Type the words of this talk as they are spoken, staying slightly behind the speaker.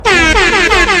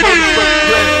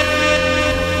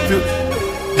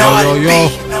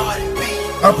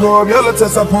I pour up yellow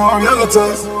test, I pour up yellow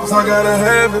test, so I gotta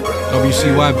have it.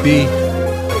 WCYB,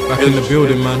 back in the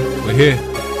building, man. We're here.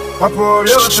 I pour up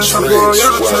yellow test, I pour up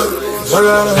yellow test, so I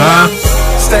gotta have it.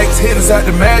 Stacks hitters out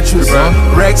the mattress,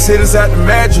 racks hitters out the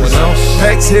mattress,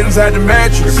 packs hitters out the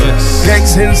mattress,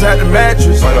 gangs hitters out the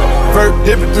mattress. Vert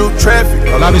dipping through traffic.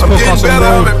 I'm getting better,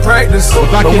 I'm in practice.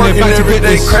 I'm working every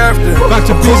day crafting. Back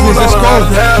to business, let's go.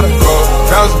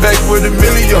 Bounce back with $1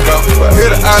 million.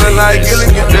 Hit an island like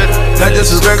Gilligan. Not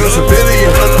just a regular civilian.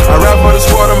 I rap for the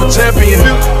squad, I'm a champion.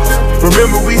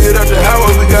 Remember we hit up the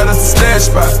highway, we got us a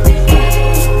stash spot.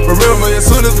 Remember, as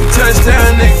soon as we touch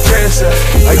down, nigga cash out.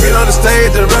 I get on the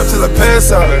stage and rap till I pass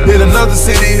out. Hit another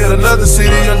city, I'm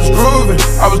just grooving.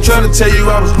 I was trying to tell you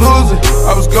I was losing.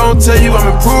 I was gonna tell you I'm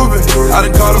improving. I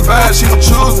done called her vibe, she was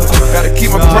choosing. Gotta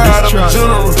keep my pride, I'm a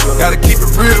general. Gotta keep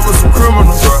it real with some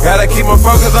criminals. Gotta keep my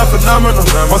focus, I'm phenomenal.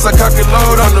 Once I cock it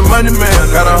load, I'm the money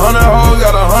man. Got 100 hoes,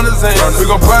 got 100 zans. We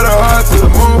gon' party hard till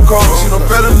the moon comes. She done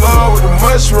fell in love with the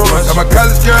mushrooms. Got my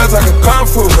college girls like a kung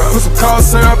fu. Put some cold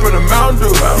syrup in a Mountain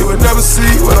Dew. You would never see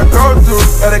what I go through.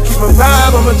 Gotta keep my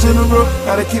vibe, I'm a general.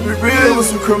 Gotta keep it real with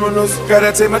some criminals.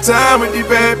 Gotta take my time with these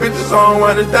bad bitches. I don't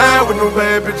wanna die with no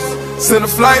bad bitches. Send a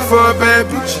flight for a bad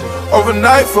bitch.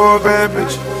 Overnight for a bad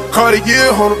bitch. Cartier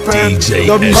on the bad bitch.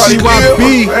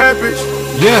 WCYB.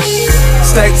 Yes.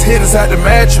 Stacks hitters out the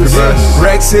mattress,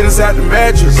 racks hitters out the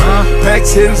mattress,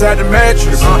 packs hitters out the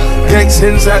mattress, gangs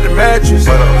hitters out the mattress.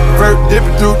 Vert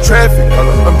dipping through traffic.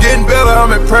 I'm getting better,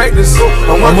 I'm in practice.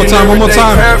 One more time. Let's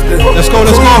go. I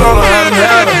was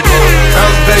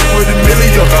back with $1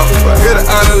 million. Hit an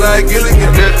island like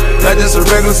Gilligan. Not just a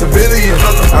regular civilian.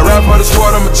 I rap for the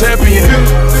squad, I'm a champion.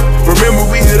 Remember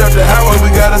we hit up the highway,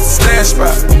 we got us a stash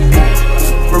spot.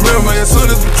 Remember, as soon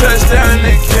as we touch down,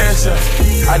 they cash out.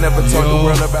 I never told the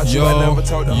world about you, I never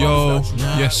told the hoes about you.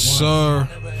 Yes, sir.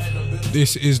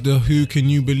 This is the Who Can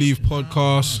You Believe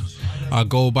podcast. I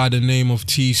go by the name of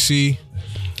TC.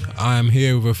 I am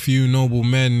here with a few noble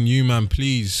men. You, man,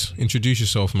 please introduce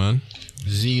yourself, man.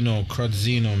 Crud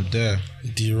Zeno, I'm there.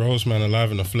 D Rose, man,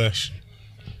 alive in the flesh.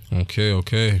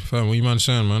 Okay. Fam, what you man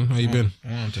saying, man? How you been?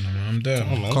 I'm there.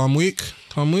 Calm week?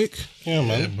 Yeah,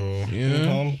 man. Yeah, bro.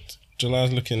 Yeah.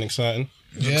 July's looking exciting.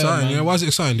 Exciting, man. yeah. Why is it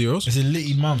exciting, D-Rose? It's a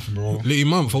litty month, bro. Litty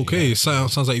month, okay.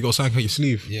 Sounds like you got something on your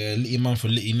sleeve. Yeah, litty month for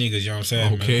litty niggas, you know what I'm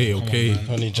saying? Okay, man. okay. On, man.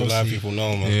 Only July people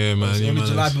know, man. Yeah, man. Only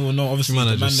July people know, obviously. You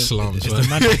man are just slumps,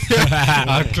 man.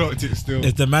 I clocked it still.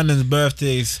 It's the man's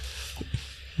birthdays.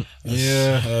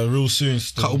 Yeah, real soon.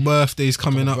 Still. Couple birthdays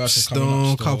coming up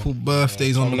still. Couple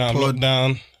birthdays on the pod.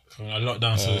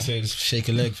 Lockdown, so say just shake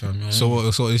a leg, fam. Man. So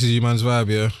this is your man's vibe,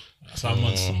 yeah?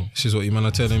 This is what you man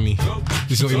are telling me. Yeah.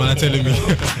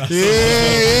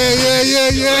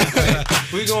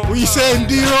 What you saying,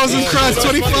 D-Rose and Christ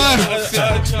 25?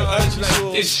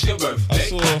 It's your birthday.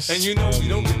 And you know we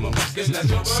don't give up.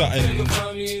 Something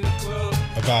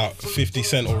about 50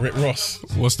 Cent or Rick Ross.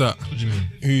 What's that? What do you mean?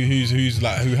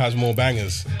 Who has more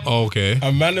bangers? Oh, okay.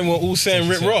 And man, they were all saying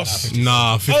Rick Ross.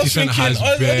 Nah, 50 Cent has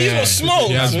bare. He has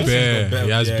bare.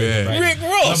 Rick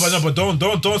Ross. No, but don't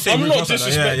say I'm Rick not Ross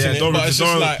disrespecting like it, but it's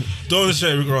just like don't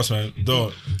say Rick Ross, man.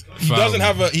 Don't. He doesn't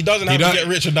have to get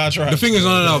rich or die trying. The thing is,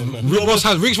 no.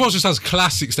 Rick Ross just has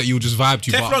classics that you'll just vibe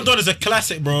to. Teflon Don is a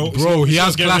classic, bro. Bro, he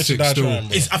has classics still. I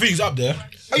think he's up there.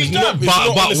 He's not,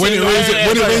 but when it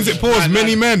rains, it pours.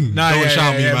 Many men. Don't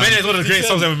shout me, man. Many is one of the greatest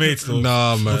songs ever made, still.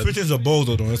 Nah, man. 15's a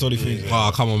bozo, though. That's all he thinks.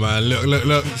 Oh, come on, man.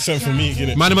 Look. Sent for me, get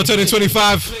it. Man, I'm turning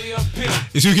 25.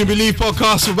 It's Who Can Believe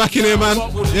podcast. We're back in here, man.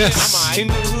 Yes. In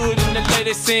the hood, and the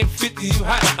ladies saying 50, you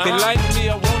hot. They like me,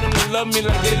 I want them to love me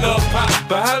like they love pop.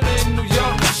 But holla in New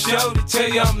York, show to tell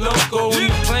you I'm local.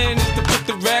 And the plan is to put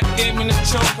the rap game in the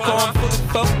choke. I'm fully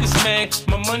focused, man.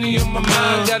 My money on my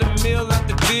mind. Got a meal out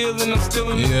the deal, and I'm still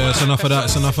in. Yeah, it's enough of that.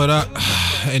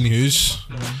 Anywho's.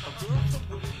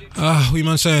 What you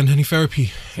man saying? Any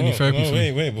therapy?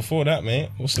 Wait, before that,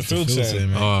 mate. What's the field saying?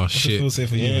 Man? Oh, What's shit. the field say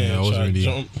for you? Yeah, I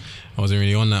wasn't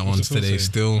really on that one today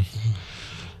still.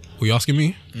 Were you asking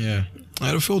me? Yeah.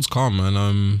 The field's calm,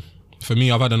 man. For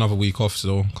me, I've had another week off,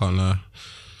 so can't lie.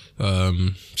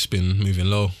 Just been moving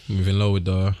low with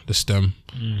the stem.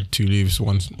 2 leaves,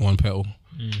 one petal.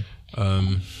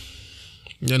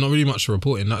 Yeah, not really much to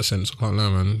report in that sense. I can't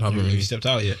lie, man. I haven't really stepped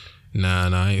out yet. Nah,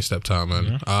 I ain't stepped out,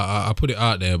 man. I put it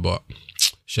out there, but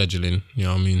scheduling, you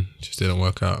know what I mean, just didn't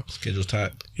work out. Schedule's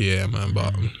tight. Yeah, man,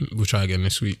 but we'll try again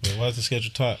this week. Why is the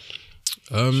schedule tight?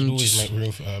 Should always make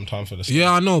room for, time for the stem.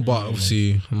 Yeah, I know, but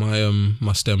obviously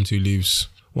my stem 2 leaves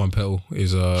One Petal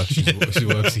is she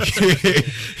works.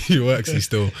 He works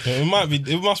still.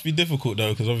 It must be difficult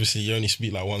though, because obviously you only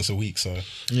speak like once a week. So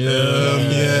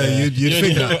you'd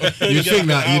think that. You'd think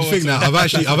that.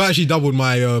 I've actually doubled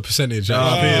my percentage.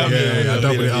 I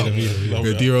doubled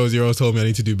it up. D-Rose told me I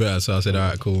need to do better, so I said, all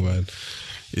right, cool, man.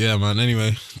 Yeah, man.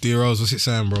 Anyway, D-Rose, what's it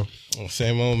saying, bro?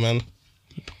 Same old, man.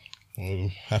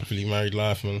 Happily married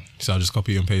life, man. So I'll just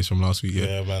copy and paste from last week.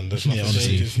 Yeah, man. There's nothing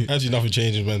changes. Actually, nothing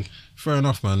changes, man. Fair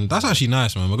enough, man. That's actually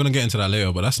nice, man. We're gonna get into that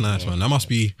later, but that's nice, man. That must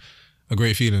be a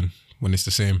great feeling when it's the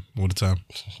same all the time.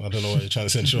 I don't know why you're trying to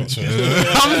send shots, man.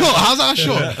 I'm not. How's that a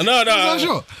shot? No. How's that a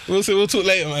shot? We'll talk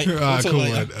later, mate. Alright, cool,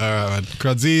 man. Alright, man.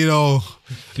 Cradzino.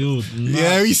 Dude,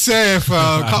 Yeah, we say it,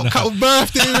 fam. Couple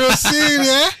birthday real soon,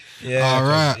 yeah? Yeah. All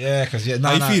right. Yeah, because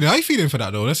How you feeling? How you feeling for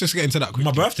that though? Let's just get into that quickly.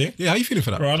 My birthday? Yeah, how you feeling for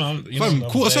that? Bro, no, Fam,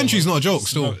 quarter century is not a joke.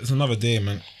 Still, It's another day,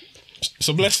 man. It's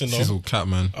a blessing, this is though. all cap,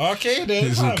 man. Okay, then.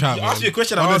 This is all cap, man. Ask me a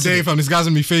question. All day, fam. This guy's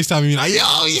gonna be FaceTiming me like,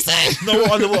 yo, you said. No,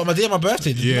 what? My day of my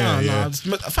birthday. Yeah, yeah.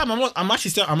 Fam, I'm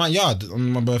actually still. I'm at yard on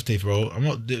my birthday, bro. I'm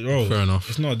not, bro. Fair enough.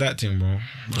 It's not that thing, bro.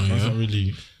 That's not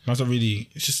really. That's not really.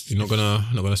 It's just. You're not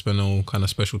gonna spend no kind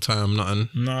of special time, nothing.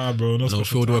 Nah, bro. No No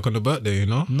field work on the birthday, you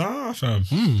know. Nah, fam.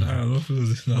 Nah, no field.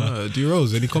 Nah.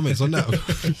 D-Rose, any comments on that? No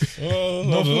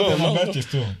field on my birthday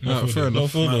still. Fair enough. No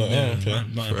field work, yeah. Fair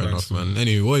enough, man.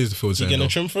 Anyway, what is the field You saying? getting though? a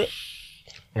trim for it?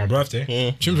 On my birthday.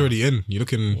 Yeah. Trim's already in. You're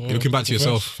looking back to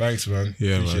yourself. Thanks, man.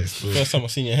 Yeah, man. Appreciate it still. First time I've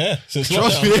seen your hair since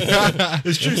Trust lockdown. me.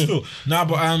 It's true still. Nah,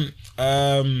 but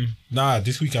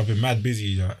this week I've been mad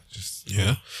busy. Like, just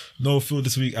Yeah. no field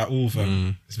this week at all,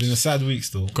 fam. It's been a sad week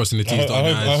still. Crossing the T's,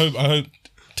 dotting the I's. I hope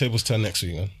tables turn next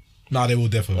week, man. Nah, they will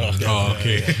definitely. Oh,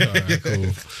 okay. Alright, cool.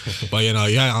 But you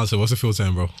ain't answered. What's the field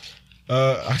saying, bro?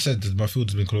 I said that my field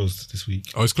has been closed this week.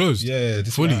 Oh, it's closed? Yeah,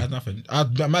 this Fully? week I had nothing.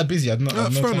 I'm mad busy. I had no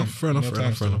time. Fair enough. No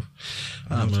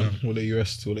Man, time. we'll let you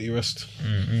rest.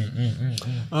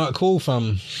 Alright, cool,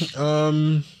 fam.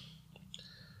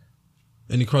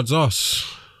 Any crud's ass?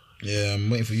 Yeah, I'm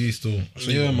waiting for you still.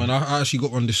 Yeah, man. I actually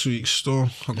got one this week still.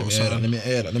 I got something. Let me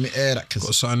air that.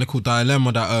 Got something little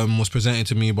dilemma that was presented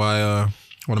to me by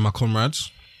one of my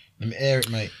comrades. Let me air it,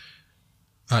 mate.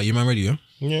 Alright, you man ready, yeah?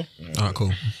 Yeah. Alright,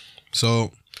 cool.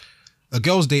 So, a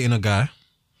girl's dating a guy.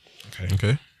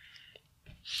 Okay.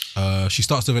 She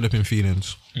starts developing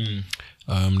feelings.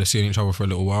 They're seeing each other for a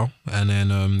little while, and then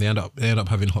they end up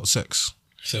having hot sex.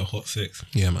 So hot sex.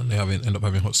 Yeah, man. They end up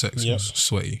having hot sex. Yep. It's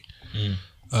sweaty.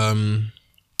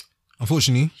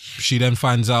 Unfortunately, she then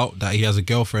finds out that he has a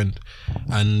girlfriend,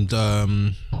 and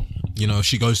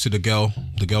she goes to the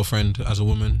girlfriend as a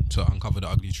woman to uncover the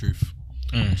ugly truth.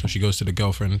 So she goes to the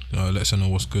girlfriend, lets her know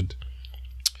what's good.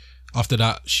 After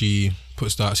that, she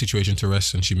puts that situation to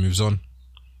rest and she moves on.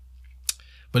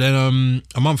 But then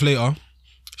a month later,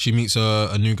 she meets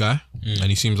a new guy, and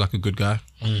he seems like a good guy.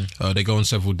 They go on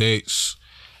several dates,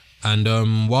 and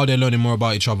while they're learning more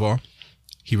about each other,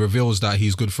 he reveals that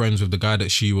he's good friends with the guy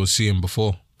that she was seeing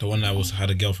before. The one that had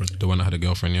a girlfriend. The one that had a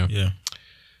girlfriend, yeah. Yeah.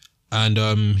 And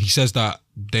he says that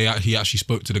he actually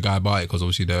spoke to the guy about it because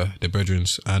obviously they're brethren,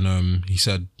 and he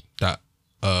said that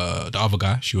the other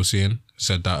guy she was seeing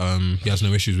said that he has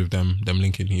no issues with them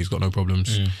linking. He's got no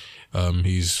problems.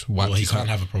 He's wiped. Well, he his can't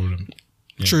hand. have a problem.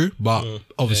 True, but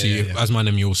obviously, Yeah. as my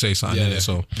name, you'll say something in it.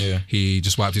 So he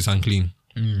just wiped his hand clean.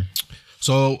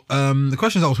 So the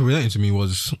questions that was presented to me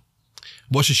was,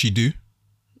 what should she do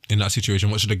in that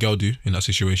situation? What should the girl do in that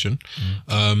situation?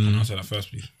 Answer that first,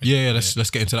 please. Yeah, let's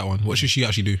get into that one. What should she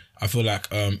actually do? I feel like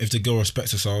if the girl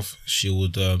respects herself, she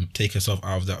would take herself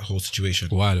out of that whole situation.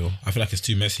 Why though? I feel like it's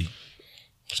too messy.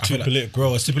 Too political.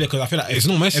 Bro, it's too political. I feel like It's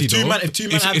not messy though. If two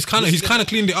men have, It's kind of he's kind of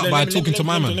cleaned it up by talking to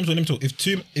my man. Let me talk. If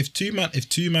two men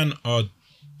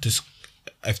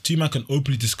can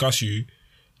openly discuss you,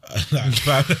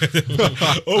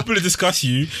 openly discuss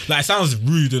you, like it sounds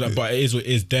rude, but it is what it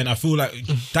is. Then I feel like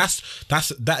that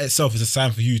itself is a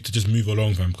sign for you to just move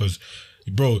along, fam. Because,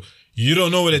 bro, you don't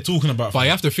know what they're talking about. But you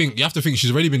have to think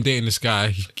she's already been dating this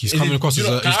guy. He's coming across as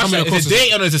a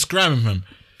date or is it scamming, fam?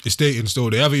 It's dating still.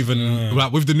 They haven't even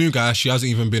like with the new guy. She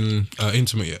hasn't even been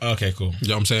intimate yet. Okay, cool. You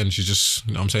know what I'm saying? She's just.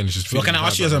 You know what I'm saying it's just. Well, can I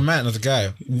ask you as a man, as a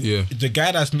guy? Yeah. The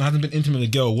guy that hasn't been intimate with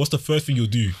a girl, what's the first thing you'll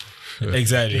do?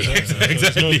 Exactly.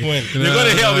 Exactly. No point. You're gonna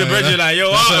hit up your brother like,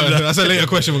 yo, That's a later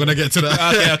question. We're gonna get to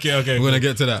that. Okay. We're gonna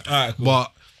get to that. Alright, cool.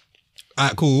 But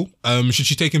alright, cool. Should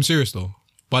she take him serious though?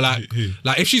 But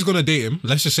like if she's gonna date him,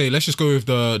 let's just go with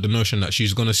the notion that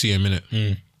she's gonna see him in it.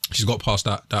 She's got past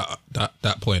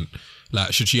that point.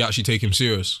 Like, should she actually take him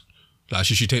serious? Like,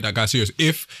 should she take that guy serious?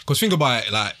 Because think about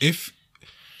it, like,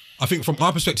 I think from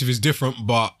our perspective it's different,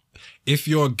 but if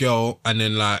you're a girl and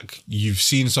then like you've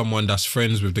seen someone that's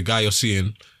friends with the guy you're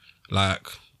seeing, like,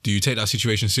 do you take that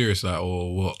situation serious, like,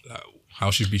 or what? Like, how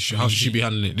should she be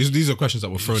handling it? These are questions that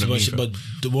were thrown at me. But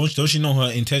don't she know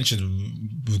her intentions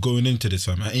with going into this,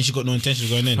 fam? Ain't she got no intentions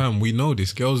going in? Fam, we know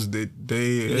this. Girls, they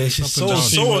It's up and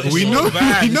so down. We know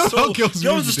how girls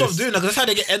to move stop this. doing that, because that's how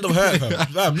they get end of hurt,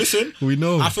 fam. Listen, We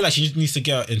know. I feel like she needs to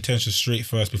get her intentions straight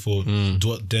first before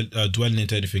dwelling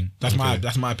into anything. That's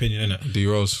my opinion, innit? D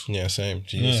Rose. Yeah, same.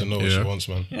 She needs to know what she wants,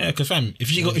 man. Yeah, because fam, if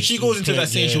she goes into that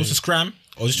saying she wants to scram,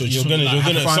 or just You're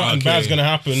gonna something bad's gonna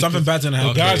happen. Something bad's gonna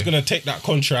happen. The guy's gonna take that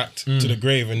contract to the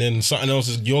grave, and then something else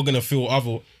is you're gonna feel you're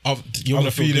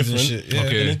gonna feel feelings and different. shit, yeah.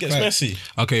 And it gets messy.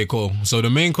 Okay, cool. So the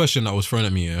main question that was thrown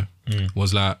at me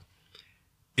was like,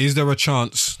 is there a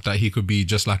chance that he could be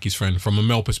just like his friend from a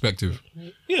male perspective?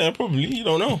 Yeah, probably. You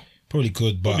don't know. Probably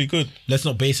could, but let's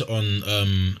not base it on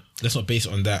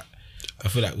that. I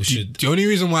feel like we should. The only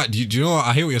reason why, do you know what?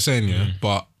 I hear what you're saying,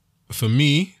 but for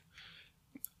me,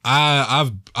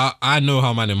 I know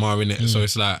how man are in it, so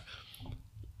it's like,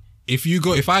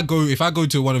 if I go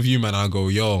to one of you, man, I go,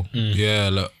 yo, yeah,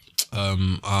 look,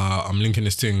 I'm linking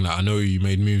this thing. Like, I know you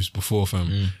made moves before,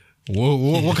 fam.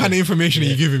 What kind of information are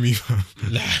you giving me, fam?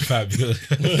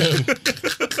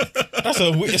 That's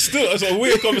a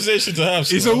weird conversation to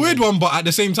have. It's a weird one, but at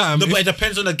the same time, No, but it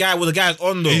depends on the guy. What the guy's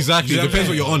on, though. exactly, it depends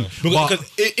what you're on.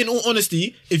 Because in all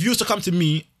honesty, if you was to come to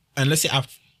me and let's say I've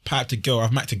piped a girl,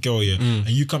 I've macked a girl, and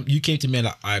you came to me and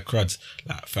like, alright, cruds,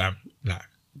 like, fam, like,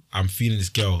 I'm feeling this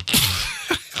girl,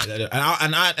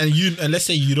 and let's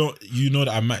say you know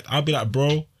that I'm macked, I'll be like,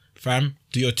 bro, fam,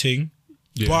 do your thing,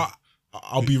 but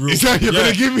I'll be real. Is that you're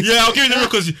gonna give me? Yeah, I'll give you the real,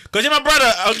 because you're my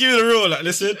brother. I'll give you the real. Like,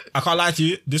 listen, I can't lie to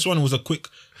you. This one was a quick.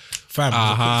 Fam,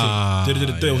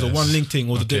 it was a one link thing.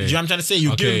 Do you know what I'm trying to say?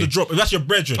 You give him the drop. If that's your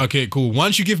brethren. Okay, cool.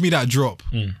 Once you give me that drop,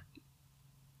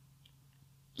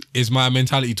 is my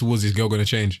mentality towards this girl going to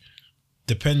change?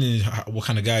 Depending what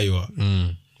kind of guy you are.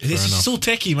 It's so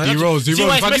techie, man. D-Rose. See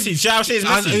why it's messy? See how I say it's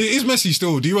messy? It is messy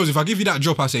still. D-Rose, if I give you that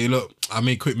drop, I say, look, I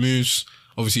make quick moves.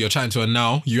 Obviously, you're chatting to her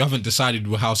now. You haven't decided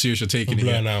how serious you're taking it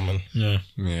yet. Now, man. Yeah,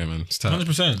 man. It's tough.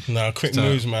 100%. Nah, quick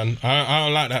moves, man. I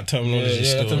don't like that terminology.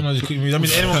 That terminology, quick moves. I mean,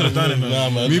 anyone could have done it, man. Nah,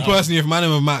 man. Me personally, if man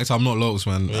am Max, I'm not Lokes,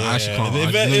 man. I actually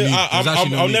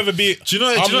can't. I'll never be. Do you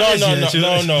know?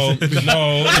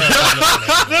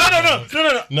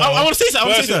 No. I want to say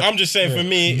something. I'm just saying, for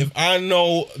me, if I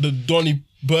know the Donny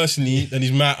personally, then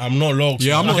he's mad. I'm not Lokes.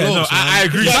 Yeah, I'm not Lokes. I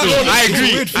agree. I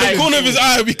agree. The corner of his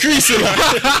eye will be creasing. No,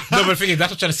 but the thing is, that's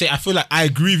what I'm trying to say. I feel like I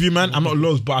agree with you, man. I'm not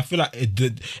Lokes, but I feel like it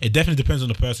definitely depends on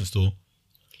the person still.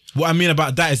 What I mean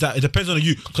about that is that it depends on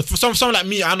you. Because for someone like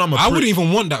me, I know I wouldn't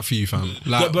even want that for you, fam.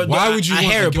 Like, why would you want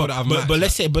a girl that I've met? But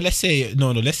let's say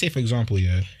for example,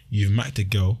 you've met a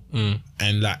girl,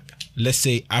 and like, let's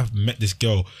say I've met this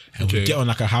girl and we get on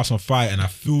like a house on fire, and I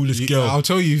feel this girl. I'll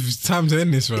tell you, it's time to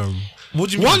end this, fam. What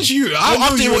do you mean?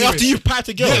 After you've piped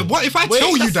a girl. Yeah, what if I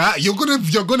tell you that you're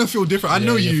gonna feel different? I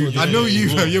know you.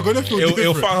 You're gonna feel different.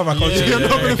 It'll fuck up my conscience. You're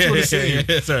not gonna feel the same.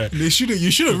 Sorry. You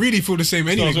shouldn't really feel the same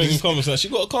anyway. She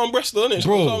got a calm breast, though, innit?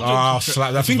 Bro,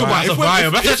 slap that. Think about it. That's what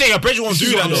I'm saying. Your brethren won't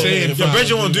do that. Your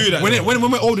brethren won't do that.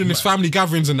 When we're old in this family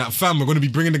gatherings and that fam, we're gonna be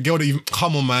bringing the girl that you.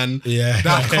 Come on, man. Yeah.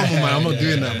 Come on, man. I'm not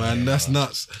doing that, man. That's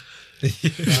nuts.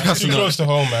 That's too close to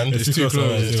home, man. It's too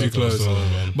close. It's too close.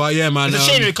 But yeah, man. It's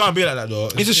a shame it can't be like that, though.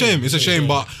 It's a shame.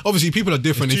 But obviously, people are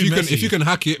different. If you can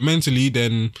hack it mentally,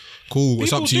 then cool.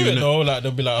 It's up to you. Though, like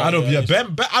they'll be like, I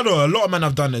know a lot of men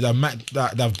have done it.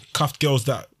 That have cuffed girls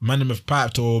that man them have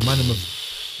piped or man them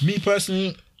have. Me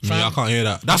personally. Yeah, I can't hear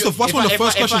that. That's one of the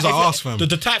first questions I asked, fam. The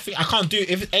type thing I can't do.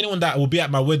 If anyone that will be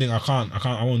at my wedding, I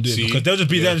won't do it. Because they'll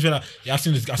just be there and be like, yeah, I've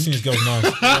seen this girl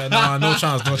now. No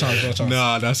chance.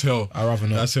 Nah, that's hell. I'd rather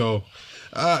not. That's hell.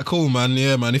 Cool, man.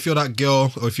 Yeah, man. If you're that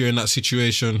girl or if you're in that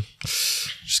situation,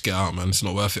 just get out, man. It's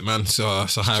not worth it, man. It's a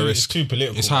high risk. It's too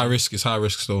political. It's high risk. It's high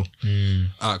risk still.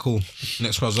 Alright, cool.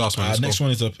 Next question's asked, man. Next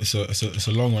one is it's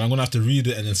a long one. I'm gonna have to read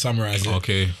it and then summarize it.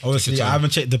 Okay. Obviously, I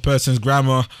haven't checked the person's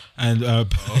grammar and I'm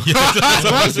trying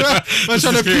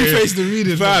to preface the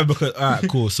reading. Because alright,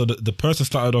 cool. So the person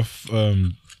started off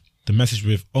the message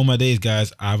with, "Oh my days,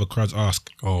 guys, I have a crowd's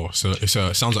ask." Oh, so it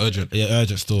sounds urgent. Yeah,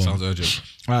 urgent still. Sounds urgent.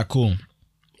 Alright, cool.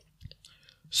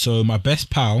 So my best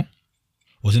pal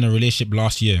was in a relationship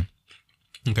last year.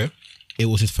 Okay. It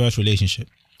was his first relationship.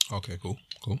 Okay, cool.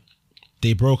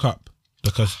 They broke up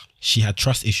because she had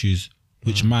trust issues,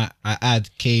 which I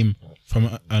add came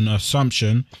from an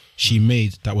assumption she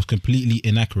made that was completely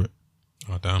inaccurate.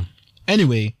 Oh, damn.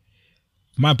 Anyway,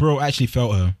 my bro actually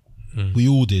felt her. We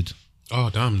all did. Oh,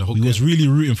 damn. The whole We was really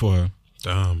rooting for her.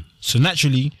 Damn. So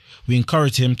naturally, we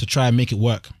encouraged him to try and make it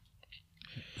work.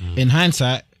 In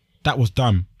hindsight, that was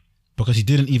dumb because he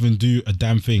didn't even do a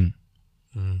damn thing.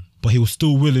 But he was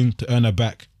still willing to earn her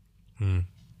back.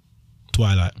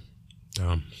 Twilight.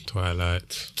 Damn,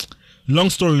 Twilight. Long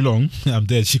story long, I'm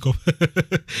dead, Chico.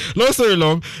 Long story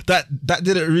long, that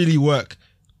didn't really work.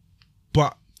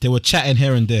 But they were chatting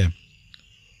here and there.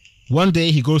 One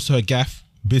day he goes to her gaff,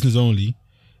 business only,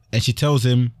 and she tells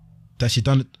him that she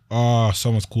done it. Oh,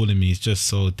 someone's calling me. It's just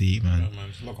so deep, man. Man,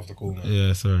 just knock off the call, man.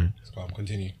 Yeah, sorry. Let's go,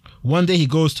 continue. One day he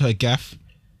goes to her gaff,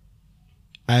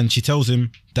 and she tells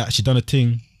him that she done a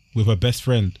thing with her best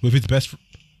friend, with his best.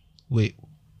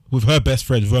 With her best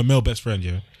friend, with her male best friend.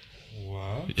 Yeah.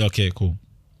 Wow. Okay, cool.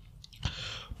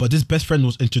 But this best friend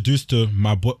was introduced to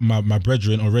my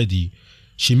brethren already.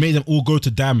 She made them all go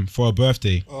to Dam for her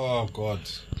birthday. Oh, God.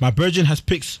 My brethren has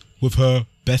pics with her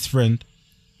best friend.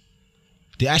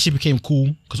 They actually became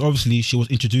cool because obviously she was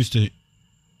introduced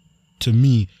to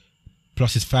me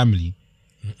plus his family,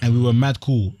 and we were mad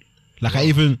cool. Like I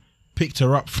even picked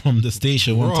her up from the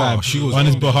station one time she was on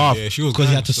his on behalf there. Yeah, she was because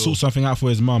he mad had to still. sort something out for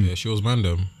his mum. Yeah, she was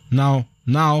random. Now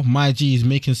my G is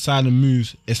making silent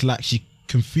moves. It's like she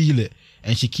can feel it,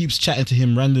 and she keeps chatting to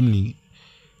him randomly.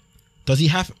 Does he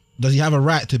have a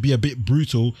right to be a bit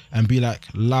brutal and be like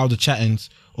louder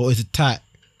chattings, or is it tight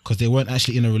because they weren't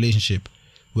actually in a relationship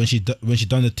when she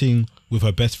done the thing with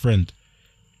her best friend?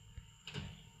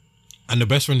 And the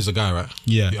best friend is a guy, right?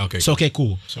 Yeah. Okay. So okay,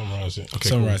 cool. Summarize it. Okay,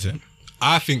 Summarize it.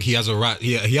 I think he has a right.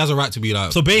 He has a right to be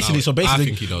like. So basically, I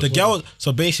think he does. the girl.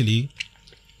 So basically,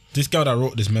 this girl that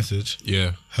wrote this message,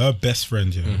 Yeah. her best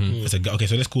friend, is a guy. Okay,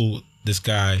 so let's call this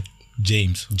guy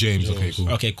James. James. Okay. Cool.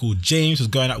 Okay, cool. James was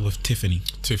going out with Tiffany.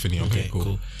 Tiffany. Okay.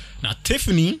 Cool. Now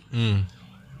Tiffany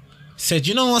said,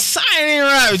 "You know what? Something ain't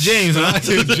right with James, man.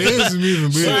 James is moving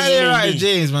weird. Something ain't right with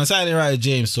James, man. Something ain't right with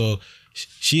James." So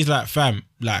she's like, "Fam,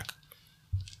 like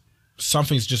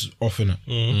something's just off in her."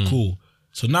 Cool.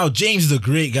 So now James is a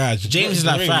great guy. James is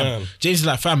like, great "Fam, man. James is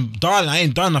like, fam, darling, I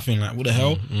ain't done nothing. Like, what the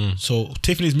hell?" So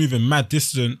Tiffany's moving mad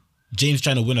distant. James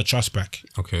trying to win her trust back.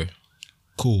 Okay.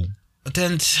 Cool. But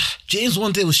then James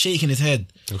one day was shaking his head.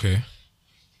 Okay.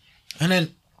 And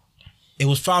then it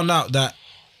was found out that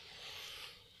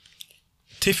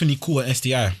Tiffany caught an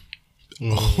STI.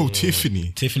 Oh,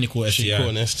 Tiffany. Tiffany caught an She STI.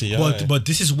 caught an STI. But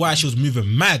this is why she was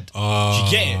moving mad.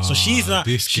 She get it. So she's not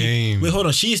this game. Wait, hold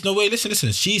on. She's no way.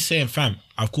 Listen. She's saying, "Fam,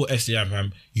 I've caught STI,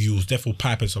 fam. You was therefore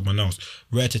piping someone else."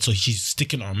 Right. So she's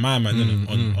sticking on my man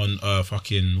on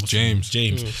fucking what's his name?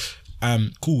 James.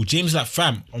 Cool. James is like,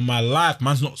 "Fam, on my life,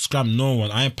 man's not scrammed no one.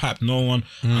 I ain't piped no one.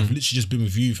 I've literally just been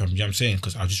with you, fam. You know what I'm saying?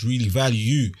 Because I just really value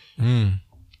you."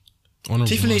 Honorable,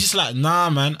 Tiffany's man. just like, "Nah,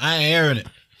 man, I ain't airing it."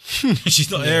 She's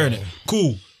not airing it.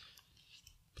 Cool.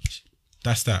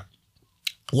 That's that.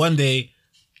 One day,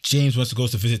 James wants to go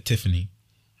to visit Tiffany.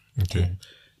 Okay.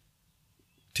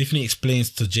 Tiffany explains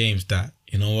to James that,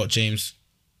 "You know what, James?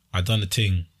 I done the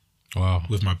thing Wow.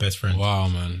 with my best friend." Wow,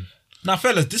 man. Now,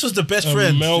 fellas, this was the best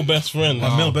friend. Male best friend.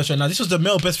 A male best friend. Now, this was the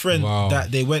male best friend Wow.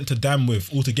 that they went to Dam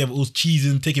with all together, all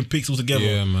cheesing, taking pics all together.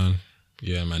 Yeah, man.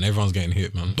 Yeah, man. Everyone's getting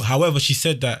hit, man. But however, she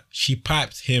said that she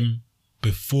piped him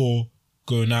before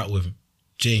going out with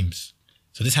James.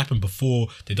 So this happened before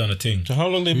they done a thing. So how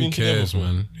long they Who been together cares, for?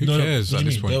 man? Who No, cares what at do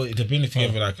this you mean? point? They've been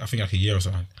together like a year or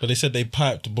something. But they said they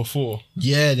piped before.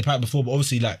 Yeah, they piped before, but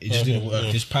obviously like it just didn't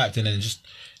work. Just piped and then it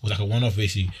was like a one-off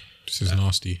basically. This is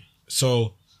nasty.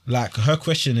 So like her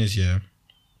question is,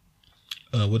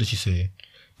 what did she say?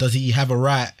 Does he have a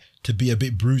right to be a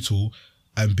bit brutal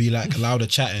and be like louder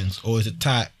chattings, or is it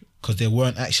tight because they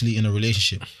weren't actually in a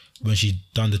relationship when she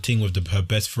done the thing with her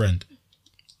best friend?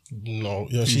 No,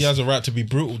 yeah, she has a right to be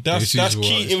brutal. This That's is what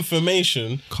key is-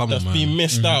 information Come on, that's man. been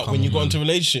missed out Come when you on, got man. into a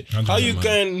relationship. Come How on, you man.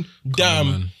 going on, damn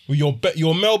man. with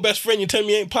your male best friend? You tell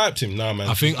me you ain't piped him? Nah, man.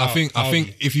 I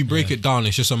think if you break it down,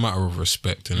 it's just a matter of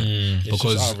respect, innit? just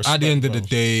Because out of at the end of respect,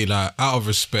 the day, like out of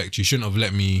respect, you shouldn't have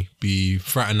let me be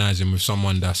fraternizing with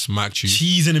someone that's smacked you,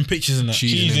 Cheesing in pictures and that.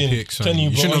 cheating Cheesing. in pics. Telling you,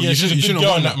 bro, yeah, she's a good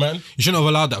girl and that, man. You shouldn't have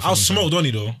allowed that. I from was him, fam. smoked,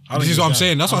 Donny though. This is what I'm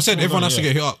saying. That's what I said. Everyone has to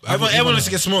get hit up. Everyone has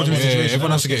to get smoked in this Yeah, situation.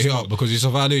 everyone has to get hit up because it's a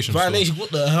violation. still. Violation. What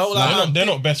the hell? They're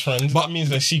not best friends. That means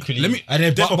they're secretly. Let me. And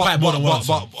they've definitely piped more than once.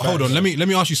 But hold on. Let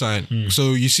me ask you something.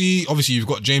 So you see, obviously, you've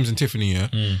got James and Tiffany. Yeah.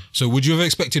 So would you have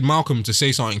expected Malcolm to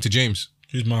say something to James?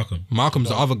 Who's Malcolm? Malcolm's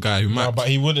the other guy who Nah, mapped. but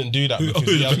he wouldn't do that. Because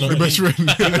he has no the best friend.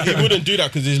 he wouldn't do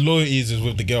that because his loyalties is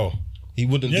with the girl. He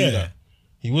wouldn't Yeah. do that.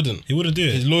 He wouldn't. He wouldn't do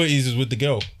it. His loyalties is with the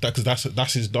girl. Because that's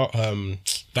his dog.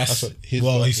 That's his.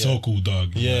 Well, dog, he's yeah. so cool,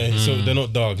 dog. Yeah, so they're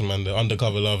not dogs, man. They're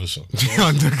undercover lovers. So.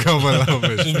 Undercover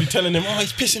lovers. Just be telling him, "Oh,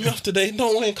 he's pissing me off today.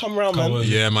 Don't want him to come around, man." on.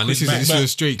 Yeah, man. This is Back. a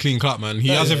straight, clean clap, man. He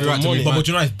has every right to money. be But mad.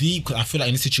 you know, it's deep. 'Cause I feel like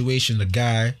in this situation, the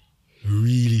guy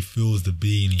really feels the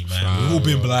beanie, man. We've all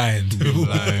been blind.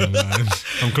 Lying, man.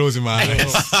 I'm closing my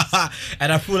eyes.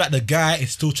 And I feel like the guy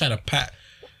is still trying to pat.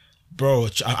 Bro,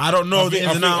 I don't know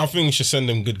I think we should send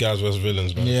them good guys versus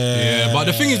villains, man. Yeah, but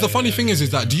the funny thing is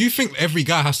that do you think every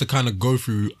guy has to kind of go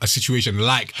through a situation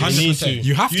like this? You need to.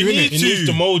 You have to, innit? It needs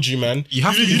to mold you, man. You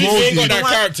have to be If you molded. ain't got that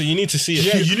character, you need to see it.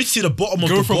 Yeah, you need to see the bottom of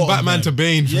Go the from bottom, Batman man. to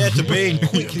Bane. Yeah, to Bane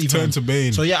quickly. Turn man. to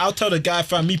Bane. So yeah, I'll tell the guy,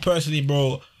 fam. Me personally,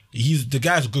 bro. The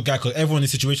guy's a good guy because everyone in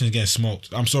this situation is getting smoked.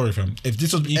 I'm sorry, fam. If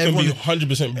this was You can everyone, be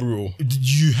 100% brutal.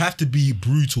 you have to be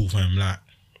brutal, fam. Like,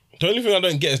 The only thing I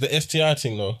don't get is the STI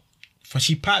thing, though.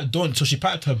 she piped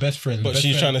her best friend. But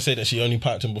she's trying to say that she only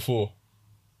piped him before.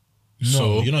 No,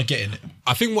 So- you're not getting it.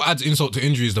 I think what adds insult to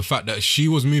injury is the fact that she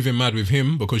was moving mad with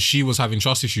him because she was having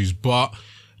trust issues. But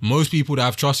most people that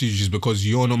have trust issues because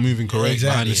you're not moving correct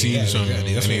behind the scenes, exactly.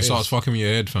 fam. That's And what it it starts is. fucking with your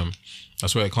head, fam.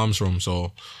 That's where it comes from.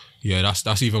 So yeah,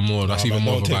 that's even more. That's even Man,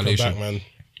 more don't of a take her violation. back, man.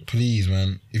 Please,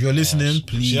 man. If you're listening,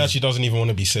 please She actually doesn't even want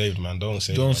to be saved, man. Don't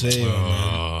say don't it, man. say it,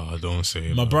 man. Don't say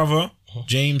it. My brother,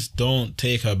 James, don't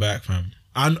take her back, fam.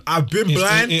 And I've been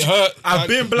blind. it hurt. I've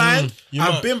been blind. you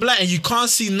I've might- been blind, and you can't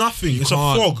see nothing. It's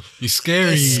Can't. a fog. It's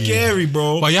scary. It's scary,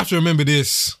 bro. But you have to remember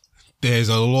this. There's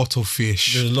a lot of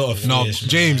fish. There's a lot of No, fish,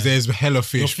 James, there's hella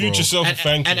fish, Your future bro. self will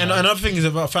thank you, And man. another thing is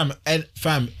about fam.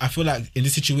 I feel like in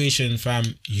this situation, fam,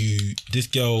 this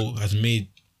girl has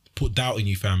put doubt in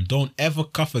you, fam. Don't ever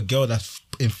cuff a girl that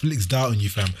inflicts doubt on you,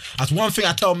 fam. That's one thing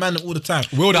I tell men all the time.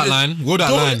 Will that line? Will that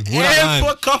line? Will Don't that ever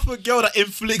line? cuff a girl that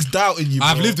inflicts doubt in you, bro.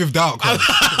 I've lived with doubt, cuz.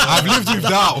 I've lived with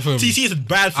doubt, fam. TC is a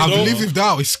bad thing. I've lived with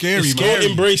doubt. It's scary, man. Don't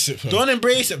embrace it, fam. Don't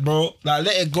embrace it, bro. Like,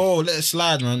 let it go. Let it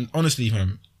slide, man. Honestly,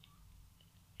 fam.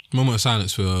 Moment of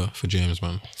silence for James,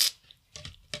 man.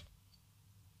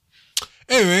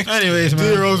 Anyways, man.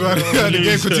 Zeros, man. The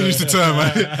game continues to turn,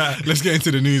 man. Let's get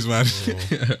into the news, man.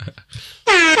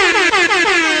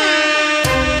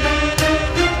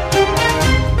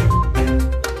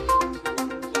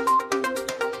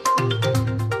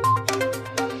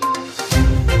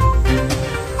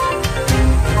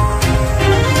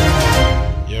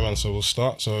 Yeah, man, so we'll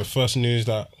start. So first news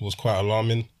that was quite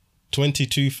alarming.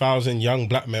 22,000 young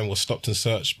black men were stopped and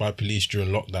searched by police during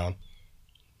lockdown.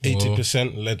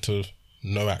 80% led to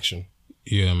no action.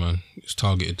 Yeah, man. It's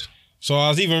targeted. So I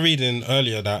was even reading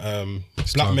earlier that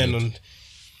black men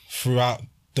throughout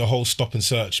the whole stop and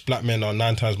search, black men are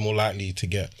 9 times more likely to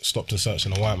get stopped and searched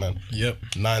than a white man. Yep.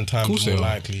 9 times more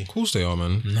likely. Of course they are,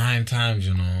 man. 9 times,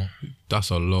 you know. That's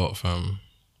a lot, fam.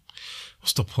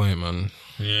 What's the point, man?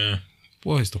 Yeah.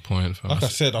 What is the point, fam? Like I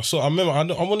said, I remember,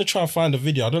 I want to try and find the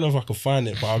video. I don't know if I can find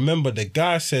it, but I remember the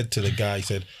guy said to the guy, he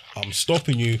said, I'm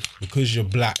stopping you because you're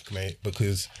black, mate,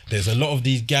 because there's a lot of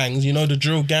these gangs, you know, the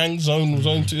drill gangs, zone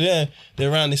 2, yeah,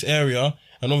 they're around this area.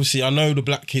 And obviously, I know the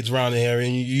black kids around the area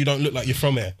and you don't look like you're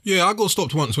from here. Yeah, I got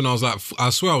stopped once when I was like, I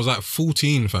swear I was like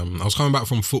 14, fam. I was coming back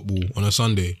from football on a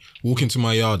Sunday, walking to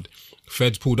my yard.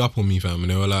 Feds pulled up on me, fam,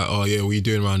 and they were like, "Oh yeah, what are you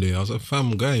doing around here?" I was like,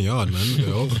 "Fam, I'm going yard, man.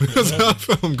 I was like,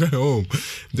 "Fam, I'm going home."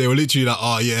 They were literally like,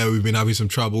 "Oh yeah, we've been having some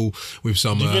trouble with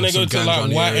some." Do you think they go some to gangs like around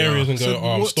the white area." areas and I go, said, "Oh,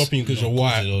 I'm "What?" stopping you because you're Of course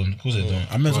white"? they don't. Of course they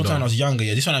don't. I remember sometime I was younger,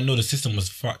 yeah. This one I know the system was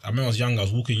fucked. I remember I was younger, I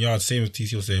was walking yard, same as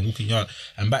TC was saying, walking yard.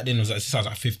 And back then it was like, since I was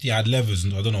like 50, I had levers.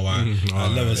 I don't know why. I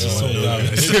had levers. So young.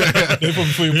 They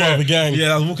probably thought you're part of a gang.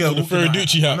 Yeah, I was walking. The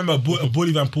Ferraducci hat. I remember a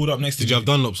bully van pulled up next to Did me. you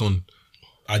have Dunlops on?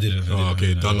 I didn't. Oh,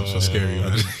 okay, Dunlops are scary,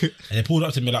 man. And they pulled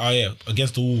up to me like, "Oh yeah,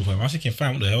 against the wall." Fam. I was thinking,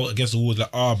 "Fam, what the hell?" Against the wall, like,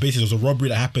 "Oh, basically, there was a robbery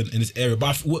that happened in this area."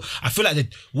 But I feel like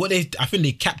I think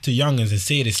they capture youngins and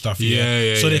say this stuff,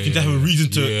 Yeah, so they can just have a reason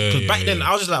to. Yeah, Because back then, yeah.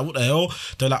 I was just like, "What the hell?"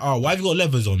 They're like, "Oh, why have you got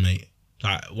levers on, mate?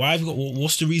 Like, why have you got?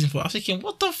 What's the reason for it?" I was thinking,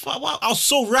 "What the fuck?" I was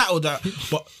so rattled that.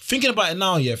 But thinking about it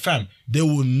now, yeah, fam, they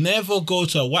will never go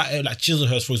to a white area like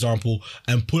Chislehurst, for example,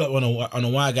 and pull up on a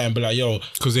white guy and be like, "Yo."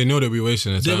 Because they know they'll be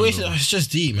wasting their time. They're wasting. though. It's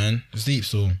just deep, man. It's deep,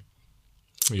 so.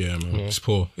 Yeah, man. It's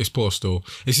poor. It's poor still.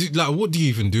 It's like, what do you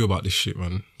even do about this shit,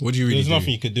 man? What do you really There's do? nothing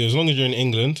you could do. As long as you're in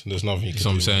England, there's nothing you That's can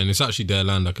what I'm do. saying. It's actually their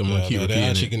land. I can keep They're repeating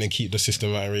actually it. going to keep the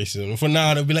systematic racism. For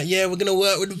now, they'll be like, yeah, we're going to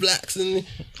work with the blacks. And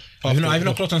I've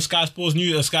not clocked on Sky Sports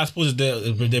News. Sky Sports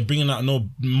they're bringing out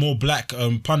more black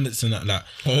pundits and that. Like,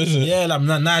 Oh, is it? yeah, like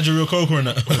Nigel Real Coker and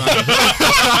that.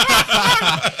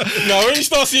 No, when you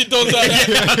start seeing dogs like that,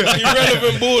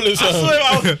 irrelevant ballers.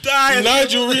 I was dying.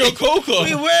 Nigel Rio Coker.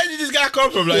 Wait, where did this guy come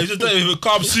from? Like, he's just there with a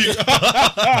carb suit.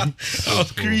 That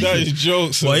was crazy. That is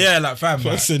jokes. But yeah, like fam, I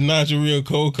like, said Nigel Rio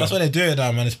Coker. that's what they're doing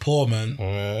now, man. It's poor, man.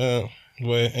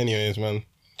 Well, anyways, man.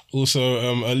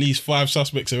 Also, at least 5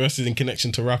 suspects arrested in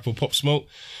connection to rapper Pop Smoke.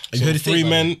 you heard his three take,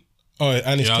 men. Oh,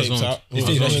 and it's Yeah, I was tapes on. out. It's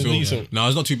It's not too decent. No,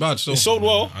 it's not too bad. Still. It sold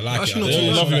well. I like Actually, it. not They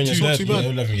too love bad. you when It's you're not dead. too bad.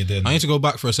 They love you when you're dead. I need to go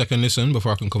back for a second listen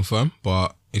before I can confirm,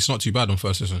 but it's not too bad on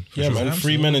first listen. Yeah, man.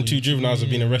 3 men and 2 juveniles have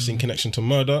been arrested in connection to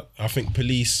murder. I think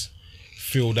police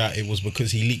feel that it was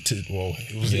because he leaked it. Well,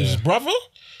 it was his brother?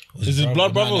 Is his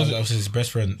blood brother? No, that was his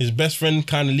best friend. His best friend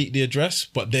kind of leaked the address,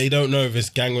 but they don't know if it's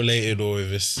gang related or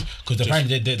if it's. Because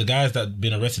apparently the guys that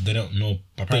been arrested, they don't know.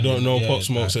 They don't know Pop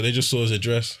Smoke, like- so they just saw his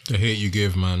address. The hate you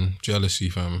give, man. Jealousy,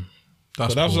 fam.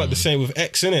 That's But that was cool, like the man. same with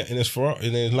X, innit? In his Ferrari,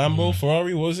 in his Lambo,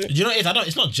 Ferrari, what was it? You know,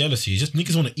 it's not jealousy. It's just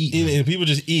niggas want to eat. man. People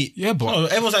just eat. Yeah, but No,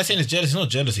 everyone's like saying it's jealousy. It's not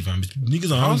jealousy, fam. It's niggas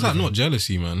are how's hungry, that fam. not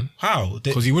jealousy, man? How?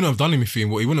 Because he wouldn't have done him if he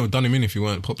wouldn't have done him in if he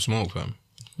weren't Pop Smoke, fam.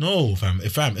 No, fam.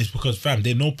 It's because, fam,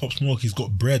 they know Pop Smoke, he's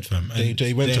got bread, fam. And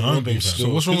They went they're to rob hungry, him fam. still.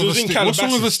 So what's wrong Because with it was in what's wrong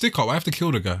with a Calabasas. stick up? I have to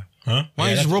kill the guy. Huh? Why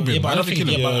you just that's- rob him? Yeah, but Why I don't have to think.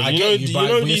 kill him? Yeah, but I You get know, you,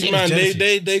 but these it's man,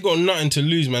 jealousy. they got nothing to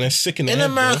lose, man. They're sick in the In head,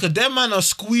 bro. America, them man are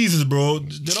squeezes, bro.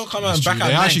 They don't come out and back out.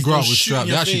 They actually grow up with straps. straps.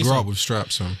 They actually grow up with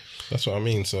straps, man. That's what I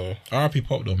mean. So, RP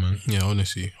Pop though, man. Yeah,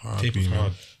 honestly. Tape RIP, is man.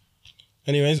 hard.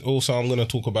 anyways, also I'm gonna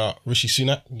talk about Rishi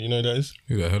Sunak. Do you know who that is?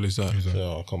 Who the hell is that?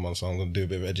 Oh, come on. So I'm gonna do a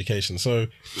bit of education. So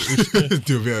Do a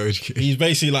bit of education. he's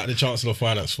basically like the Chancellor of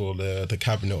Finance for the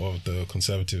cabinet of the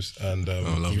Conservatives, and he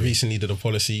lovely. recently did a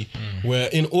policy where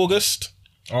in August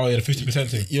Oh yeah, the 50%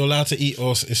 thing. you're allowed to eat,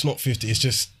 or it's not 50, it's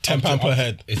just £10 per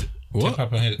head. Is it What? £10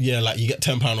 per head? Yeah, like you get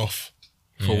 £10 off.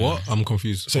 For what? I'm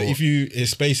confused. So For if what? you,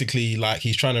 it's basically like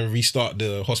he's trying to restart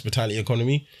the hospitality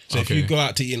economy. So if Okay. you go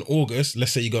out to eat in August,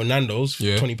 let's say you go Nando's for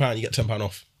Yeah. £20, you get £10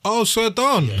 off. Oh, so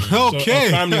done. So Okay. a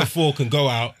family of 4 can go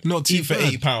out, Not too eat for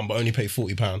bad. £80, but only pay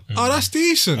 £40. Oh, that's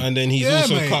decent. And then he's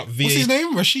also cut VAT. What's his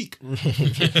name? Rashik.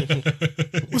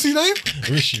 What's his name?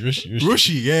 Rishi.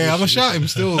 Rishi. Yeah, I'm gonna shout him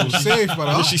still. Safe,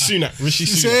 brother. Rishi Sunak.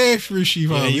 Safe, Rishi, Yeah,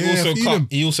 fam. Yeah, feed him.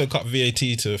 he also cut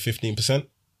VAT to 15%.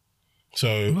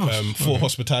 So for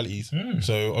hospitalities.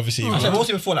 So obviously, I said, what's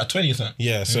it before, like 20 or something?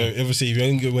 yeah. So obviously,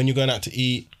 when you're going out to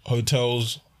eat,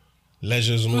 hotels,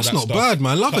 leisures, and all That's that not stuff, bad,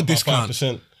 man. Love a cut by discount.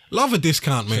 5%. Love a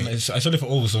discount, mate. It's only for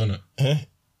August, isn't it?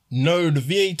 No, the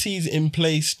VAT's in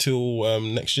place till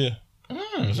next year.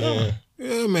 Yeah.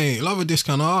 Yeah, mate. Love a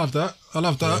discount. I'll have that. I'll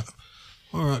have that.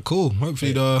 All right, cool.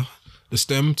 Hopefully the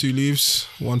stem, 2 leaves,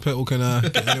 1 petal can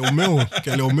get a little mill. Get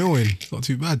a little mill in. It's not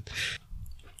too bad.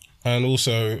 And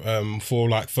also for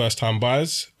like first time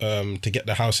buyers, to get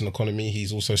the housing economy,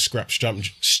 he's also scrapped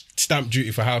stamp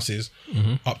duty for houses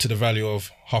up to the value of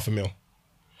 £500,000.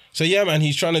 So yeah, man,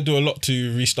 he's trying to do a lot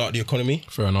to restart the economy.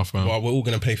 Fair enough, man. Well, we're all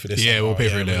gonna pay for this. Yeah, we'll pay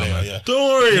for it later, man. Yeah. Don't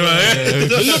worry, man.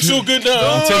 It looks all good now.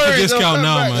 I'll take a discount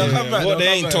now, man. What they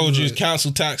ain't told you is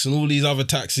council tax and all these other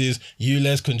taxes,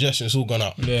 ULEZ, congestion, it's all gone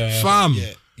up. Fam.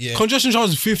 Yeah. Congestion charge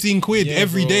is 15 quid Yeah,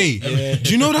 every bro. day. Yeah.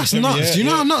 Do you know that's nuts? Yeah, Do you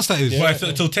know yeah. how nuts that is? Why,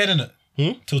 till 10, innit?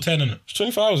 Till 10, innit? It's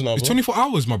 24 hours now, bro. It's 24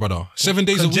 hours, my brother. 7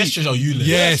 days Congestion a week. or ULEZ?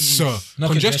 Yes, sir.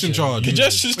 Not Congestion congestion. charge.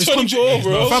 Congestion's It's 24,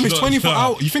 bro. Fam, it's It's 24 not.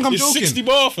 hours. You think I'm It's joking? 60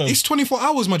 bar, fam. It's 24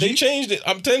 hours, my They G. changed it.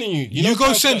 I'm telling you. You know go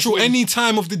council tax central was- any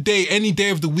time of the day, any day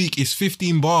of the week, it's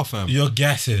 15 bar, fam. You're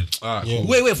gassing. Yeah.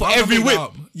 Wait, for every whip?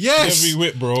 Yes. Every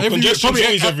whip, bro. Every whip. Congestion's Probably,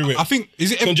 always every whip. I think,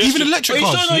 is it Congestion- even electric Wait,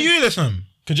 you cars? don't know ULEZ, fam?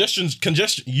 Congestion.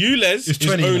 ULEZ is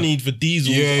 20 only for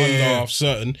diesels Yeah. under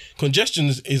certain. Congestion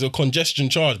is a congestion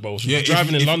charge, bro. Yeah,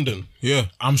 Driving in if- London. Yeah.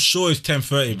 I'm sure it's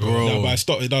 10:30, bro. No,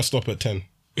 but it does stop at 10.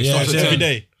 Yeah, It's yeah. every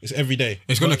day. It's every day.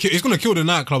 It's gonna kill the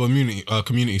nightclub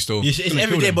community still. It's gonna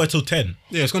every kill day, them. but till 10.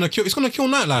 Yeah, it's gonna kill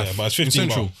nightlife. Yeah, but it's in 15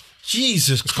 Central. bar.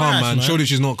 Jesus Calm, Christ, man. man.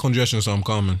 Shoreditch is not congestion, so I'm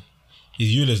calm, man.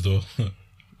 He's ULEZ, though.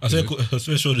 I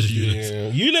swear Shoreditch is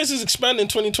ULEZ. Yeah. ULEZ is expanding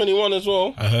 2021 as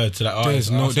well. I heard to that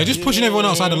artist. They're just pushing everyone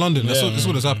outside of London. That's Yeah.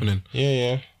 what is happening.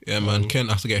 Yeah. Yeah, man.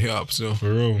 Kent has to get hit up still.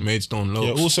 For real. Maidstone, Yeah,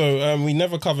 low. also, we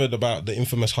never covered about the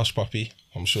infamous Hush Puppy.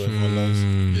 I'm sure everyone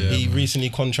knows. He recently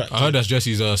contracted. I heard that's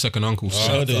Jesse's second uncle. I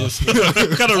heard it is.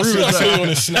 kind of I saw it on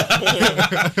his snap.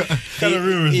 Kind of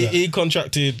rumors. He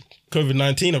contracted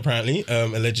COVID-19 apparently,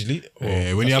 allegedly.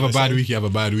 Yeah, when you have a bad week, you have a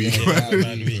bad week.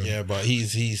 Yeah, but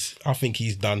he's. I think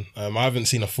he's done. I haven't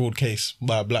seen a fraud case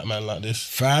by a black man like this.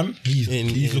 Fam, he's In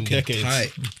looking decades.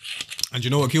 tight. And you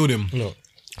know what killed him? Look,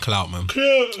 Clout, man.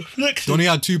 Flex. He only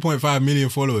had 2.5 million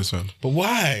followers, man. but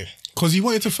why? Because he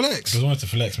wanted to flex. Just wanted to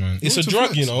flex, man. It's a want to drug,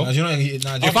 flex. you know. Nah, do you know,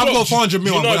 If I've got 400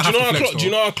 mil, I'm gonna have to flex, Do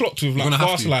you know how I clocked with like gonna have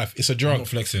Fast to. Life? It's a I'm drug. not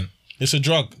flexing. It's a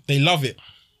drug. They love it.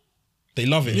 They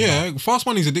love it. Yeah, fast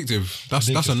money's addictive. That's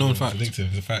a known fact. Addictive,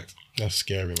 it's a fact. That's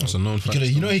scary, man. That's a known fact.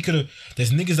 You know, he could have.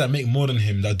 There's niggas that make more than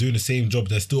him that are doing the same job.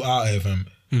 They're still out here, fam.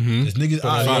 There's niggas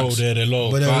out here. They're low.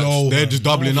 But they're Facts. low. They're man. just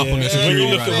doubling up on their When security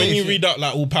you, right now. when you read out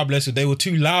like all Pablo said, they were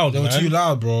too loud. They were man. too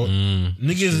loud, bro.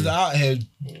 Niggas is out here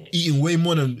eating way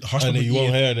more than hush And puppies you won't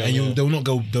eating, hear them, and yeah. they'll not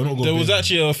go. There was big.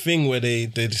 actually a thing where they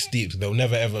just deep. They'll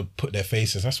never ever put their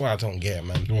faces. That's why I don't get it,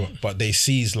 man. But they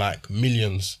seize like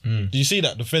millions. Did you see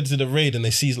that? The feds did a raid and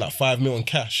they seized like 5 million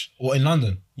cash. Or in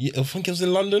London. Yeah, I think it was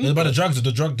in London. It's about the drugs.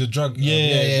 The drug.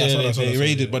 They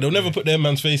raided, but they'll never put their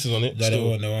man's faces on it. Yeah,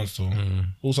 still. they won't still.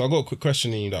 Also, I got a quick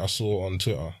question that I saw on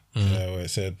Twitter where it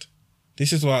said,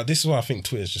 "This is why I think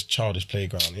Twitter is just childish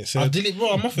playground." It said, Bro,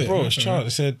 I'm off it. "Bro, it's child."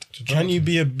 It said, "Can you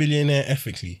be a billionaire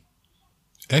ethically?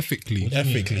 Ethically.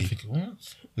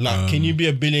 What? Like, can you be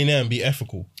a billionaire and be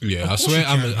ethical?" Yeah, I swear.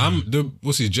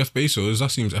 What's his Jeff Bezos?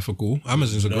 That seems ethical.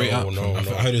 Amazon's a great app. No. I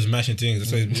heard it's mashing things.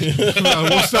 That's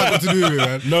What's that got to do with it,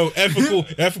 man? No,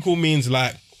 ethical means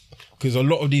like, because a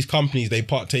lot of these companies they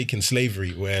partake in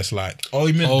slavery, where it's like, Oh,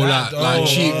 you mean that? like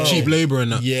cheap labor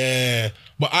and that. yeah.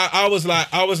 But I was like,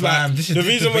 this is the the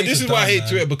reason why debate this is is why I done, hate man.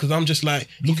 Twitter, because I'm just like,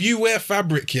 if you wear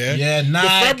fabric, Yeah, the Nike.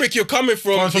 fabric you're coming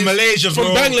from From is Malaysia, from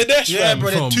bro. Bangladesh, Yeah, fam. bro.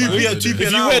 They're From 2p Bangladesh. an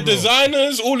If you hour, wear bro.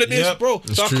 designers, all of this, Yep. bro.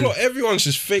 So I true. clock everyone's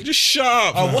just fake. Just shut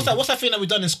up. Oh, man. what's that thing that we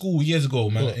done in school years ago,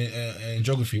 man? In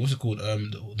geography, what's it called?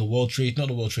 The World Trade, not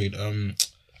the World Trade.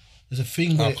 There's a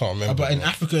thing I that, can't remember, But in bro.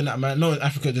 Africa, and that man, no, in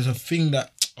Africa, there's a thing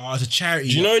that it's a charity.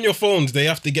 Do you know in your phones they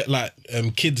have to get like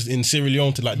kids in Sierra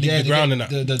Leone to like dig the ground and that?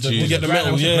 to get the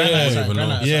metal,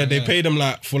 yeah. Yeah, they pay them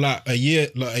like for like a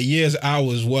year's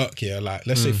hours work here. Like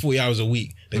let's say 40 hours a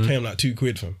week. They pay them like £2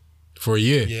 for them. For a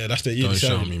year. Yeah, that's their Don't yearly shout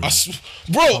salary. me, man.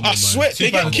 I swear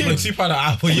they get kids. £2 an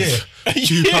hour, yeah.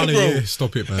 £2 a bro. year.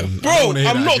 Stop it, man. I don't Bro, wanna hear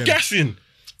I'm that not again. gassing.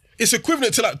 It's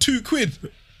equivalent to like £2.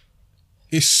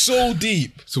 It's so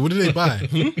deep, So what did they buy?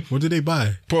 What did they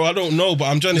buy? bro. I don't know, but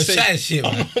I'm trying to say. Chatting shit,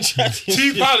 man.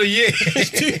 £2 a year.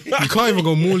 You can't even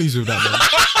go Morley's with that, man.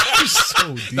 It's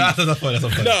so deep. That's not funny. That's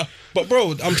not funny. Nah, but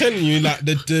bro, I'm telling you, like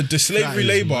the slavery That is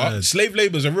labor, mad. slave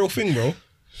labor is a real thing, bro.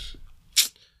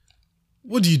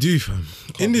 What do you do, fam?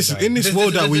 In this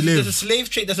world that we There's a live. slave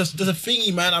trade. There's a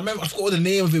thingy, man. I remember. I forgot what the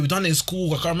name of it. We done it in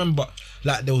school. I can't remember. But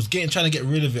like they was trying to get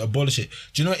rid of it, abolish it.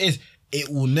 Do you know what it is? It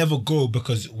will never go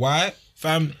because why,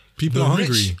 fam? People The are rich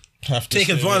hungry. Have to Take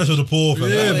stay advantage of the poor, fam.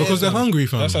 Yeah, That's what it because is, they're man. hungry,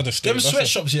 fam. That's how the state. Them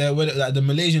sweatshops, yeah, where like the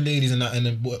Malaysian ladies and that, and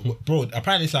then bro,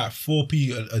 apparently it's like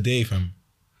 4p a day, fam.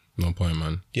 No point,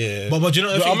 man. Yeah, But you know,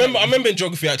 I remember in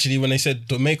geography actually when they said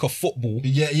to make a football,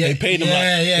 Yeah, they paid them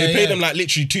yeah, paid them like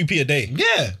literally 2p a day.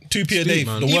 Yeah. 2p a day.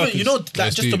 man. The Even workers. you know, like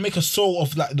That's just to deep. make a soul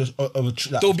of like like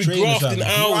They'll be trainers, grafting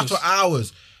fam. hours. Graft for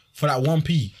hours for like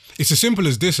 1p. It's as simple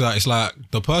as this. Like, it's like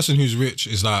the person who's rich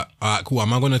is like, all right, cool.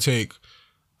 Am I going to take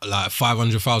like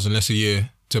 500,000 less a year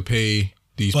to pay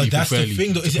these But people that's fairly? the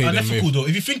thing, though. to Is it pay them unethical, with- though?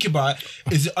 If you think about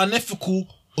it, is it unethical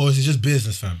or is it just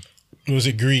business, fam? Was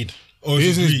it greed? Or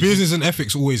is it greed? Business and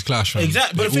ethics always clash, fam.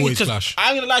 Exactly. But They the thing always is, clash.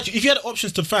 I'm gonna lie to you. If you had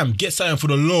options to get something for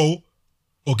the low,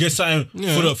 or get something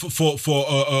for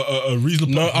a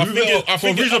reasonable, No, I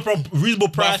think reasonable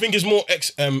But I price. think it's more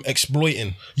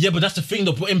exploiting. Yeah, but that's the thing,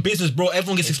 though. But in business, bro,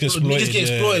 everyone gets exploited. exploited, Niggas get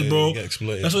yeah, exploited, bro. you get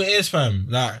exploited. That's what it is, fam.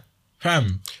 Like,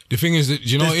 fam. The thing is that, do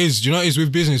you know what it is? Do you know what it is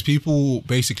with business? People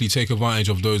basically take advantage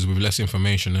of those with less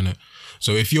information, innit?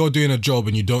 So if you're doing a job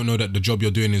and you don't know that the job you're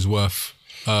doing is worth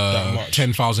much.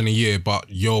 10,000 a year, but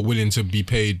you're willing to be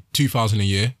paid 2,000 a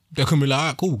year, they can be like,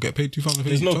 ah, cool, get paid 2,000.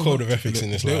 There's no code of ethics in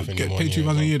this life Get anymore, paid yeah,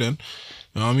 2,000 a no. year then.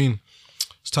 You know what I mean?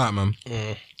 It's tight, man.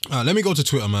 Let me go to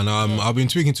Twitter, man. I've been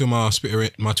speaking to my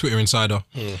Twitter insider.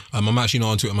 I'm actually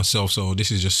not on Twitter myself, so this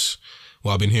is just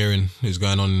what I've been hearing is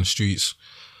going on in the streets.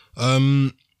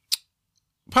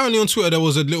 Apparently on Twitter there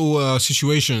was a little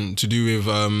situation to do with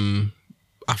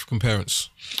African parents.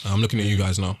 I'm looking at you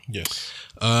guys now. Yes.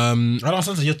 I don't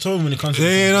understand. You're told when it comes to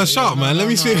Yeah, no, shut up, man. Let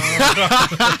me see.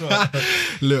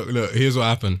 Look. Here's what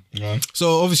happened. Yeah.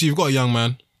 So obviously you've got a young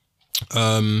man.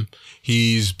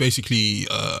 He's basically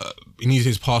he needs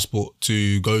his passport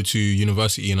to go to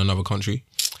university in another country,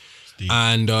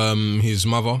 and his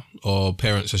mother or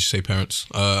parents, I should say parents,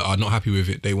 are not happy with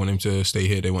it. They want him to stay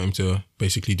here. They want him to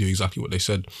basically do exactly what they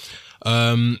said.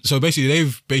 So basically,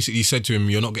 they've basically said to him,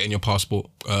 "You're not getting your passport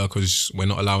because we're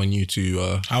not allowing you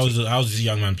to." How's this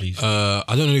young man, please? I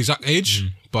don't know the exact age,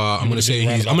 but I'm gonna say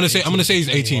he's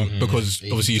 18 because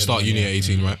obviously you start uni at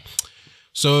 18, right?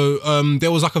 So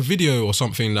there was like a video or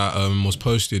something that was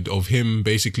posted of him.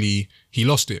 Basically, he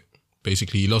lost it.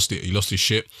 He lost his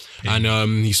shit,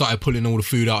 and he started pulling all the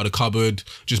food out of the cupboard,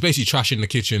 just basically trashing the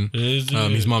kitchen,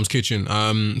 his mum's kitchen.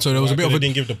 So there was a bit of They a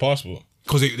didn't give the passport.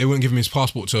 because they wouldn't give him his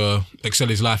passport to excel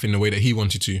his life in the way that he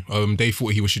wanted to. They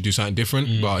thought he should do something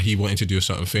different, but he wanted to do a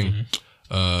certain thing.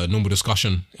 Normal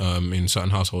discussion in certain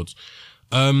households.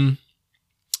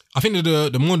 I think that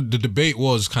the debate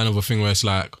was kind of a thing where it's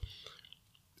like,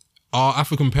 our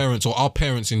African parents or our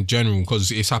parents in general,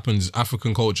 because it happens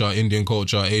African culture, Indian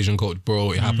culture, Asian culture,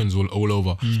 bro, it happens all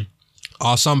over.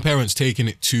 Are some parents taking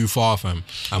it too far, fam?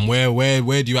 And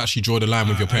where do you actually draw the line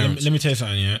with your parents? Let me tell you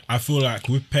something, yeah. I feel like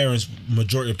with parents,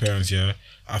 majority of parents, yeah,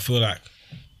 I feel like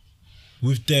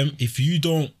with them, if you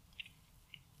don't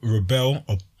rebel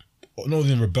or not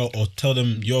even rebel or tell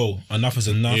them, yo, enough is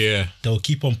enough, they'll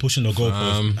keep on pushing the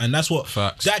goalposts. And that's what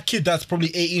that kid that's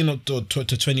probably 18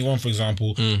 to 21, for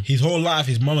example, his whole life,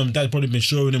 his mum and dad probably been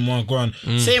showing him one ground.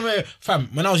 Same way, fam,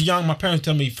 when I was young, my parents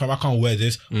tell me, fam, I can't wear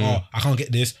this, or I can't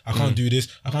get this, I can't do this,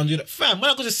 I can't do that. Fam, when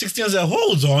I got to 16, I was like,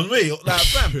 hold on, wait, like,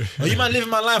 fam, are you man living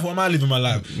my life or am I living my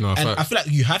life? No, and I feel like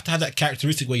you have to have that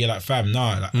characteristic where you're like, fam,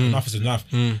 nah, like, enough is enough,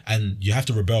 and you have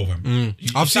to rebel, fam.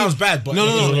 It sounds bad, but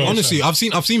no. Honestly, I've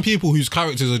seen people whose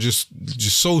characters are just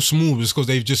so smooth because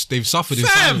they've suffered in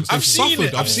silence. I've seen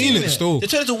it still. They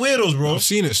turn into weirdos, bro. I've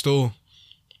seen it still.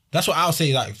 That's what I'll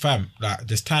say, like, fam, like,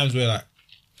 there's times where, like,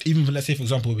 even let's say, for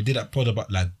example, we did that pod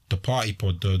about, like, the party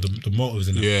pod, the motives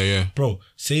and that. Yeah. Bro,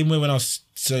 same way when I was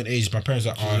certain age, my parents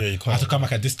were like, I have to come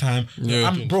back at this time.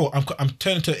 I'm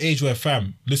turning to an age where,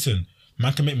 fam, listen,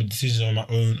 man can make my decisions on my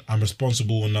own. I'm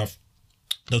responsible enough.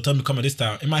 They'll tell me to come at this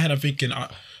time. In my head, I'm thinking,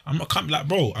 I'm not coming, like,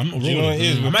 bro, I'm not rolling. Do you know what it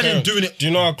is? Imagine doing it. Do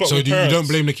you know I got So with you parents? don't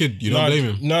blame the kid? You don't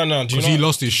blame him? No. Because he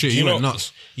lost his shit. He went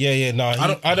nuts. Yeah. No,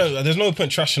 I don't. There's no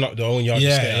point trashing up their own yard.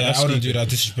 Yeah, I wouldn't do that.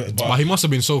 Disrespect. But he must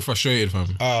have been so frustrated,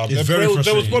 fam. It's very frustrating.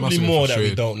 There was probably Must have been more that we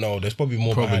frustrated. don't know. There's probably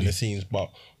more behind the scenes. But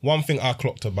one thing I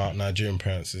clocked about Nigerian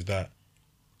parents is that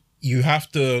you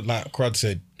have to, like Crud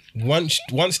said, once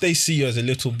they see you as a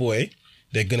little boy,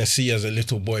 they're gonna see you as a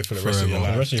little boy for the rest of your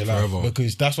life. Forever.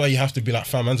 Because that's why you have to be like,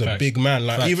 fam, man's a big man.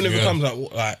 Like, even if it comes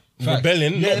like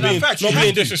rebelling, Yeah, not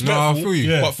being disrespectful, No, I feel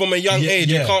you. but from a young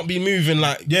age, you can't be moving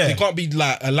like, Yeah. you can't be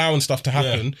like allowing stuff to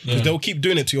happen because they'll keep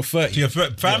doing it to your 30. To your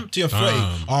 30, fam, to your 30.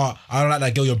 I don't like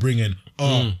that girl you're bringing.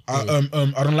 I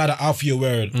don't like that outfit you're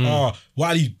wearing.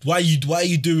 Why are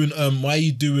you doing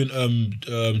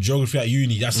geography at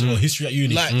uni? That's history at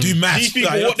uni. Like, do maths. these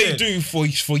people, Like, what that's they it.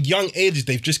 do for young ages,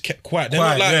 they've just kept quiet. They're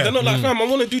Quiet, not like, fam, I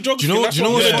want to do geography. Do you know That's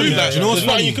what's what funny? they do. Like, Do you know what's there's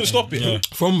nothing funny? you can stop it.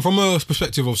 From a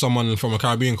perspective of someone from a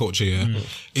Caribbean culture,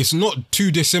 it's not too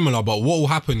dissimilar, but what will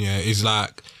happen, is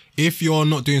like, if you're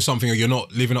not doing something or you're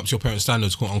not living up to your parents'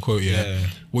 standards, quote unquote,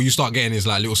 what you start getting is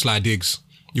like little sly digs.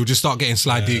 You'll just start getting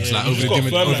sly digs, like over the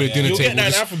dinner You'll get table.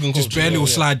 that in African Just culture, bare little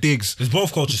yeah. sly digs. There's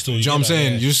both cultures still. Do you know what I'm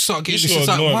saying? You just start getting You this. just It's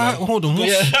like, gotta why? ignore it, Hold on, what?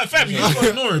 Yeah, fam, you just gotta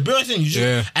ignore it. But I think you just,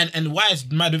 Yeah. and why it's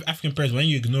mad with African parents, when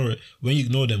you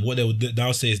ignore them, what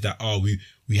they'll say is that,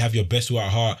 we have your best will at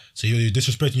heart, so you're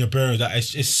disrespecting your parents. That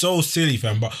it's so silly,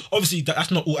 fam. But obviously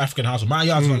that's not all African households. My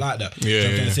yard's not like that. Yeah, You know what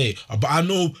I'm trying to yeah. say. But I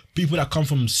know people that come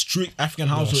from strict African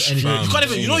households, and you can't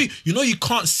even, you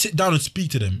can't sit down and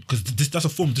speak to them because that's a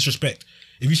form of disrespect.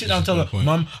 If you sit down and tell her,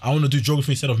 Mum, I want to do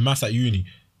geography instead of maths at uni,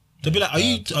 they'll be like, are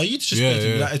you disrespecting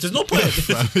me? Yeah. Like, there's no point. It's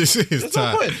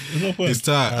tight. There's no point. It's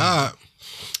tight. Alright,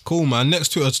 cool, man. Next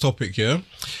Twitter's topic,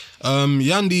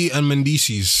 Yandhi and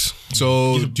Mendices.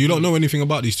 So, do you not know anything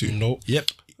about these two? Nope.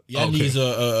 Yep. Yandhi is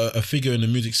a figure in the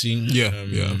music scene. Yeah,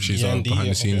 she's Yandhi, behind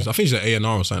the scenes. okay. I think she's at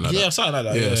A&R or something like that. Yeah, something like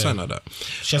that. Yeah, something like that.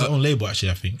 She has her own label,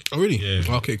 actually, I think. Oh, really?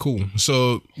 Yeah. Okay, cool.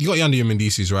 So you got Yandhi and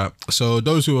Mendices, right? So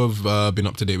those who have been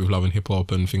up to date with Love and Hip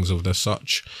Hop and things of that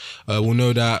such will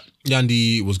know that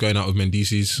Yandhi was going out with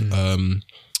Mendices.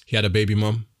 He had a baby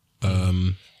mum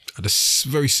at a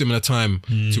very similar time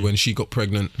to when she got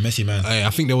pregnant. Messy man. I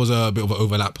think there was a bit of an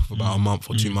overlap of about a month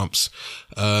or 2 months.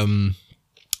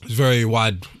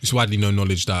 It's widely known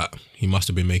knowledge that he must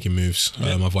have been making moves.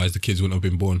 Otherwise, the kids wouldn't have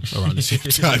been born around the same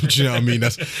time. Do you know what I mean?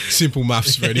 That's simple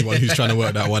maths for anyone who's trying to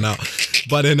work that one out.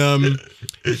 But then,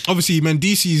 obviously,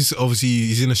 Mendices,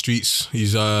 he's in the streets.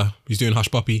 He's doing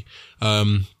hush puppy.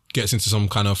 Gets into some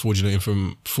kind of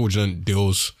fraudulent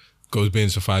deals. Goes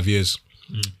bins for 5 years.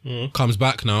 Comes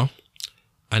back now,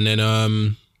 and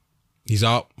then he's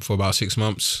out for about 6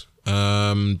 months.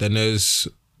 Then there's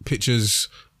pictures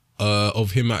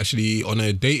of him actually on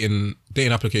a dating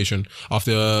application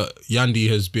after Yandhi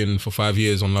has been for 5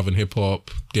 years on Love and Hip Hop,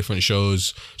 different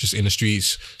shows, just in the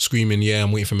streets screaming, "Yeah,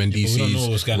 I'm waiting for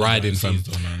Mendices," riding, fam.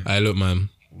 Hey, look, man.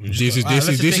 This is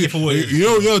you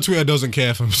know Twitter doesn't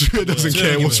care, fam. Twitter doesn't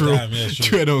care what's real.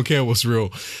 Twitter don't care what's real,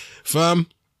 fam.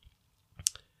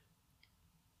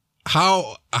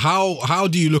 How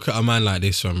do you look at a man like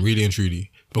this, fam? Really and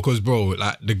truly, because bro,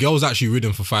 like the girl's actually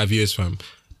ridden for 5 years, fam.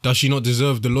 Does she not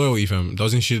deserve the loyalty, fam?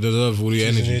 Doesn't she deserve all the She's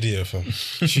energy? an idiot, fam.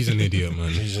 She's an idiot,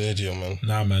 man. She's an idiot, man.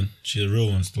 Nah, man. She's a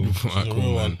real one still. Alright, a cool, real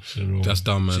man. one. She's a real That's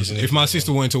dumb, man. She's an If idiot, my man.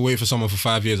 sister wanted to wait for someone for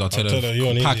 5 years, I'll tell tell her, you're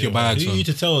an pack idiot, your man. bags, You fam. need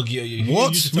to tell her. What?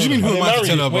 What do you mean? Who Are am I to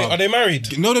tell her Wait, about? are they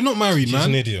married? No, they're not married, She's man.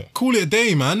 an idiot. Call it a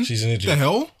day, man. She's an idiot. The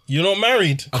hell? You're not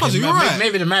married. Cuz, you're right.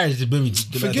 Maybe the marriage is maybe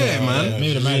Forget it, man. Maybe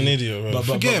the She's marriage an idiot, bro.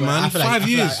 Forget it, man. I feel like- 5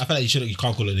 years. I feel like you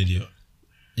can't call her an idiot.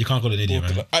 You can't call her an idiot,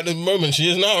 man. At the moment, she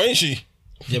is now, ain't she?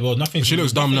 Yeah, but nothing. She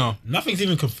looks dumb now. Nothing's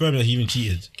even confirmed that he even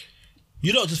cheated.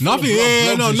 You don't just Nothing. follow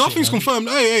blogs No, and nothing's shit, man. confirmed.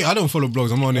 Hey, I don't follow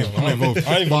blogs. I'm not involved.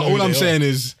 I even But know who all I'm they saying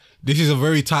is, this is a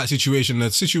very tight situation. A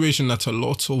situation that a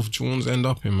lot of Jones end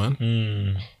up in, man.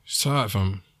 It's tight,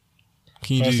 fam.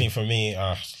 Can you First do? thing for me,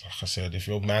 like I said, if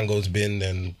your mango's bin,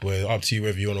 then we're up to you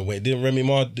whether you want to wait.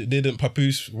 Didn't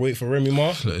Papoose wait for Remy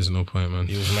Ma? There's no point, man.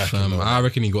 He was macking, though. I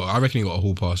reckon he got a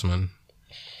whole pass, man.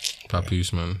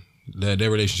 Papoose, man. Their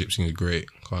relationship seems great.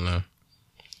 Can't lie.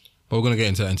 But we're gonna get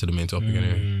into the main topic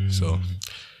anyway. So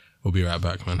we'll be right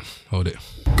back, man. Hold it.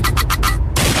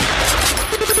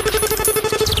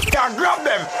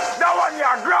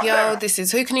 Yo, this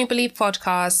is Who Can You Believe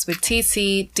podcast with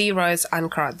TC, D-Rose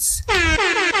and Cruds. Can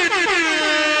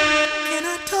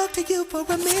I talk to you for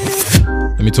a minute?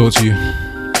 Let me talk to you.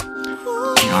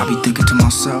 I be thinking to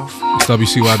myself, It's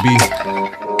WCYB.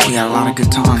 we had a lot of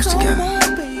good times together.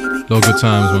 No good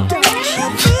times, man.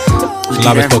 We The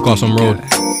loudest did podcast on road. everything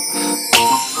together.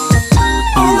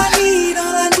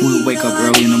 We would wake up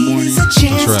early in the morning, That's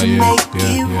right, yeah.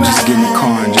 just get in the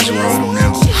car and just ride on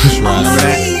out. Just right,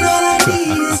 man.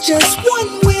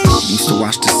 Used to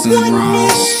watch the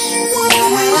sunrise.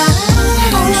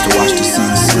 Used to watch the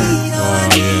sunset. Oh,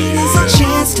 yeah.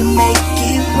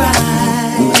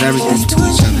 We was everything to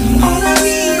each other. You know?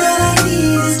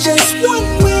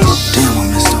 Damn, I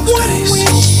miss those days.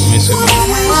 Miss it, man.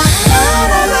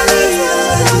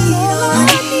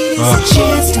 If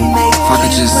I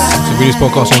could just, So we this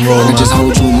podcast on road, I man. could just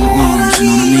hold you in my arms, you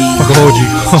know what I mean? I can hold you.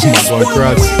 Oh my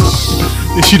god,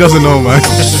 Cruds. She doesn't know, man.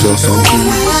 Feel so good.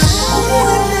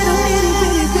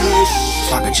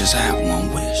 If I could just have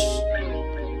one wish.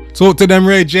 Talk to them,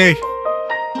 Ray J.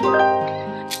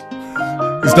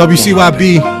 It's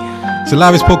WCYB. It's the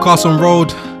loudest podcast on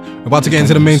road. We're about to get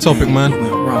into the main topic, man.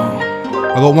 Went wrong.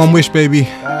 I got one wish, baby.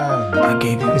 I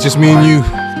gave you It's just me and you.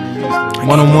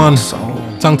 One on one.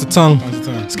 Tongue to tongue.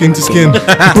 Skin to skin. Wet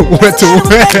to was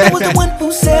wet. the one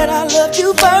who said I loved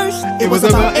you first. It was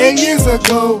about 8 years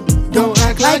ago. Don't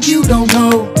act like you don't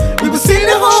know. We were sitting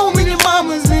at home in your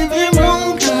mama's living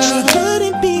room. She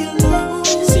couldn't be alone.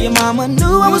 See, your mama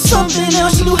knew I was something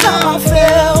else. She knew how I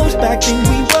felt. Back then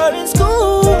we were in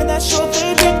school, and that's your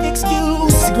favorite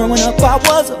excuse. See, growing up I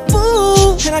was a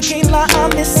fool, and I can't lie, I'm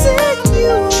missing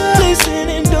you. Listen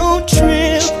and don't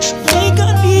trip. Think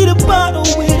I need a bottle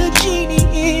with a genie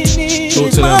in it. Talk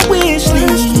It's to my them. wish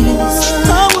list.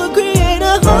 I would create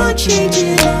a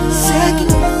heart-changing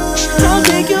second one. I'll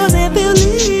take yours and fill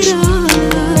it up.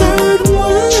 Third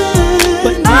one.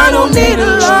 But I don't need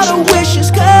a lot of wishes,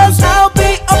 cause I'll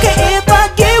be okay if I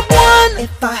get one.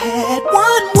 If I had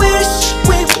one wish,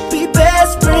 we would be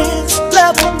best friends.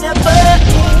 Love will never end.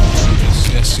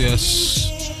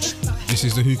 Yes. This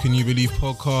is the Who Can You Believe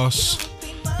podcast.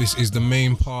 This is the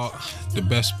main part, the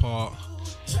best part.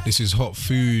 This is hot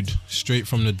food, straight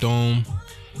from the dome,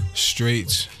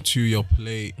 straight to your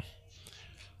plate.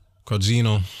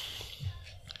 Crudzino,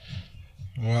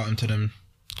 What happened to them?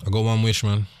 I got one wish,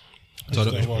 man. Tell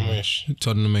There's one wish.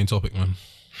 them the main topic, man.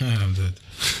 I'm dead.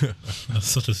 That's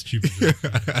such a stupid thing.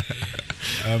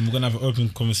 We're gonna have an open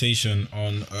conversation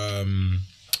on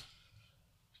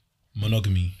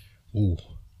monogamy. Ooh.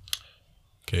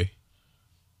 Okay.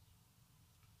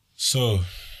 So,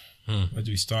 where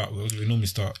do we start? Where do we normally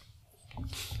start?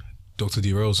 Dr.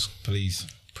 D. Rose, Please.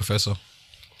 Professor.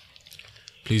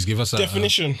 Please give us a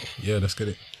Definition. yeah, let's get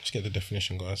it. Let's get the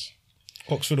definition, guys.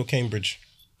 Oxford or Cambridge?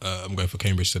 I'm going for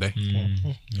Cambridge today.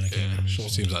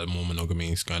 Seems like more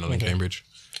monogamy is going on in Cambridge.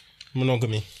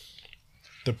 Monogamy.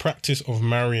 The practice of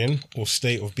marrying or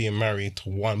state of being married to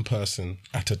one person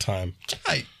at a time.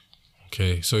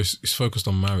 Okay, so it's focused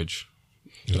on marriage.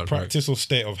 Is that correct? Practice or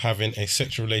state of having a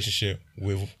sexual relationship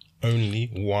with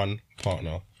only one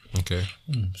partner. Okay.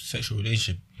 Sexual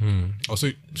relationship. Oh, so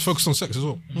it's focused on sex as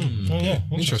well. Oh yeah,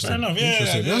 Interesting. Fair enough, yeah.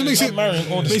 Interesting. Yeah, That makes it,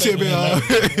 marrying or the makes state it a bit.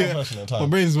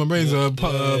 of being married to one person at a My time.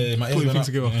 brain's my putting ears things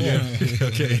together. went up. Yeah.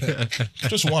 Okay.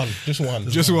 Just one. Just one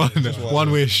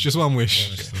wish. Just one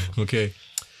wish. Okay.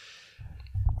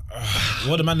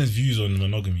 What are the man's views on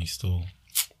monogamy still?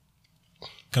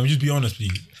 Can we just be honest,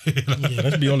 please? Yeah,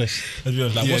 let's be honest. Let's be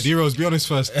honest. Like, Yeah, D-Rose, be honest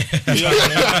first.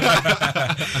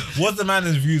 what's the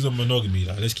man's views on monogamy?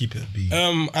 Like, let's keep it B.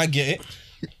 I get it.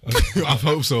 I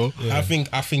hope so. I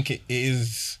think it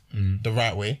is the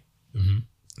right way.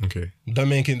 Okay. Don't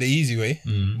make it the easy way,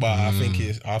 but I think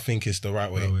it's the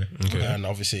right way. Okay. And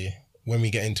obviously, when we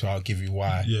get into it, I'll give you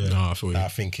why. Yeah. No, I feel you. I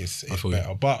think it's feel better.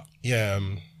 you. But yeah,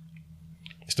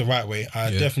 it's the right way. I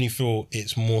definitely feel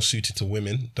it's more suited to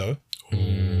women, though.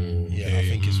 Yeah,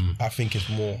 I think it's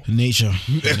more Nature.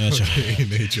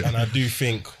 Nature. and I do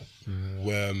think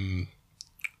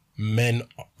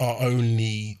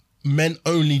men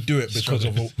only do it because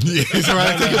of Yeah, it's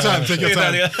alright. Take your time. Take your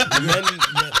time.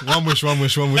 One wish.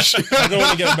 I don't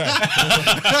want to get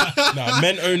back. No,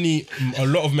 a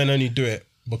lot of men only do it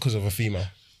because of a female.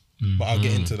 But I'll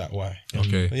get into that why.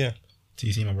 Okay. But yeah.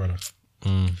 TC, my brother.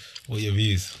 What are your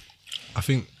views? I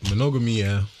think monogamy,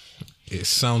 yeah, it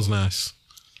sounds nice.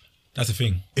 That's the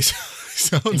thing. It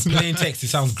sounds In plain nice. text, it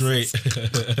sounds great.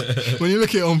 When you look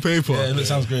at it on paper, Yeah, it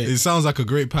sounds great. It sounds like a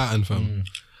great pattern, fam.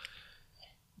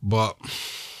 But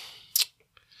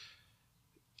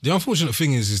the unfortunate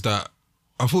thing is that,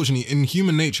 unfortunately, in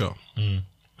human nature,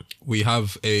 we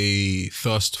have a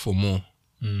thirst for more.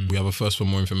 We have a thirst for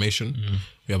more information.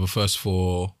 We have a thirst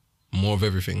for more of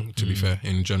everything, to be fair,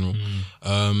 in general.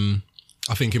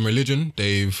 I think in religion,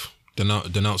 they've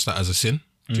denounced that as a sin.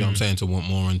 Do you know what I'm saying? To want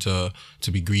more and to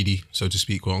be greedy, so to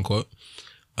speak, quote unquote.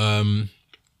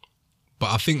 But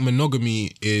I think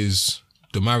monogamy is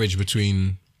the marriage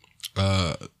between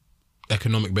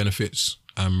economic benefits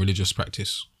and religious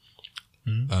practice.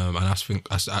 And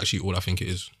that's actually all I think it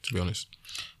is, to be honest.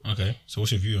 Okay, so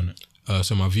what's your view on it?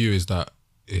 So my view is that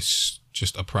it's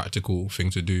just a practical thing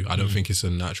to do. I don't think it's a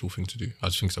natural thing to do. I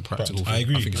just think it's a practical thing. I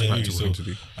agree. I think it's a practical thing to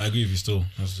do. I agree with you still.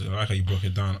 I like how you broke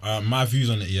it down. My views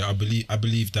on it, yeah, I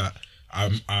believe that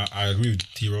I agree with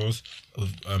T-Rose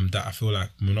that I feel like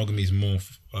monogamy is more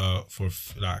for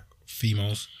like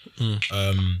females.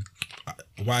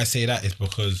 Why I say that is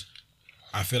because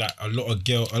I feel like a lot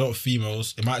of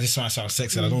females, it might just sound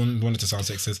sexist. I don't want it to sound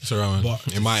sexist. It's alright, man.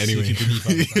 But It might anyway. Keep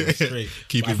it straight.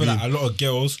 Keep But it I feel like being. a lot of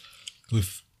girls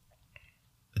with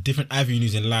different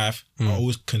avenues in life are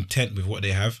always content with what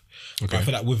they have. But I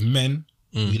feel like with men,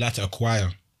 we like to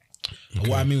acquire. And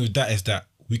what I mean with that is that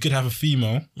we could have a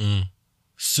female,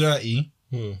 30,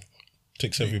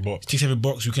 Ticks every box. takes every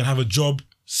box. We can have a job,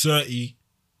 30,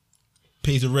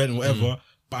 pays the rent and whatever.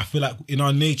 But I feel like in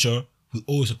our nature, we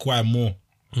always acquire more.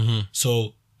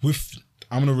 So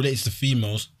I'm gonna relate it to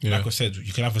females. Yeah. Like I said,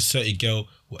 you can have a 30 girl,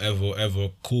 whatever,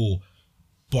 cool.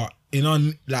 But in our,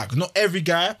 like, not every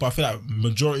guy, but I feel like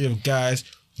majority of guys,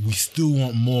 we still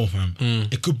want more, fam.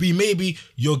 It could be maybe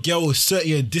your girl is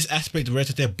 30 in this aspect, the rest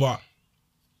of that, but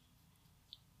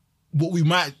what we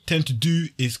might tend to do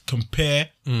is compare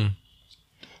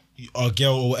our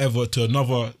girl or whatever to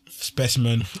another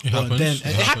specimen. It happens. Then it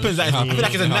happens. Like, I feel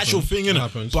like it's a natural thing, It innit?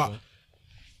 happens. But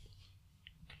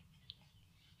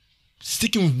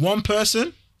sticking with one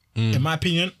person, in my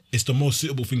opinion, is the most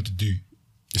suitable thing to do.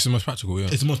 It's the most practical, yeah.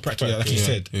 It's the most practical, like you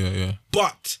said. Yeah.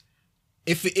 But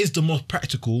if it is the most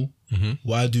practical,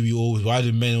 why do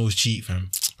men always cheat, fam?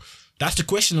 That's the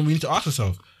question that we need to ask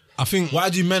ourselves. I think, Why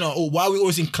are we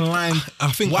always inclined?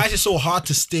 Why is it so hard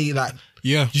to stay like?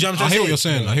 yeah. Do you know what I'm I hear saying? what you're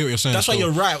saying. I hear what you're saying. That's why So,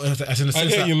 you're right. As in the sense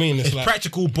hear that what you mean. It's It's like-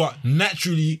 practical, but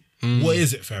naturally, what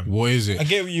is it, fam? What is I it?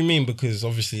 get what you mean because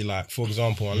obviously, like, for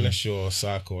example, unless you're a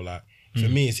psycho, like, for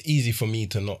me, it's easy for me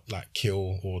to not like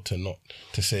kill or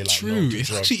to say like True. no to It's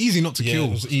drugs. actually easy not to Yeah,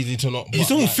 kill. it's easy to not. You but,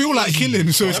 don't like, feel like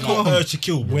killing, so it's It's not calm. urge to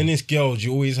kill, bro. when it's girls,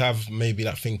 you always have maybe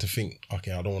that thing to think.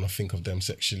 Okay, I don't want to think of them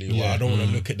sexually, or I don't want to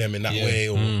look at them in that way,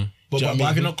 or. But Do you know what I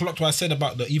have you mean? not clocked what I said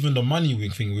about even the money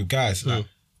thing with guys? Like,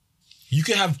 you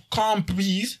can have calm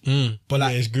breeze, but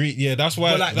like Yeah, it's greed. Yeah, that's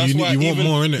why. But, like, that's you why want even,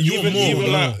 more, innit? You want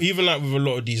more, even like with a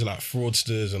lot of these like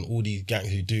fraudsters and all these gangs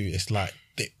who do, it's like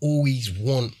they always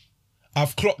want.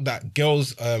 I've clocked that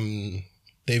girls,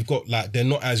 they've got like they're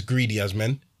not as greedy as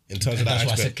men in terms of that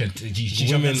that's what I aspect. said.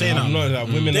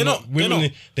 Women, women, They're are not-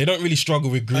 women, they don't really struggle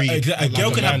with greed. A like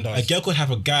girl a man does. a girl could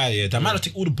have a guy, yeah, that might not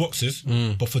tick all the boxes,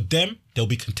 but for them, they'll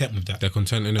be content with that. They're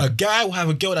content in A it. guy will have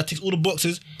a girl that ticks all the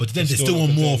boxes, but then they still still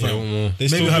want more, content, fam. yeah, want more. They Maybe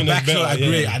still her think that's back's not better, like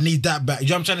great. yeah. I need that back. You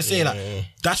know what I'm trying to say? Like,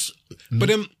 that's But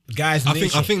then, guys' I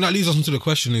nature. think that leads us into the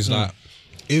question is like,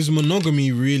 is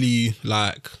monogamy really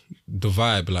like the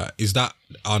vibe? Like, is that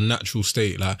our natural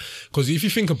state? Like, because if you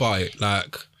think about it,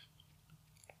 like,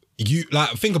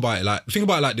 think about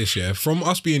it like this, yeah. From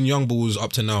us being young bulls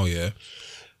up to now, yeah,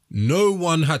 no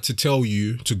one had to tell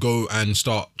you to go and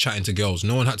start chatting to girls.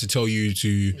 No one had to tell you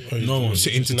to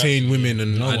entertain women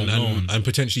and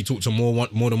potentially talk to more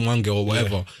than one girl or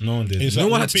whatever. Yeah, no one did. No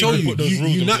one had to tell you.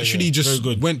 You naturally just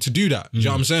went to do that. Do you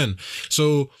know what I'm saying?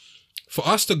 So for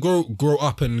us to grow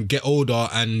up and get older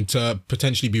and to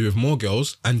potentially be with more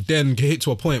girls and then get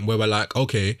to a point where we're like,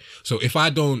 okay, so if I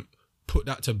don't put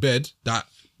that to bed, that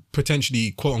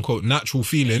potentially quote unquote natural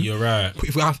feeling, you're right.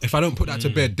 If I don't put that to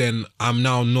bed, then I'm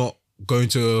now not going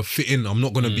to fit in. I'm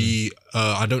not going to be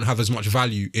I don't have as much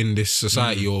value in this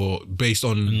society or based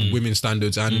on women's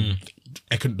standards and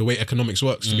the way economics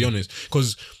works, to be honest.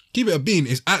 Because keep it a bean,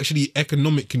 it's actually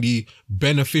economically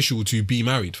beneficial to be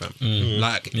married, fam.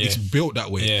 Like it's built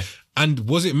that way. And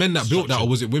was it men that built that or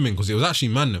was it women? Because it was actually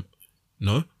man.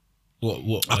 No?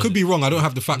 What I could be wrong. I don't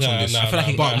have the facts on this.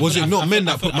 But was it not men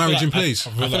that put marriage in place?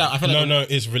 No,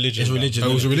 it's religion. It's religion.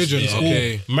 It was religion.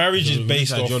 Okay. Marriage is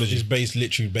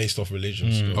literally based off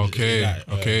religion.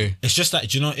 Okay. It's just that,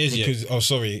 do you know what it is? Because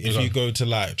if you go to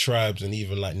like tribes and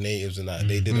even like natives and that,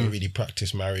 they didn't really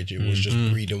practice marriage. It was just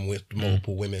breeding with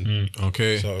multiple women.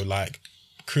 Okay. So like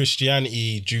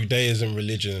Christianity, Judaism,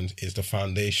 religion is the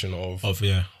foundation of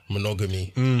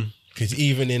monogamy. Because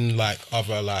even in like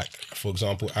other, like for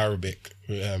example, Arabic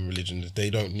religions, they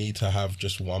don't need to have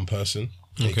just one person.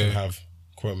 They can have,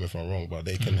 quote me if I'm wrong, but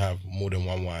they can have more than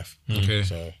one wife. Okay.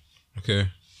 So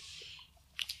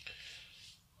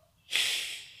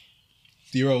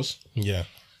D-Rose. Yeah.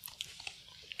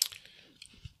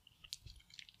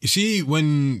 You see,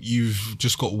 when you've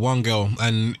just got one girl,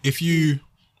 and if you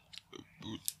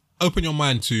open your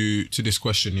mind to this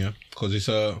question, yeah, because it's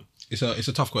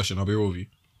a tough question. I'll be real with you.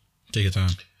 Take your time.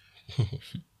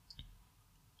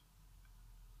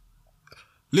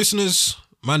 Listeners,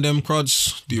 Mandem,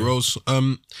 Cruds, D-Rose,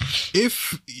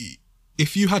 if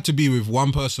you had to be with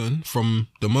one person from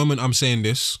the moment I'm saying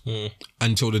this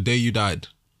until the day you died,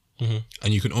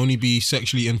 and you can only be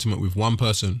sexually intimate with one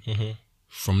person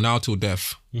from now till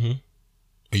death,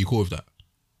 are you cool with that?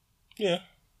 Yeah.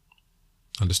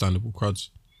 Understandable, Cruds.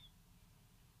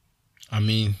 I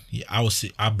mean,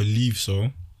 I believe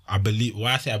so.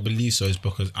 Why I say I believe so is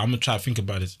because I'm gonna try to think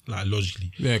about this like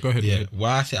logically. Yeah, go ahead. Yeah,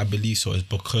 why I say I believe so is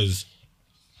because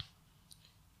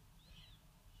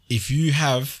if you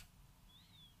have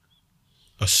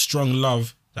a strong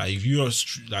love, like if you're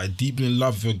like deeply in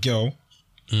love with your girl,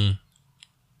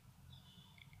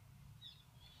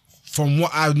 from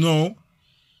what I know,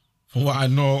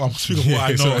 I'm speaking of what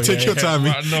I know. Take your time.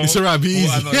 It's alright, be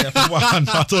easy. From what I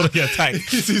know, I don't get attacked.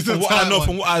 From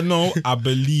what I know, I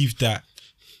believe that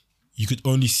you could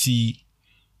only see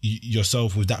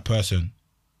yourself with that person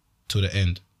to the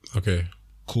end. Okay.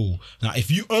 Cool. Now,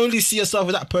 if you only see yourself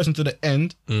with that person to the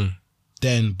end,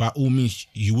 then by all means,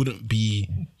 you wouldn't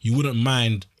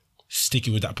mind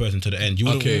sticking with that person to the end. You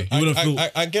wouldn't. Okay. You wouldn't feel.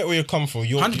 I get where you're coming from.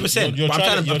 100%.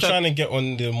 You're trying to get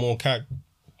on the more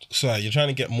you're trying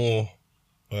to get more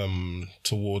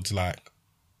towards like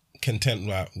content.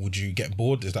 Like, would you get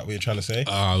bored? Is that what you're trying to say?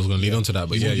 I was going to lead on to that,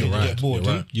 but you're right. Get bored,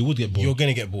 you're right. You would get bored. You're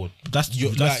gonna get bored. That's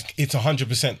like it's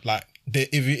 100%. Like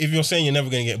if you're saying you're never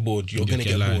gonna get bored, you're gonna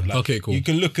get bored. Like, okay, cool. You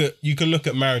can look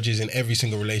at marriages in every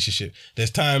single relationship.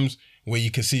 There's times where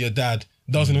you can see your dad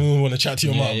doesn't even want to chat to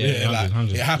your mum. Yeah,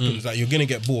 100. It happens. Like you're gonna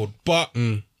get bored. But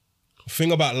the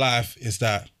thing about life is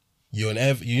that in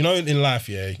life,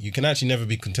 you can actually never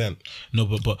be content. No,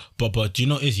 but do you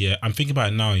know what it is, I'm thinking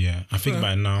about it now, I'm thinking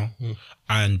about it now.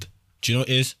 And do you know what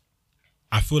it is?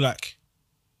 I feel like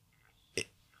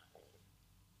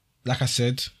I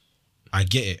said, I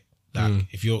get it. Like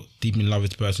if you're deep in love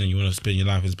with this person, you want to spend your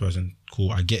life with this person,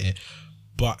 cool, I get it.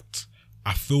 But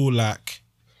I feel like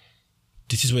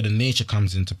this is where the nature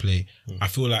comes into play. I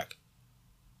feel like,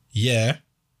 you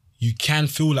can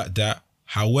feel like that.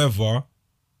 However,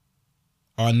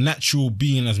 our natural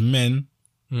being as men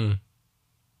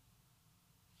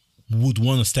would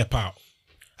want to step out.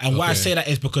 And why I say that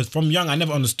is because from young I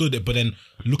never understood it, but then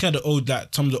looking at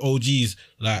some of the OGs,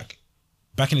 like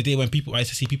back in the day when I used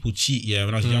to see people cheat,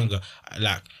 when I was younger,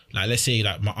 like let's say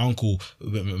like my uncle,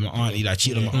 my auntie like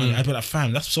cheated on my auntie, I'd be like,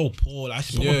 fam, that's so poor. Like,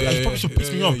 it probably should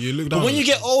piss me off. But when you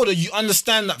get older, you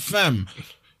understand that, fam.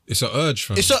 It's an urge,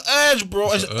 fam. It's an urge,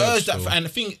 bro. It's an urge that, and the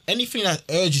thing, anything that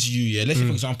urges you, let's say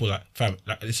for example, like fam,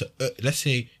 like let's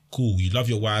say, cool, you love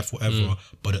your wife, whatever,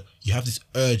 but you have this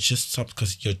urge just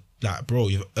because you're like, bro,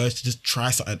 you have an urge to just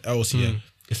try something else,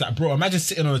 It's like, bro, imagine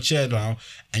sitting on a chair now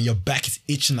and your back is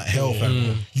itching like hell,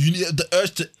 fam. You need the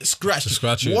urge to scratch.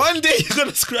 it. One day you're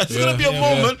gonna scratch. There's gonna be a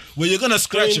moment where you're gonna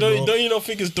scratch it, bro. Don't you not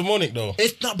think it's demonic though?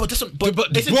 It's not, but this is Bro,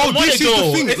 demonic, this is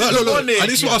though. the thing. It's Look, demonic. and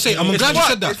this is what I say. I'm glad you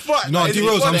said that. No,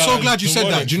 D-Rose, I'm so glad you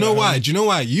said that. Do you know why? Do you know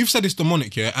why? You've said it's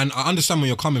demonic, yeah, and I understand where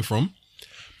you're coming from.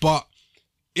 But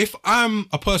if I'm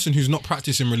a person who's not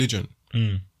practicing religion,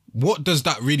 what does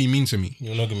that really mean to me?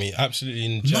 Monogamy,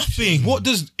 absolutely Nothing. What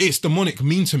does it's demonic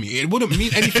mean to me? It wouldn't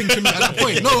mean anything to me at that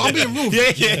point. No, I'm being real.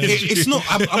 It's not.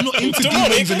 I'm not into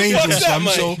demons and angels, fam.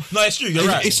 So no, it's true. You're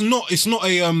right. It's not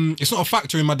a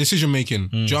factor in my decision making.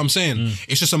 Do you know what I'm saying?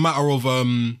 It's just a matter of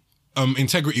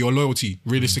integrity or loyalty,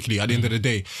 realistically, at the end of the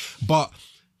day. But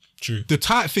True. the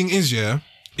tight thing is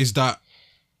that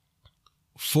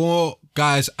for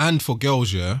guys and for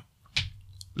girls,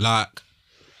 like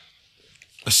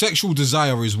a sexual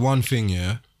desire is one thing,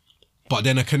 but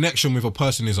then a connection with a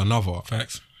person is another.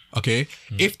 Facts. Okay?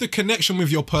 If the connection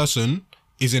with your person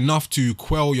is enough to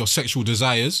quell your sexual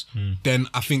desires, then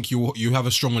I think you have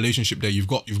a strong relationship there. You've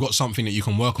got something that you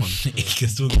can work on. It can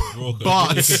still get broken.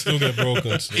 But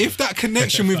broken. if that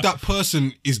connection with that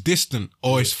person is distant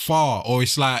or it's far or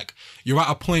it's like you're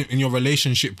at a point in your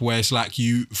relationship where it's like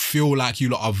you feel like you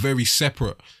lot are very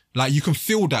separate. Like you can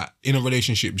feel that in a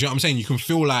relationship. Do you know what I'm saying? You can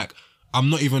feel like I'm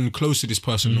not even close to this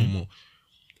person no more.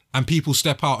 And people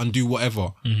step out and do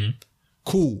whatever.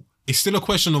 Cool. It's still a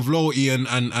question of loyalty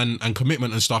and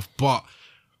commitment and stuff, but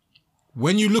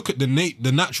when you look at the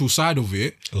natural side of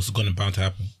it, it's gonna bound to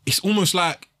happen. It's almost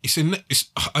like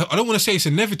I don't want to say it's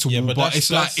inevitable, but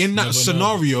it's like in that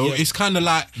scenario, it's kind of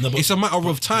like it's a matter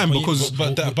of time because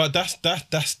that's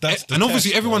and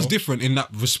obviously everyone's different in that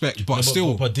respect, but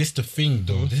still. But this the thing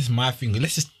though. This is my thing.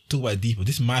 Let's just talk about it deeper.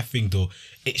 This is my thing though.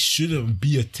 It shouldn't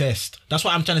be a test. That's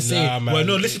what I'm trying to say. Nah, man, well,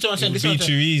 no, listen to what I'm saying. Listen to what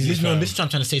I'm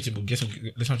trying to say to you. Listen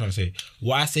what I'm trying to say.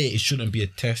 Why I say it shouldn't be a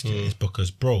test is because,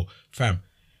 bro, fam,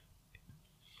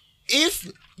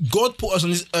 if God put us on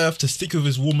this earth to stick with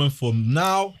his woman from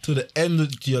now to the end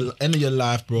of your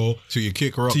life, bro, till you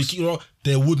kick her up,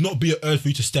 there would not be an urge for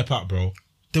you to step out, bro.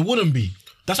 There wouldn't be.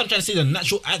 That's what I'm trying to say. The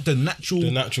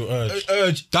natural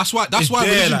urge. That's why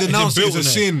religion denounces it as a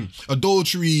sin,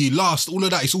 adultery, lust, all of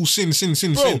that. It's all sin.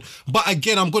 But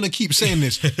again, I'm gonna keep saying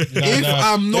this.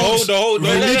 I'm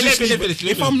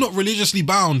not religiously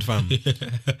bound, fam,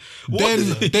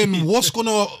 then what's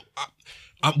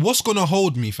gonna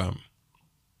hold me, fam?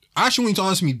 I actually want you to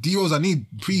answer me, D-Rose. I need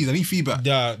feedback.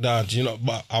 Nah, do you know?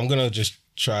 But I'm gonna just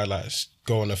try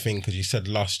go on a thing because you said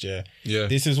lust, yeah.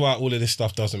 This is why all of this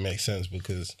stuff doesn't make sense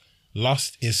because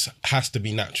lust has to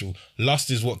be natural.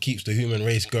 Lust is what keeps the human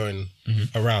race going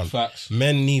around. Facts.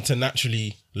 Men need to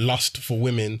naturally lust for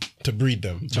women to breed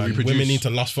them. Women need to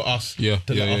lust for us. But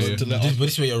this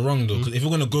is where you're wrong though, because if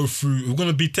we're gonna go through, if we're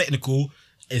gonna be technical,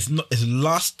 it's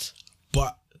lust,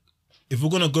 but if we're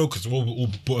gonna go, because we're all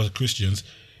brought as Christians,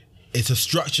 it's a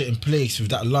structure in place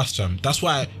with that lust, fam. That's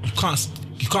why you can't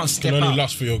step out. You only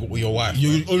lust for your wife.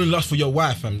 You only lust for your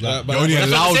wife, fam. You're only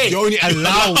allowed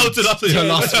to lust for your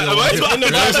wife.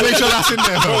 Let's make sure that's in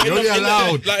there, bro. You're only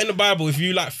allowed. Like in the Bible, if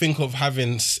you think of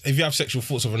if you have sexual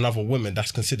thoughts of another woman,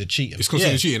 that's considered cheating. It's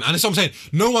considered cheating, and that's what I'm saying.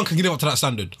 No one can get up to that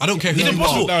standard. I don't care who It's you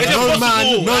impossible. are.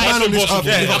 No man on this earth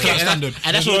can live up to that standard.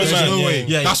 And that's There's what no way.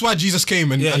 That's why Jesus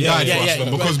came and died for us,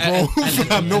 fam, because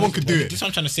bro, no one could do it. This is what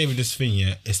I'm trying to say with this thing,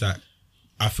 is that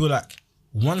I feel like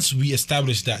once we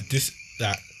establish that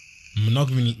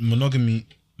monogamy. Take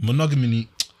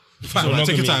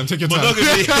your time.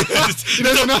 Monogamy. You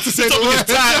don't have to say the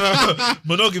word.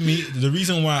 Monogamy. The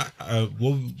reason why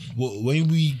when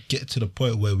we get to the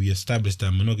point where we establish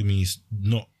that monogamy is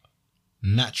not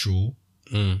natural,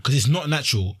 because it's not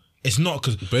natural. It's not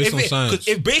because based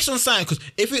on science.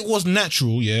 Because if it was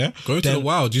natural, go to the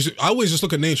wild. I always just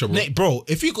look at nature, bro. Bro,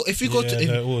 if you go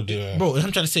to, bro,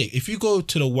 I'm trying to say, if you go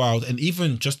to the wild, and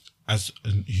even just as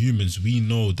humans, we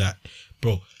know that,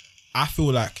 bro. I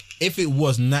feel like if it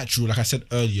was natural, like I said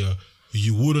earlier,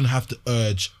 you wouldn't have the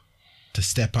urge to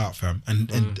step out, fam.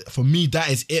 And for me,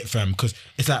 that is it, fam. Because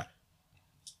it's like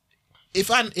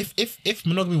if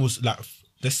monogamy was like,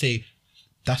 let's say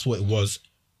that's what it was.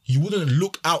 You wouldn't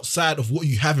look outside of what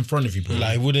you have in front of you, bro.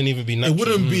 Like, it wouldn't even be natural. It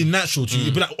wouldn't be natural to you.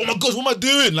 You'd be like, oh my gosh, what am I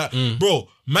doing? Like, bro,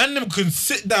 man them can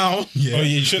sit down. Yeah. Oh,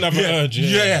 you shouldn't have an urge.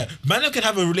 Yeah. Man them can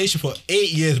have a relationship for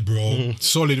 8 years, bro.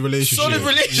 Solid relationship, never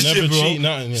bro. Cheat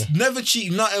nothing, yeah. Never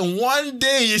cheat nothing. One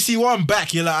day you see one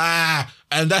back, you're like,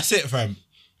 and that's it, fam.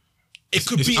 It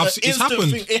could be an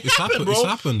instant thing. It's happened, bro. It's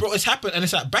happened. Bro, it's happened. And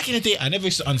it's like, back in the day, I never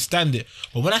used to understand it.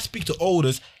 But when I speak to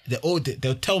elders,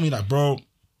 they'll tell me like, bro,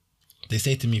 they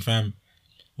say to me, fam,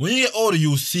 When you get older,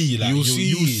 you'll see. Like you'll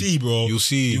see, bro. You'll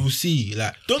see.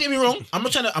 Like, don't get me wrong. I'm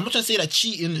not trying to say that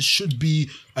cheating should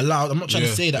be allowed. I'm not trying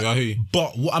to say that. Yeah, I hear you.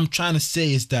 But what I'm trying to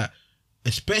say is that,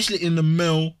 especially in the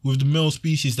male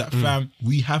species, that fam,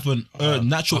 we have an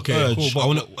natural urge. Cool, but I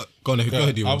wanna go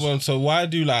ahead. So why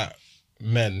do like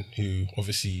men who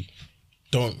obviously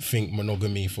don't think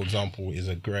monogamy, for example, is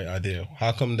a great idea?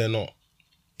 How come they're not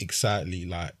excitedly,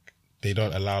 like they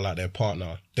don't allow like their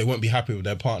partner? They won't be happy with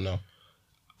their partner.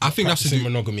 I think that's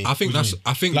monogamy. I think that's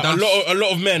a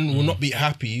lot of men will not be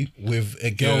happy with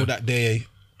a girl that they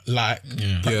like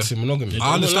practicing monogamy.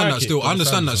 I understand that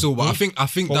still. But I think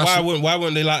but that's why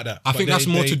wouldn't they like that? I think that's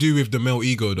more to do with the male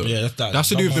ego, though. Yeah, that's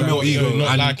to do with the male ego. Not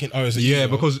And liking. Oh, is it ego?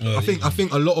 because I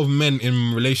think a lot of men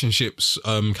in relationships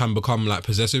can become like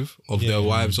possessive of their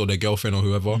wives or their girlfriend or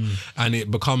whoever, and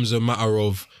it becomes a matter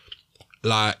of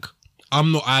like,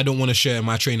 I don't want to share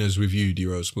my trainers with you,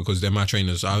 D-Rose, because they're my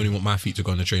trainers. I only want my feet to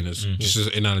go on the trainers. Just as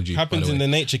an analogy. Happens in the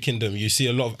nature kingdom. You see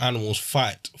a lot of animals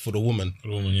fight for the woman.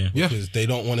 Because they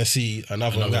don't want to see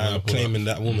another guy claiming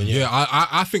that woman. Yeah,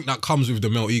 I think that comes with the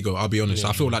male ego, I'll be honest.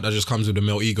 I feel like that just comes with the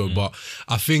male ego. But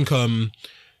I think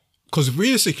because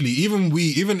realistically, even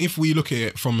if we look at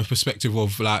it from a perspective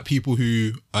of like people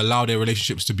who allow their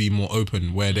relationships to be more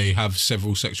open, where they have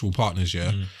several sexual partners,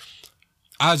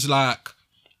 as like,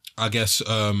 I guess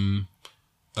the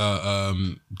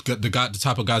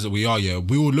type of guys that we are,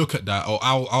 we will look at that. Or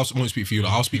I won't speak for you.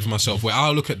 Like, I'll speak for myself. Where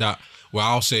I'll look at that, where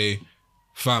I'll say,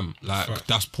 "Fam, like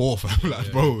that's poor, fam.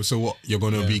 Like, bro. So what? You're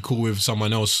gonna be cool with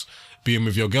someone else being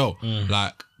with your girl?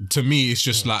 Like, to me, it's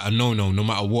just like a no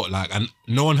matter what. Like, and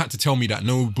no one had to tell me that.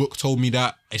 No book told me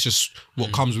that. It's just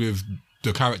what comes with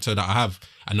the character that I have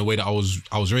and the way that I was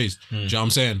raised. Do you know what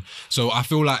I'm saying? So I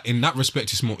feel like in that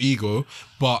respect, it's more ego,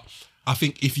 but I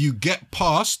think if you get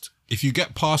past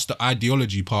the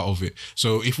ideology part of it,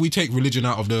 so if we take religion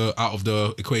out of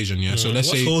the equation, so let's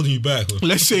say holding you back?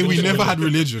 Let's say we never had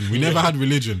religion. We never had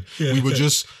religion. We were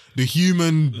just the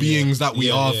human beings that we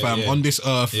are, fam, on this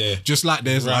earth. Just like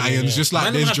there's lions, just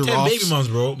like there's giraffes. 10 baby mums,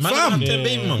 bro. Fam, 10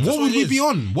 baby mums. What would we be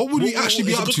on? What would we actually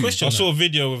be up to? I saw a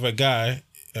video with a guy.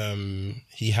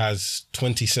 He has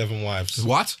 27 wives.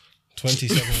 What?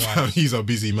 27 wives. He's a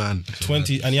busy man.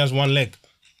 20, and he has one leg.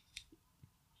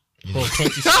 Bro,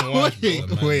 27 wives.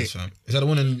 Wait. Is that the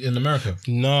one in America?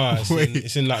 No,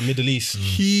 it's in like Middle East.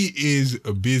 He is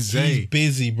busy. He's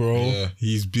busy, bro. Yeah.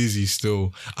 He's busy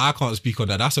still. I can't speak on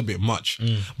that. That's a bit much.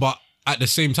 But at the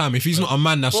same time, if he's not a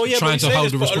man that's trying to hold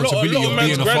the responsibility of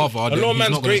being a father, a lot of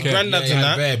man's great granddads and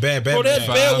that. Bro, they're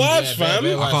bare wives, fam.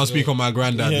 I can't speak on my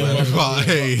granddad, man. But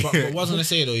hey, But what I was gonna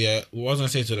say though, what I was gonna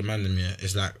say to the man,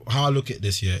 is like how I look at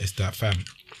this, is that, fam,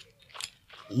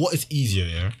 what is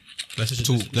easier, Let's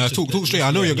talk straight.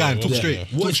 I know you're going. Talk straight.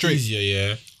 What's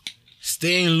easier,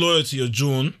 Staying loyal to your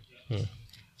John,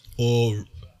 or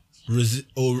what's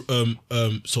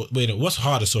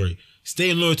harder? Sorry,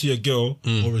 staying loyal to your girl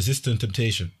or resisting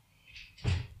temptation.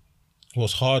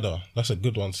 What's harder? That's a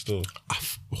good one still.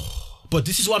 But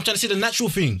this is what I'm trying to say. The natural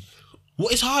thing.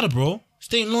 What is harder, bro?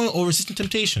 Staying loyal or resisting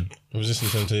temptation? Resisting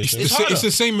temptation. It's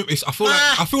the same.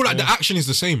 I feel like the action is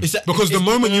the same. Because the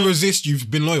moment you resist,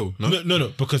 you've been loyal.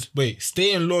 No. Because wait,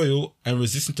 staying loyal and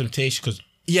resisting temptation. Because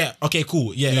okay,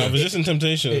 cool. Resisting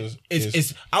temptation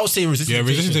is I would say resisting. Yeah,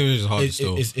 resisting temptation is harder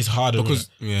still. It's harder because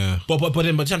But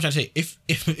I'm trying to say, if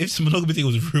the monogamy thing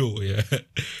was real,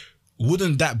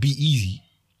 wouldn't that be easy?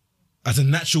 As a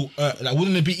natural,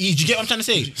 wouldn't it be easy? Do you get what I'm trying to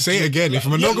say? Say it again. If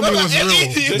monogamy was real,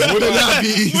 wouldn't that be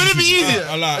easy? Wouldn't it be easy?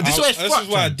 This is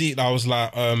why I deep. I was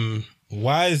like,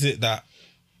 why is it that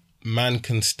man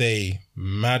can stay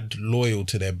mad loyal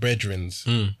to their bredrens,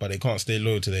 but they can't stay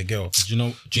loyal to their girl? Do you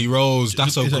know, G-Rose,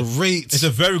 that's a great. It's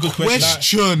a very good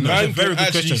question. Man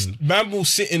will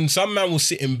sit in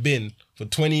bin for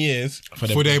 20 years for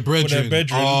their bredren. But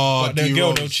their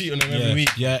girl don't cheat on them every week.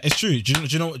 Yeah, it's true. Do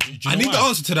you know I need the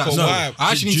answer to that. So why?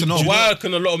 I actually need to know. Why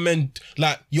can a lot of men,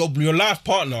 like your life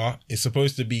partner is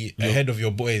supposed to be ahead of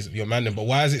your boys, your man, but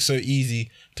why is it so easy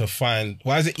to find?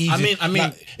 Why is it easy? I mean,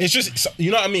 like, it's just,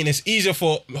 you know what I mean? It's easier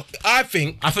for. I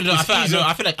feel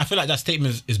like that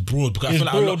statement is broad because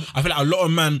I feel like a lot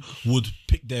of men would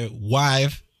pick their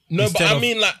wife. No, but I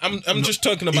mean, like, I'm just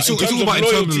talking about. It's all about in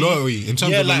terms of loyalty. In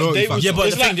terms of the loyalty factor. Yeah,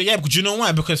 but because you know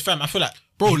why? Because, fam, I feel like,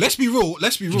 bro, let's be real.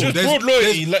 Just broad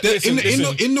loyalty.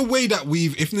 In the way that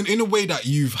in the way that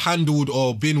you've handled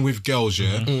or been with girls,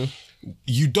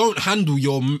 you don't handle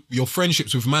your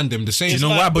friendships with man them the same. Do you know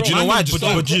why? But you know why?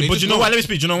 But you know why? Let me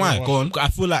speak. Do you know why? Go on. I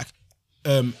feel like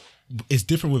it's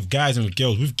different with guys and with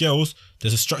girls. With girls,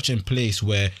 there's a structure in place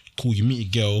where, cool, you meet a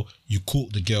girl, you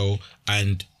court the girl,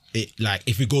 and it, like,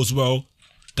 if it goes well,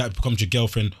 that becomes your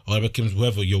girlfriend or that becomes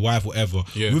whoever, your wife, whatever.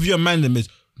 Yeah. With your man, them is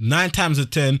 9 times out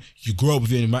of 10, you grow up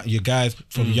with your guys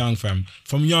from young, fam.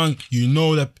 From young, you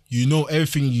know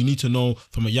everything you need to know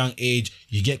from a young age.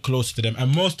 You get closer to them,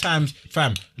 and most times,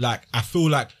 fam, like I feel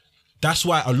like that's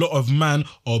why a lot of men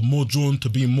are more drawn to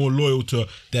being more loyal to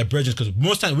their brethren, because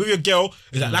most times with your girl,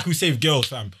 it's like we say with girls,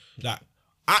 fam. Like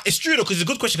it's true though, because it's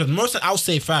a good question. Because most times I'll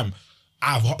say, fam,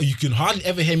 you can hardly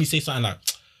ever hear me say something like,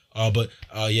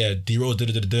 yeah, D-Rose or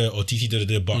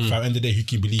TC but fam, end of the day, who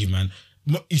can believe, man?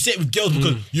 You say it with girls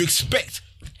because you expect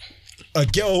a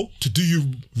girl to do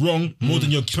you wrong more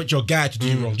than you expect your guy to do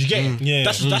you wrong. Do you get it? Yeah.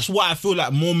 That's why I feel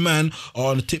like more men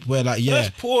are on the tip where like, That's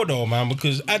poor though, man,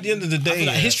 because at the end of the day,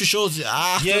 like history shows it.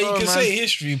 You can say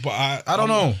history, but I don't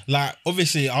know. Like,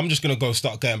 obviously, I'm just gonna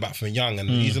start going back from young, and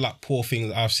these are like poor things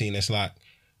that I've seen. It's like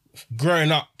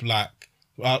growing up, like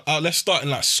let's start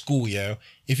in like school. Yeah,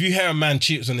 if you hear a man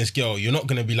cheats on this girl, you're not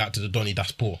gonna be like to the Donny,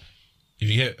 that's poor. If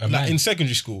you get like in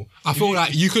secondary school, I feel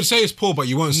like you could say it's poor, but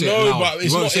you won't say it loud. But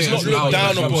it's not looked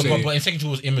down upon. But in secondary school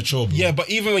was immature, bro. Yeah, but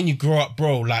even when you grow up,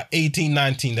 bro, like 18,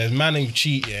 19, there's man who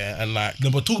cheat, yeah, and like.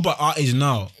 No, but talk about our age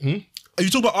now. Are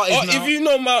you talking about our age now? If you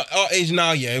know our age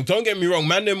now, yeah, don't get me wrong,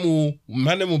 man, them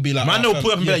will be like, man, they'll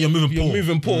put up and be like, you're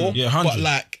moving poor. Yeah, 100. But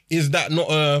like, is that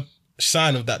not a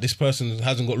sign of that this person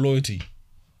hasn't got loyalty?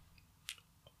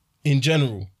 In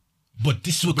general. But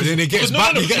this is what. But then it gets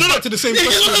back to the same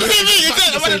question.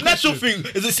 The natural thing.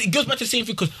 It goes back to the same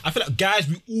thing because I feel like guys,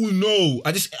 we all know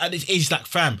at this age, it's like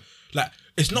fam, like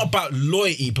it's not about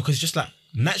loyalty because it's just like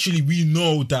naturally we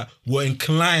know that we're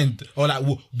inclined or like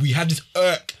we have this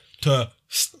urge to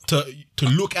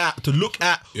look at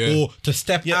or to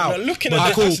step out. Looking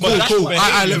at cool. Let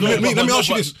me ask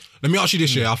you this. Let me ask you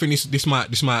this. Yeah, I think this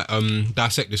might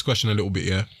dissect this question a little bit.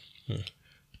 Yeah.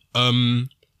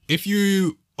 If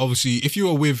you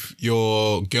were with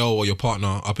your girl or your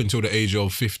partner up until the age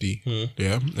of 50,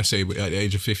 yeah, let's say at the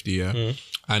age of 50, yeah,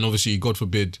 and obviously, God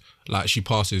forbid, like she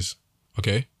passes,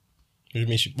 okay? What do you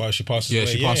mean she passes away? Yeah,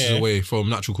 she passes away from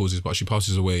natural causes, but she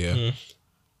passes away, yeah.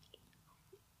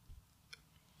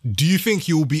 Do you think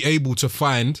you'll be able to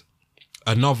find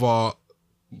another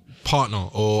partner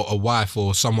or a wife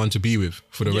or someone to be with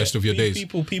for the rest of your days?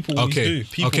 People always do.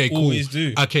 People always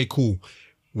do. Okay, cool.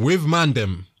 With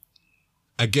Mandem,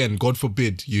 again, God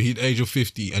forbid, you hit the age of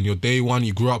 50 and your day one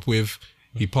you grew up with,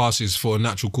 he passes for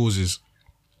natural causes.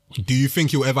 Do you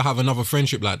think you'll ever have another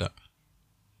friendship like that?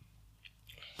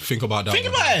 Think about that. Think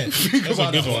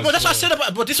about it. But that's what I said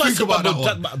about. But this one.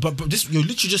 But this, you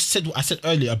literally just said what I said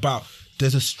earlier about.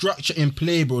 There's a structure in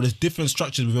play, bro. There's different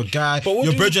structures with your guy,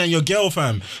 your brother, and your girl,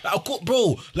 fam. Like,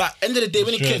 bro, like end of the day,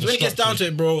 when it gets down to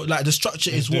it, bro, like the structure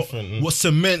is what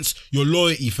cements your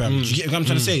loyalty, fam. Do you get what I'm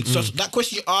trying to say? So that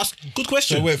question you ask, good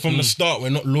question. So wait, from the start, we're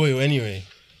not loyal anyway.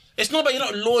 It's not that you're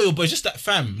not loyal, but it's just that,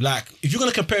 fam. Like, if you're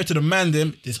gonna compare it to the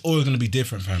mandem, it's always gonna be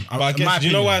different, fam. But I guess, do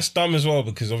you know why it's dumb as well?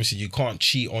 Because obviously you can't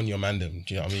cheat on your mandem.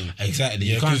 Do you know what I mean? Exactly.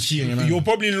 You can't cheat on your mandem. You're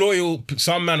probably loyal.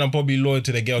 Some men are probably loyal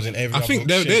to their girls in every. I think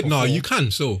you can.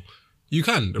 So you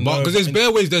can, but because there's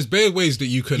bare ways that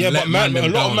you can. Yeah, let but a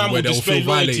lot of men will display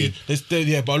loyalty.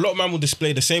 But a lot of men will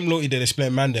display the same loyalty they display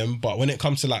in mandem. But when it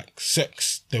comes to like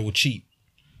sex, they will cheat.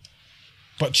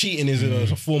 But cheating is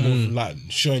a form of like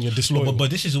showing your disloyal. But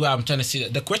this is where I'm trying to see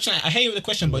that the question. I hear the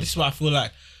question, but this is why I feel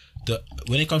like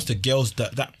when it comes to girls,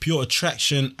 that pure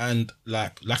attraction and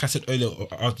like I said earlier,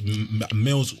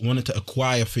 males wanting to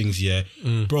acquire things. Yeah,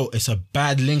 bro, it's a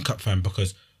bad link up, fam.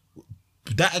 Because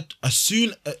that as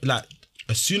soon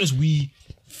as we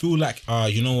feel like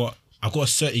you know what, I got a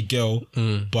certain girl,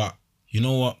 but you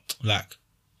know what, like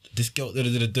this girl,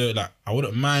 like I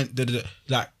wouldn't mind,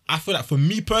 like. I feel like for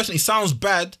me personally, it sounds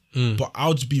bad, but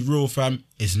I'll just be real, fam.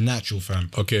 It's natural, fam.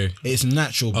 Okay, it's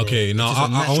natural, bro. Okay, now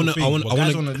I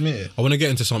want to get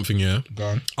into something. Yeah, go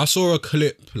on. I saw a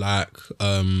clip like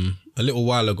a little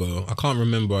while ago. I can't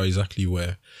remember exactly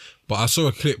where, but I saw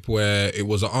a clip where it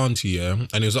was an auntie, yeah,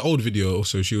 and it was an old video.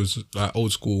 So she was like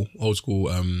old school,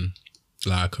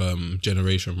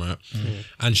 generation, right?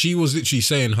 And she was literally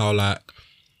saying how like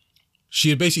she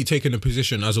had basically taken a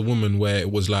position as a woman where it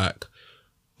was like,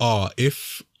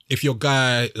 if your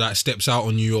guy like steps out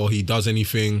on you or he does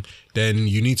anything, then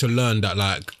you need to learn that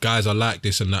like guys are like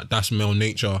this and that's male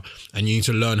nature, and you need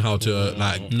to learn how to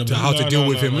how to deal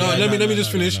with him. Let me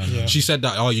just finish. She said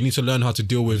that you need to learn how to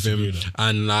deal with him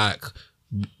and like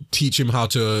teach him how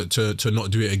to not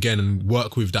do it again and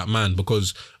work with that man,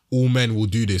 because all men will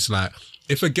do this. Like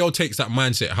if a girl takes that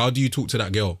mindset, how do you talk to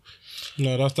that girl?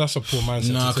 No, that's a poor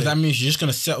mindset. No, because that means you're just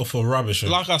gonna settle for rubbish.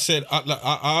 Like I said,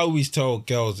 I always tell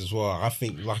girls as well. I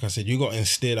think, like I said, you got to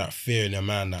instill that fear in a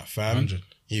man, that fam. 100.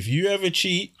 If you ever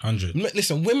cheat, 100.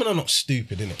 Listen, women are not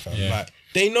stupid, innit, fam? Yeah. Like,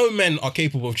 they know men are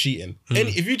capable of cheating.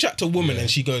 If you chat to a woman and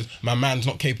she goes, "My man's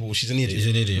not capable," she's an idiot. She's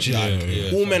an idiot. She's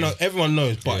like, all men are. Everyone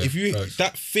knows, but if you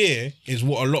that fear is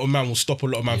what a lot of man will stop a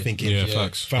lot of man thinking. Yeah,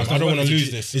 facts. Fam, I don't want to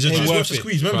lose this. It's a Ain't juice worth worth the it.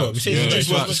 squeeze. Remember, we say it's a juice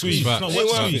worth the squeeze. It's not Ain't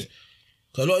worth worth it.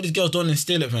 Cause a lot of these girls don't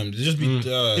instill it, fam. They just be.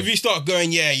 If you start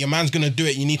going, yeah, your man's gonna do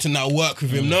it, you need to now work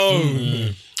with him. No.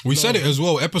 We said it as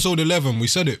well. Episode 11, we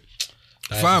said it.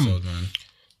 Fam, Episode, man.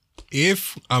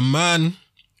 if a man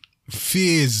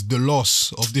fears the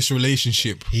loss of this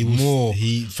relationship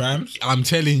Fam. I'm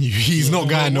telling you, he's not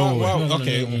going nowhere. Well,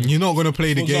 okay. You're not gonna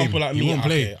play the For game. example, like You me, won't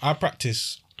play. okay, I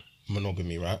practice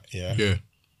monogamy, right? Yeah. Yeah.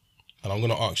 And I'm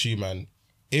gonna ask you, man,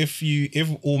 if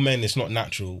all men it's not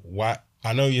natural, why?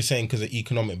 I know you're saying because of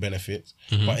economic benefits,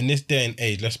 but in this day and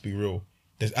age, let's be real.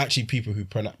 There's actually people who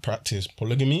practice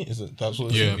polygamy. That's what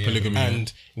it's Yeah, polygamy.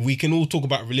 And we can all talk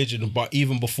about religion, but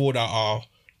even before that, our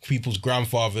people's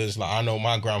grandfathers, like I know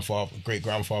my great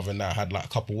grandfather now had like a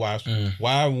couple wives.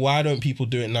 Why don't people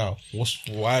do it now?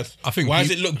 Why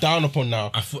is it looked down upon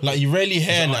now? Like you rarely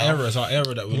hear now. It's our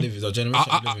era that we live in. It's our generation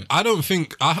that we live in. I don't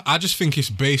think I just think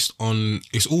it's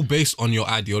all based on your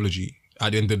ideology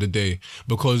at the end of the day,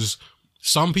 because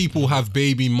some people have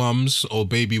baby mums or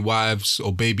baby wives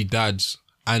or baby dads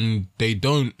and they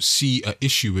don't see an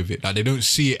issue with it. Like they don't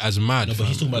see it as mad. No, but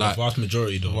he's talking about like, the vast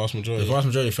majority though. The vast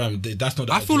majority, fam. That's not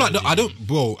the I feel like ideology. I don't,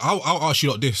 bro. I'll ask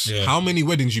you like this: how many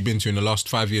weddings you been to in the last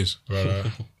 5 years? Right.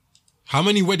 How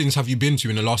many weddings have you been to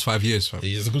in the last 5 years, fam?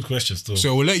 It's a good question still.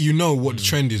 So we'll let you know what the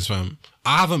trend is, fam.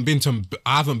 I haven't been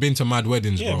to mad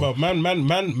weddings, Yeah, bro. but man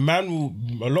will.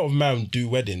 A lot of men do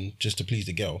wedding just to please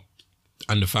the girl.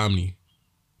 And the family.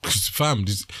 Fam,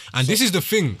 this is the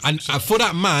thing, and for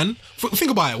that man, think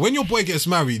about it. When your boy gets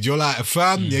married, you're like,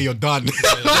 fam, yeah, you're done.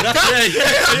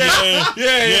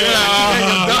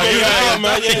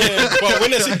 But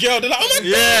when it's a girl, they're like, oh my god.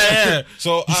 yeah.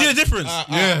 So You see the difference?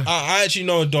 I actually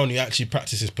know a Don who actually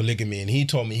practices polygamy, and he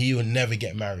told me he will never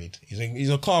get married. He's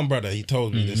a calm brother. He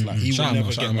told me this, like he will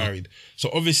never get married. So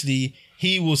obviously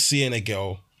he was seeing a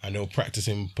girl. And they're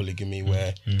practicing polygamy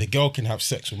where the girl can have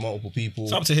sex with multiple people.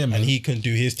 It's up to him, and man. he can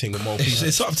do his thing with multiple people.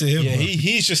 It's up to him. Yeah, man.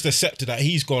 he's just accepted that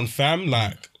he's gone, fam.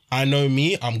 Like I know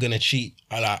me, I'm gonna cheat.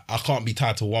 I can't be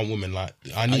tied to one woman. Like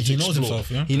I need to he knows explore. himself,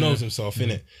 yeah? He knows himself,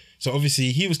 innit? So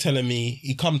obviously he was telling me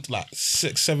he come to like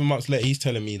 6-7 months later. He's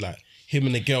telling me like him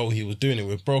and the girl he was doing it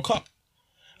with broke up,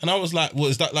 and I was like, well,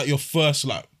 is that like your first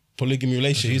like polygamy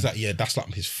relationship? He's like, yeah, that's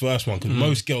like his first one because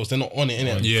most girls they're not on it,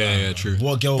 innit? Yeah, true.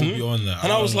 What girl would be on that?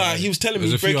 And I was like, he was telling me,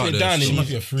 There's a few breaking out it there. down, She and must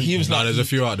be a freak. he was Nah, like, there's a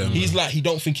few out there, He's man. like, he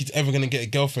don't think he's ever gonna get a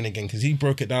girlfriend again because he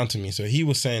broke it down to me. So he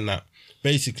was saying that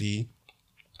basically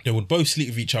they would both sleep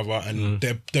with each other, and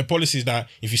their policy is that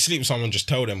if you sleep with someone, just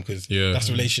tell them because that's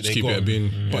the relationship Just they keep got. it being,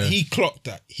 But yeah. he clocked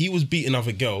that he was beating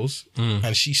other girls,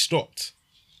 and she stopped.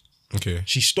 Okay.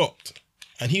 She stopped,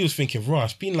 and he was thinking, "Raw,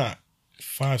 it's been like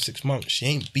 5-6 months. She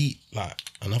ain't beat like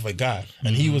another guy,"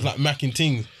 and he was like macking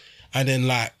things, and then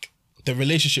like the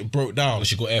relationship broke down.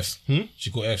 She got F's. She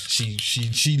got F's.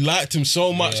 She liked him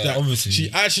so much Yeah, that obviously.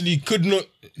 she actually could not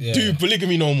do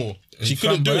polygamy no more. She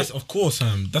couldn't do it. Of course,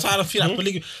 that's how I feel like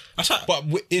polygamy. That's how, But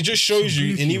it just shows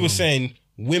you, and he was saying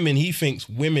women, he thinks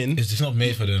women, it's just not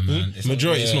made for them, man.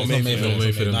 Majority, it's not made for them. Not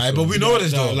made for them, Nah, so- but we know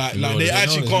this though. like they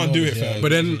actually can't do it, fam. But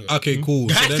then, okay, cool.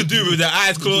 So Guys then, could do it with their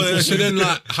eyes closed. so then,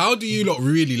 like, how do you lot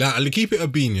really like keep it a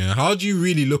bean? Yeah, how do you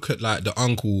really look at like the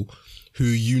uncle who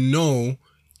you know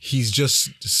he's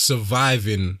just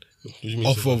surviving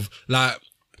off of like,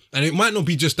 and it might not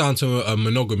be just down to a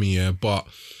monogamy, yeah, but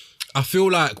I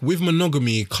feel like with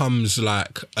monogamy comes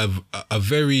like a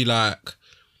very like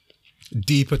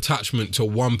deep attachment to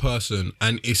one person,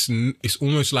 and it's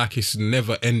almost like it's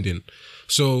never ending.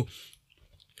 So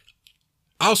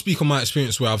I'll speak on my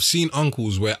experience where I've seen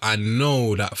uncles where I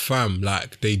know that fam,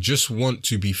 like they just want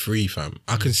to be free, fam.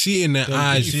 I can see it in their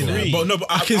eyes, bro. free. But no, but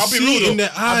I can I'll be see real it though. in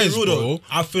their eyes, bro.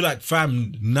 I feel like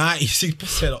fam,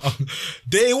 96%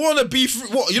 they want to be free.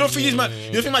 What you don't think man?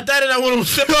 You don't think my dad and I want to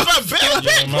step out?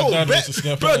 my dad wants to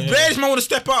step out, yeah. Bears man want to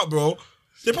step out, bro.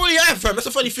 They probably have, fam. That's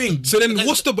a funny thing. So then,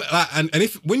 what's the like? And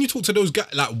if when you talk to those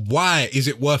guys, like, why is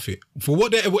it worth it for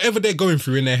whatever they're going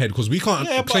through in their head? Because we can't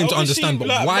claim to understand. But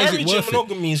like, why is it marriage and worth it?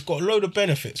 monogamy's got a load of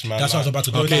benefits, man. That's what I was about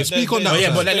to go. Okay, down. speak on that.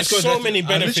 Yeah, but There's let's go. so many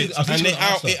benefits, and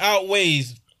it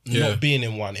outweighs Yeah. not being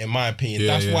in one, in my opinion. Yeah,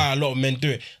 That's yeah. why a lot of men do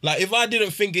it. Like, if I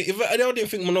didn't think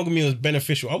monogamy was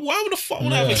beneficial, why would the fuck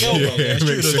would I have a girl? Yeah, It's it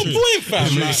true. makes Stop sense. doing, fam.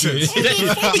 It Like, makes sense.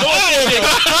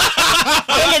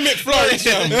 Tell him McFlurry,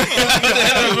 fam.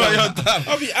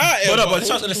 I'll be out here. But this is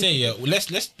what I was gonna say. Yeah,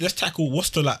 let's tackle what's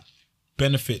the like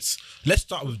benefits? Let's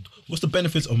start with what's the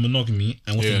benefits of monogamy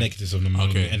and what's the negatives of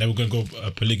monogamy, and then we're gonna go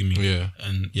polygamy. Yeah,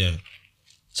 and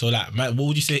So like, man, what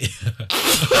would you say? You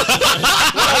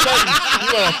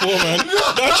are a poor man.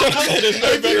 Don't try to say there's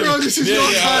no benefit. This is your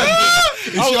time.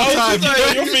 It's your time.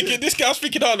 You're thinking, this guy's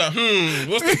thinking out like,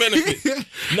 what's the benefit?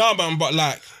 No, man, but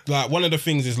like one of the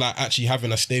things is like actually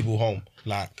having a stable home.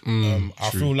 Like, I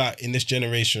feel like in this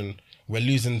generation, we're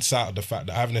losing sight of the fact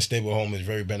that having a stable home is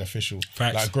very beneficial.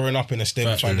 Facts. Like growing up in a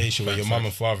stable foundation where your mum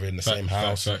and father are in the same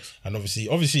house, and obviously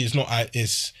it's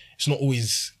not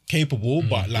always capable,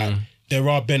 but like there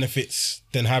are benefits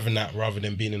than having that rather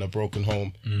than being in a broken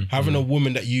home. Having a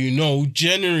woman that you know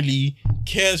generally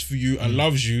cares for you and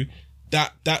loves you.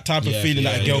 That type of feeling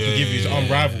that a girl can give you is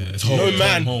unrivaled.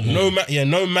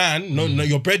 No man,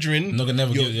 your brethren can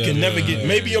never give.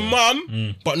 Maybe your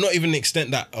mum, but not even the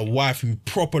extent that a wife who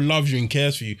proper loves you and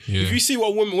cares for you. Yeah. If you see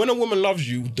when a woman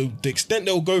loves you, the extent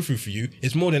they'll go through for you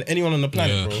is more than anyone on the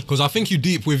planet, bro. Because I think you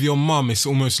deep with your mum, it's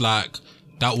almost like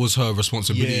that was her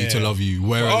responsibility to love you.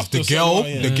 Whereas the girl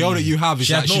that you have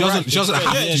is like she doesn't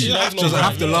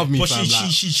have to love me. But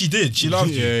she did. She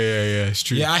loved you. Yeah. It's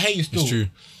true. Yeah, I hate you still. It's true.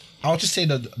 I'll just say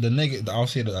the negative. I'll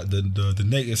say the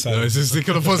negative side. No, it's just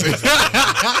thinking of positive. The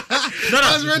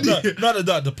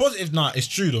positive. Nah, it's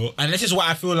true though, and this is why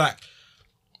I feel like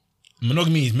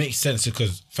monogamy makes sense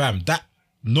because fam, that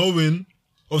knowing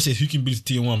obviously who can be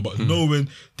T1, but knowing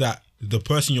that the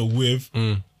person you're with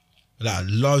that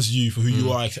loves you for who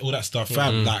you are, all that stuff,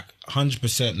 fam, like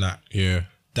 100%.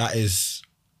 That is.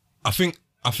 I think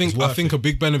a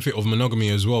big benefit of monogamy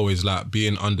as well is like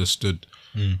being understood.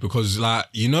 Because like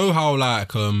you know how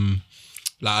like a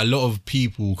lot of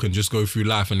people can just go through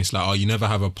life and it's like, oh, you never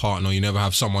have a partner, you never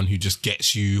have someone who just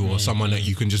gets you or someone that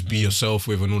you can just be yourself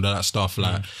with and all that stuff.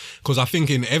 Like, because I think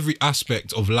in every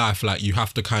aspect of life, like you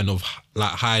have to kind of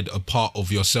like hide a part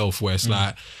of yourself where it's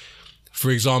like,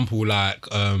 for example, like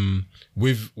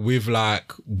with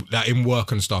like that in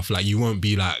work and stuff, like you won't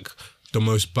be like the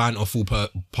most banterful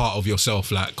part of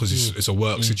yourself, like because it's a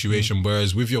work situation.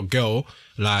 Whereas with your girl,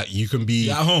 like you can be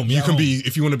at home. You can be,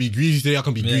 if you want to be greasy today, I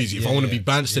can be greasy. If I want to be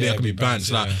bants today, I can be bants.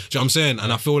 Like, do you know what I'm saying?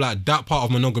 And I feel like that part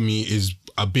of monogamy is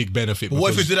a big benefit. But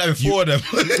what if you did that before them?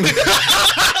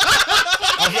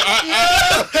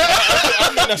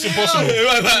 I think that's impossible. What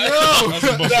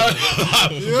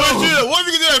if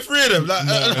you can do that three of them?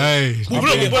 What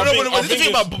is the thing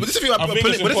about polygamy? What's the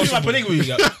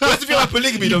thing about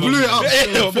polygamy?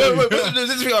 This is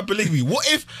the thing about polygamy.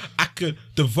 What if I could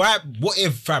what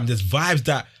if fam, there's vibes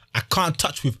that I can't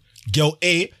touch with girl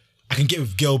A, I can get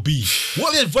with girl B.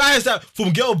 What if there's vibes that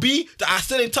from girl B that I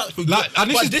still ain't touch with? Like,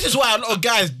 this is why a lot of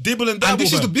guys dibble and dabble.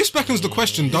 And this beckons the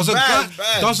question: does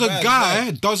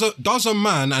a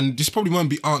man, and this probably won't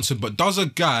be answered, but does a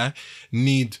guy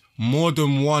need more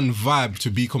than one vibe to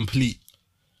be complete?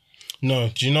 No.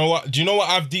 Do you know what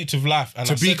I've deeped with life? And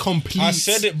complete. I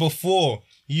said it before.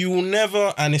 You will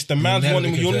never, and it's the man's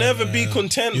wanting. You'll never be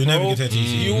content, bro.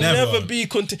 You'll never be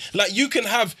content. Like you can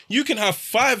have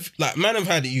 5. Like man have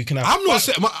had it. You can have. I'm not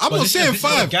saying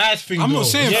 5. Guys thing. I'm not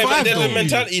saying 5. But there's a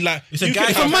mentality like it's a guy.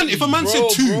 If a man said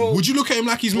 2, would you look at him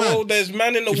like he's mad? There's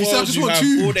man in the world who have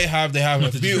all they have. They have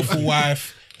a beautiful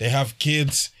wife. They have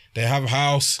kids. They have a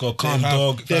house. Got a calm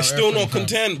dog. They're still not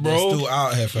content, bro. They're still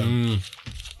out here, fam.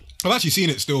 I've actually seen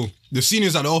it still. The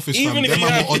seniors at the office, even if you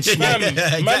have 5,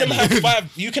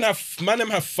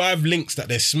 have 5 links that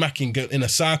they're smacking in a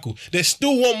cycle. They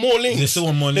still want more links. They still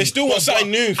want something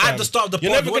new, fam. At the start of the pod,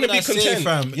 you're never going to be content,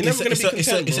 fam. You're never going to be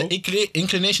content, It's an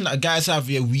inclination that guys have.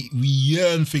 Yeah, we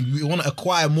yearn things. We want to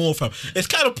acquire more, fam. It's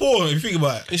kind of poor if you think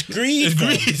about it. It's greed.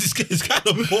 It's kind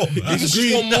of poor. It's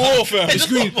greed. Want more, fam. It's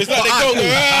greed. It's like they go.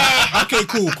 Okay,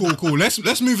 cool.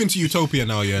 Let's move into utopia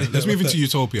now. Yeah, let's move into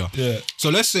utopia. Yeah. So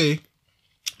let's say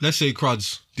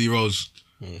Cruds, D-Rose,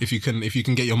 if you can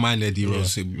get your mind there,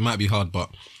 D-Rose, it might be hard,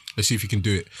 but let's see if you can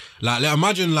do it. Like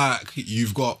imagine like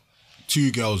you've got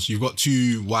 2 girls, you've got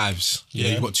 2 wives. Yeah,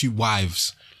 you've got 2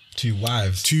 wives. 2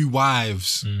 wives. 2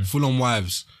 wives, full-on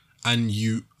wives. And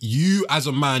you as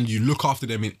a man, you look after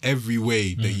them in every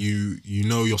way that you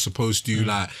know you're supposed to.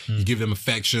 Like you give them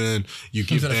affection, you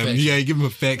give them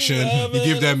affection,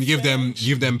 you give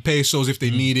them pesos if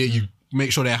they need it. You make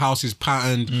sure their house is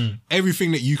patterned.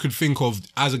 Everything that you could think of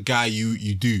as a guy,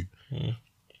 you do.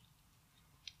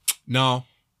 Now,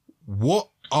 what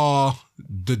are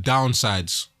the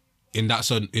downsides in that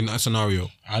scenario?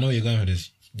 I know you're going for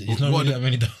this. It's not really that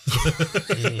many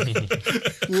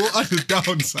downsides. What are the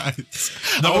downsides?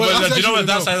 No, do you know what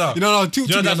the downsides are? No, two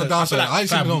downsides. I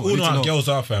actually don't. All know how girls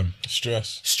are, fam.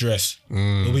 Stress.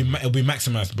 It'll be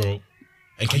maximized, bro.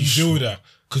 And can you deal with that?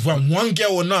 Because when one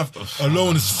girl enough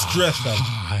alone is stress,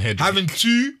 fam. Having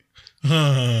two,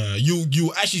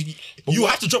 you actually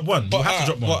have to drop one. You have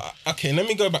to drop one. Okay, let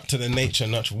me go back to the nature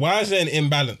nurture. Why is there an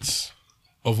imbalance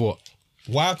of what?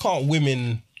 Why can't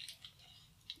women?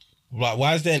 Like,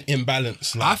 why is there an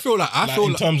imbalance? Like, I feel like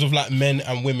in terms of like men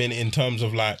and women, in terms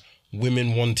of like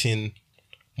women wanting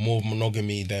more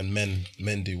monogamy than men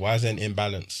do. Why is there an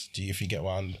imbalance? If you get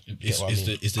what I mean?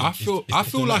 I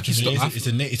feel like it's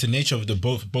the nature of the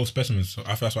both specimens. So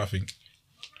that's what I think.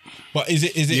 But is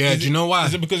it? Yeah. Do you know why?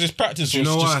 Is it because it's practice? Do you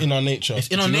know why? Just in our nature. It's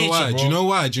in our nature. Bro. Do you know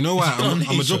why? I'm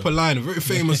gonna drop a line, a very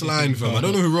famous line, fam. I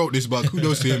don't know who wrote this, but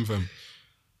kudos to him, fam.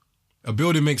 A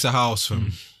building makes a house,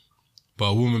 fam. But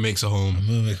a woman makes a home. A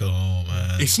woman makes a home,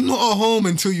 man. It's not a home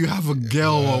until you have a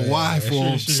girl or wife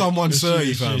or someone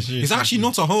surly, fam. It's actually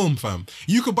not a home, fam.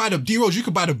 You could buy the D-Rose, you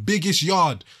could buy the biggest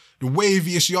yard, the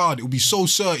waviest yard. It will be so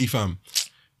surty, fam.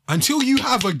 Until you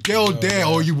have a girl there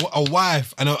or you a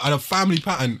wife and a family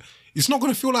pattern, it's not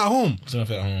going to feel like home. It's not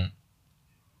feel like home.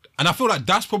 And I feel like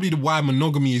that's probably why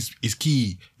monogamy is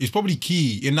key. It's probably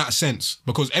key in that sense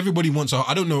because everybody wants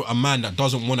I don't know a man that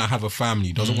doesn't want to have a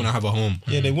family, doesn't want to have a home.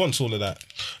 Yeah, they want all of that.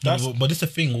 But it's the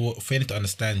thing failing to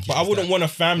understand. But I wouldn't want a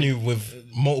family with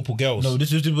multiple girls. No,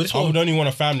 this I would only want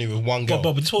a family with one girl.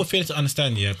 But this is what failing to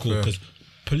understand. Yeah, cool. Because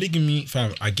polygamy,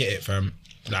 fam, I get it, fam.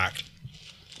 Like,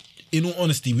 in all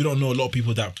honesty, we don't know a lot of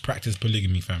people that practice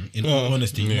polygamy, fam. In all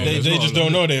honesty, they just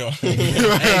don't know they are.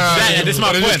 Exactly, that's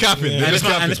my point.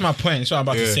 And that's my point. That's what I'm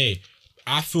about to say.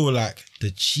 I feel like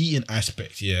the cheating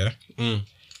aspect,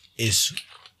 is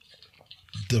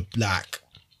the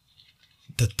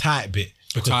tight bit.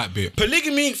 The tight bit.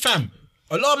 Polygamy, fam.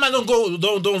 A lot of men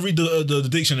don't read the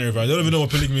dictionary, fam. They don't even know what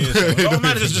polygamy is. A lot of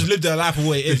men just live their life the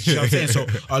way it is. You know what I'm saying? So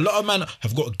a lot of men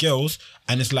have got girls,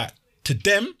 and it's like to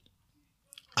them.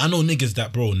 I know niggas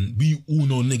that, bro, we all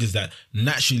know niggas that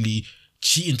naturally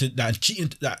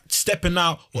that stepping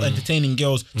out or entertaining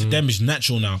girls to them is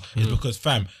natural now. It's because,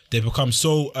 fam, they've become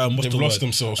so they've lost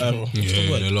themselves, bro.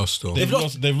 They're lost though. They've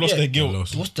lost their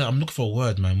guilt. What's that? I'm looking for a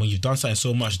word, man. When you've done something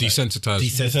so much,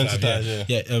 desensitized.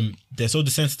 Yeah. They're so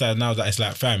desensitized now that it's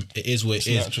like, fam, it is what it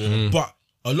is. Natural. But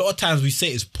a lot of times we say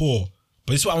it's poor.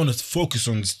 But this is what I want to focus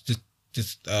on.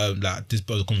 This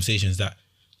conversation is that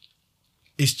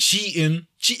it's cheating.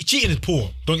 Cheating is poor.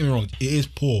 Don't get me wrong. It is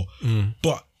poor.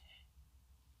 But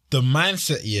the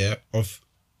mindset, of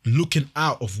looking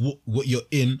out of what you're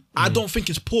in, I don't think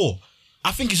it's poor.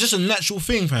 I think it's just a natural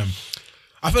thing, fam.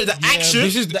 I feel like the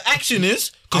action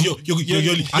is because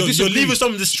you're leaving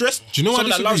someone distressed. Do you know why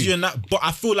that loves you and that? But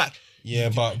I feel like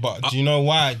but do you know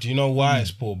why? Do you know why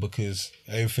it's poor? Because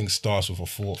everything starts with a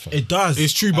thought. Fam. It does.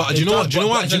 It's true, but do you know what? Do you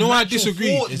know why I disagree?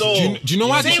 Do you know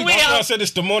why? I said it's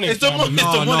demonic. It's demonic.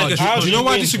 Do you know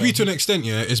why I disagree to an extent?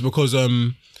 Yeah, it's because a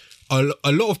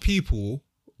lot of people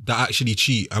that actually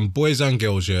cheat, and boys and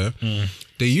girls,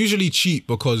 they usually cheat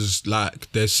because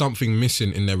like there's something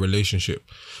missing in their relationship.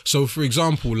 So for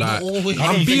example, like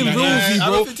I'm being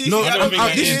real with you, bro.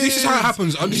 This is how it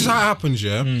happens. This is how it happens,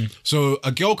 So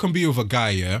a girl can be with a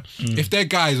guy, if their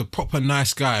guy is a proper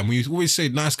nice guy, and we always say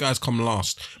nice guys come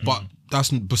last, but that's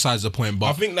besides the point. But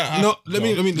I think that let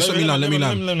me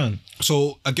land.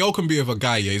 So a girl can be with a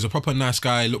guy, he's a proper nice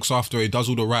guy, looks after her, he does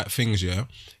all the right things,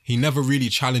 he never really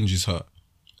challenges her.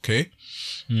 Okay,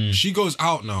 she goes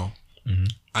out now, and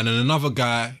then another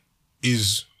guy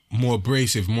is more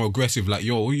abrasive, more aggressive. Like,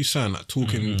 yo, what are you saying? Like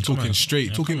talking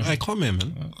straight, Hey, come here,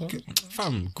 man.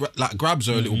 Fam, grabs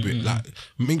her a little bit, like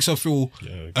makes her feel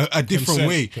a different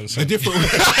way. A different way.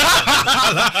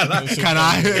 Can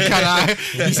I?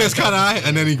 He says, can I?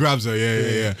 And then he grabs her.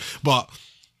 Yeah. But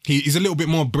he's a little bit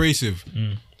more abrasive.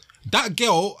 That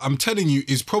girl, I'm telling you,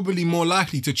 is probably more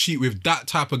likely to cheat with that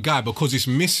type of guy because it's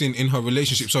missing in her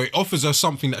relationship. So it offers her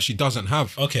something that she doesn't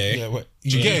have. Okay. Yeah, do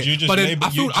you get it? But then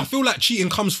I feel like cheating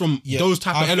comes from those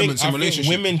type of elements in relationships.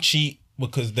 Women cheat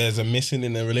because there's a missing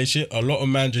in their relationship. A lot of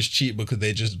men just cheat because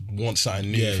they just want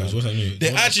something new. They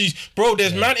actually, bro,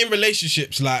 there's man in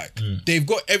relationships like they've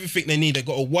got everything they need. They've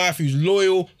got a wife who's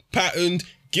loyal, patterned,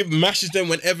 mashes them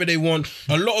whenever they want.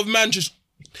 A lot of men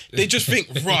they just think,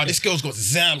 rah, this girl's got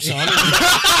Zam, son.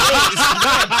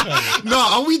 No,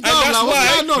 are we dumb?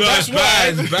 That's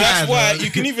why you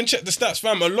can even check the stats,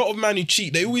 fam. A lot of men who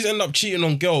cheat, they always end up cheating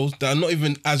on girls that are not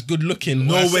even as good looking.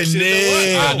 Nowhere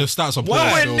near. The stats are poor.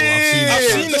 I've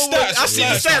seen the stats. I've seen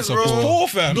the stats, bro. It's poor,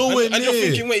 fam. Nowhere near. And you're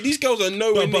thinking, wait, these girls are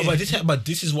nowhere near. But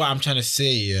this is what I'm trying to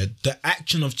say. The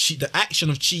action of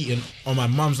cheating on my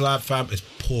mum's life, fam, is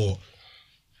poor.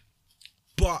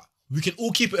 But we can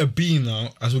all keep it a B now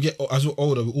as we're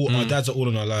older. Our dads are all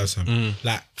in our lives, fam.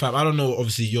 Like, fam, I don't know,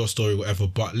 obviously your story, whatever,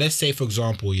 but let's say, for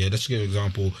example, let's give an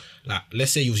example. Like,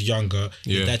 let's say you was younger,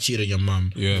 your dad cheated on your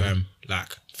mum, fam.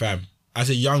 Like, fam, as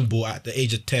a young boy at the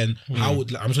age of 10, how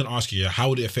would I'm just gonna ask you, how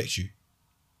would it affect you?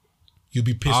 You'd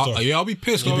be pissed off. Yeah, I'll be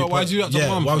pissed. Why do you do that to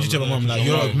mum? Why would you tell my mum? Like,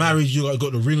 you're not married, you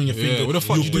got the ring on your finger. What the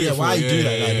fuck you do it for? Why you do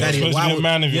that? Like, daddy, supposed to be a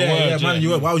man of your word. Yeah, man of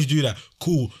your word. Why would you do that?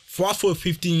 Cool. Fast forward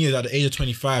 15 years at the age of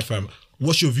 25, fam.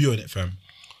 What's your view on it, fam?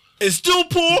 It's still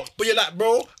poor, but you're like,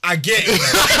 bro, I get it.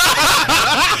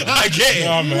 I get it.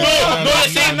 No,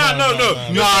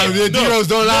 the heroes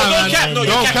don't lie, man. Don't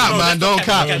cap, man. Don't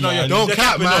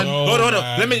cap, man. Hold on.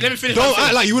 Let me finish. Don't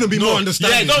act like you wouldn't be more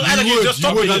understanding. Yeah, don't act like you just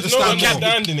stop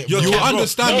it. You would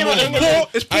understand more.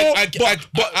 It's poor.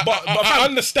 But I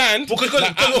understand. Hold on.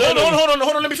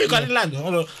 Let me finish. I didn't land.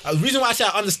 Hold on. The reason why I say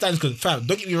I understand is because, fam,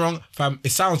 don't get me wrong, fam.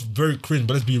 It sounds very cringe,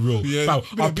 but let's be real. Fam,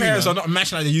 our parents are not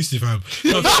matching like they used to, fam.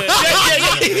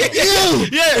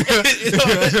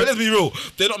 Let's be real.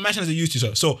 They're not matching as they used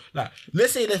to. So like,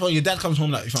 let's say that when your dad comes home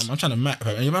like, fam, I'm trying to match,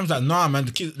 fam, and your mom's like, nah, man,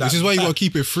 the kids. Like, this is why you gotta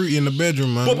keep it fruity in the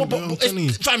bedroom, man. But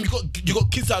fam, you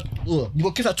got kids at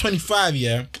 25,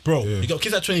 yeah, bro. You got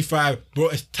kids at 25, bro.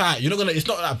 It's tight. You're not gonna. It's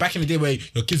not like back in the day where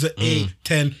your kids are 8,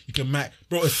 10. You can match,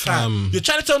 bro. It's tight. You're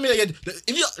trying to tell me that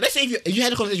let's say if you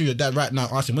had a conversation with your dad right now,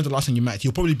 ask him when's the last time you matched,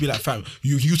 he'll probably be like, fam,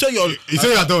 you tell your. He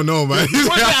said I don't know, man.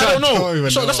 I don't know.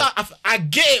 So that's how I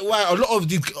get it. Why a lot of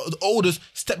these oldest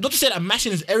step. Not to say that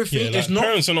mashing is everything. Yeah, it's not.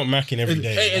 Parents are not macking every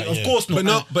day. Of course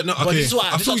not. But no. But Okay. this is what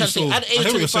I'm trying to say. At the age of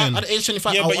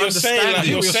 25, yeah, but you're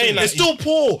saying it's still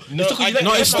poor.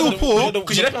 It's still poor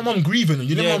because you left my mom grieving.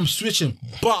 You left my mom switching.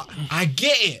 But I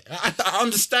get it. I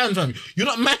understand, fam. You're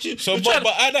not matching. So, but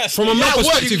at that from a man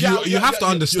perspective, you have to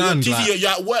understand. You're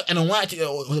at work and one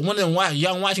of them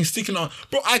young whiting sticking on.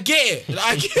 Bro, I get it.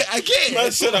 I get it.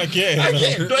 Man said I get it. I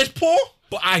get it. No, it's poor,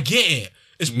 but I get it.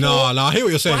 It's poor. No, I hear what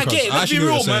you're saying. I get it. Let's be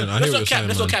real, man. Let's not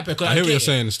cap. I hear what you're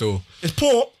saying still. It's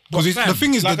poor. Because the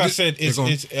thing is, like I said, it's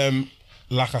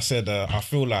like I said, I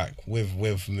feel like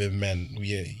with men,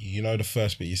 you know the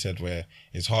first bit you said where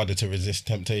it's harder to resist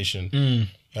temptation.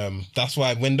 That's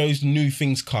why when those new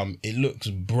things come, it looks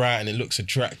bright and it looks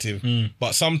attractive.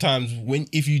 But sometimes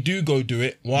if you do go do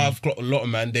it, I've got a lot of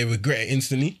men, they regret it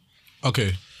instantly.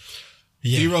 Okay.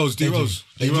 Yeah. D-Rose.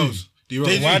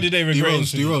 Why did they regret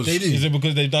it? D-Rose. They do. Is it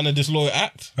because they've done a disloyal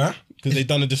act? Huh? Because they've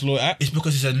done a disloyal act? It's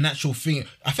because it's a natural thing.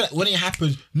 I feel like when it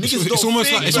happens, niggas don't almost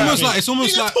think. It's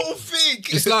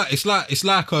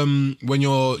like when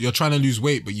you're trying to lose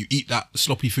weight but you eat that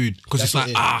sloppy food because it's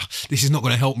like this is not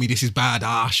gonna help me, this is bad,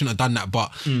 I shouldn't have done that,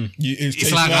 but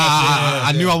it's like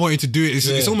I knew I wanted to do it.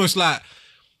 It's almost like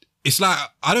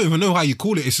I don't even know how you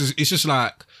call it. It's just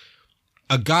like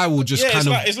a guy will just kind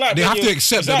of they have to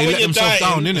accept that they let themselves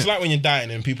down, innit? It's like when you're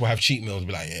dieting and people have cheat meals,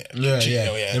 be like, let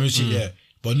me cheat,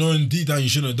 but knowing deep down you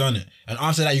shouldn't have done it, and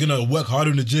after that you're gonna work harder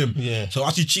in the gym. So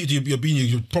after you cheat, you're being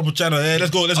your proper channel.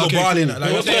 Let's go barley. Cool.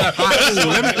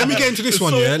 Let me get into this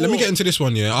one. Let me get into this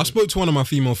one. I spoke to one of my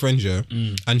female friends,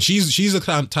 and she's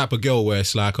the type of girl where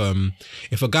it's like,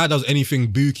 if a guy does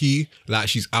anything booky, like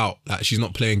she's out, like she's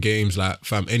not playing games, like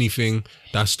fam, anything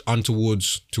that's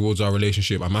untowards towards our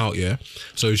relationship, I'm out.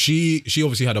 So she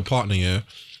obviously had a partner,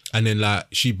 and then like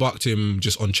she bucked him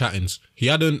just on chattings.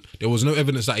 There was no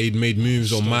evidence that he'd made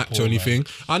moves or mapped or anything.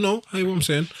 I know, I hear what I'm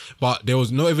saying. But there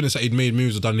was no evidence that he'd made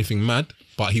moves or done anything mad.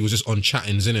 But he was just on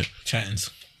chattings, innit?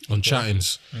 On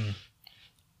chattings.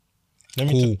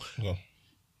 Cool.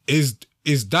 Is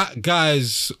that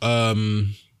guy's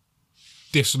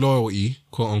disloyalty,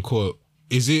 quote unquote,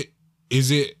 is it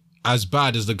as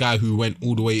bad as the guy who went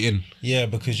all the way in? Yeah,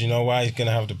 because you know why he's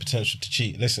gonna have the potential to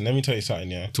cheat. Listen, let me tell you something.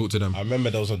 Talk to them. I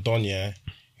remember there was a Don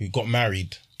who got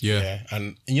married.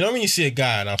 And you know when you see a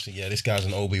guy and after this guy's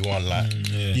an Obi-Wan, like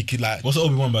you could like. What's an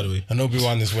Obi-Wan, by the way? An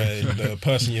Obi-Wan is where the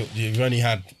person you've only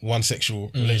had one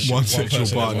sexual relationship, one sexual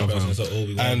partner,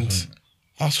 and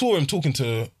I saw him talking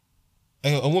to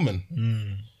a woman.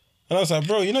 And I was like,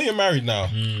 bro, you know you're married now.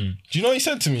 Do you know what he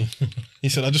said to me? He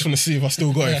said, I just want to see if I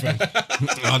still got it, fam.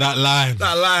 That line.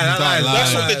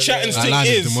 That's what the chatting thing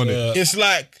is. It's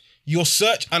like your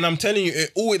search, and I'm telling you,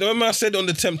 it always. Remember I said on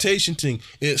the temptation thing,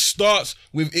 it starts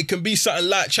with, it can be something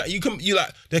like chat.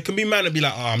 There can be man that be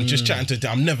like, I'm just chatting to,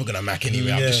 I'm never gonna mac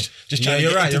anyway. I'm just trying to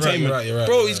get entertainment. You're right.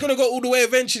 Bro, he's gonna go all the way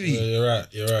eventually. You're right.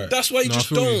 That's why you just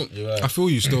don't. I feel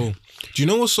you still. Do you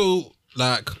know what's so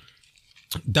like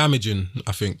damaging,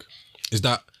 I think, is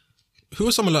that who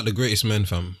are some of like the greatest men,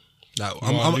 fam? Like,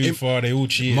 Martin Luther, they all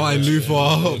cheated. Martin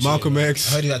Luther, Malcolm X.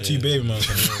 I heard he had 2 baby man.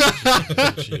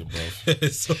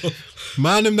 So,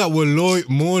 Man, them that were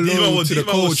more loyal to the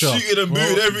culture. Shooting and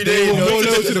booed every day. They were more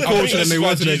loyal to the culture than they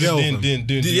were to their girl.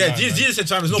 Jesus said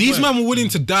time is not. These men were willing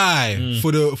to die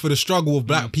for the struggle of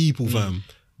black people, fam.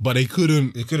 But they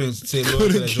couldn't stay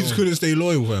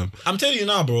loyal, fam. I'm telling you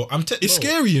now, bro. It's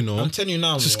scary, you know. I'm telling you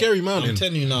now, bro. It's a scary mountain. I'm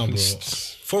telling you now, bro.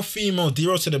 For females,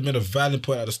 D-Rose said made a valid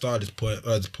point at the start of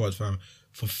this pod, fam.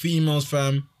 For females,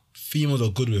 fam, females are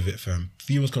good with it, fam.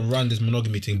 Females can run this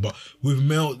monogamy thing, but with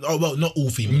male, not all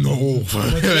females. No, all,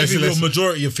 fam. The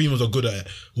majority of females are good at it.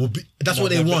 That's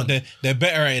what they want. They're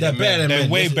better at it than men. They're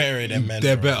way better than men.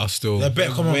 They're better still. They're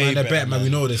better. Come on, man. They're better, man. We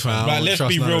know this, fam. Like, let's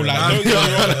be real. Like, don't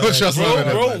get me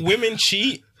wrong, bro. Women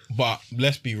cheat, but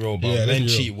let's be real, bro. Men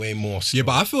cheat way more. Yeah,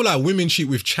 but I feel like women cheat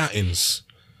with chattings.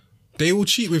 They will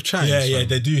cheat with chattings. Yeah,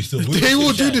 they do still. They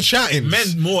will do the chattings.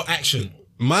 Men more action.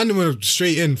 Man, were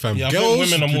straight in, fam. Yeah, girls,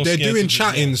 women are more they're scared doing to do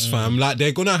chattings, fam. Like,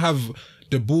 they're gonna have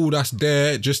the ball that's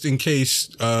there just in case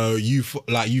you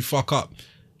fuck up.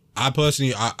 I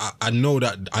personally, I know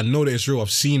that it's real.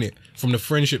 I've seen it from the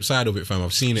friendship side of it, fam.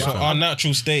 I've seen it. So fam. our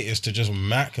natural state is to just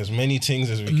mack as many things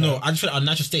as we can. No, I just feel like our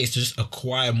natural state is to just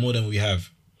acquire more than we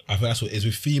have. I think that's what it is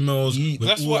with females.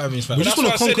 That's what we just want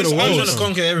to conquer the world. We want to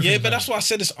conquer everything. Yeah, but that's why I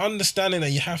said it's understanding that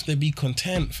you have to be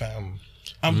content, fam.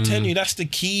 I'm telling you, that's the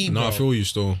key, bro. No, I feel you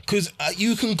still. Because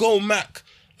you can go Mac.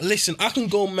 Listen, I can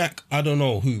go Mac, I don't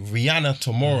know who, Rihanna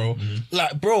tomorrow.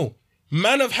 Like, bro,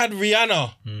 man have had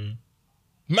Rihanna.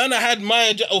 Man have had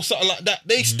Maya or something like that.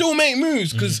 They still make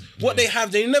moves because what they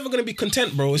have, they're never going to be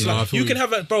content, bro. It's like, you can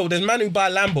have a, bro, there's man who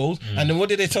buy Lambos and then what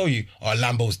did they tell you? Oh,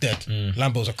 Lambo's dead.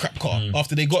 Lambo's a crap car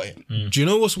after they got it. Do you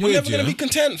know what's weird? You're never going to be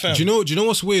content, fam. Do you know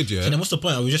what's weird, yeah? And then what's the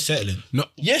point? Are we just settling? No,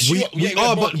 yes, we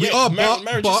are, but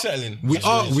marriage is settling.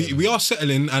 We are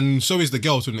settling, and so is the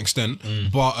girl to an extent.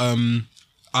 But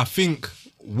I think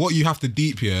what you have to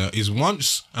deep here is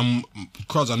once, and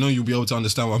Cruz, I know you'll be able to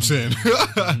understand what I'm saying.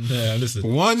 Yeah, listen.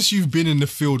 Once you've been in the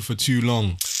field for too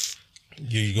long,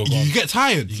 you get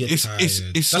tired. It's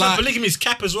That's like polygamy's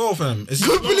cap as well, fam. It's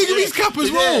polygamy's cap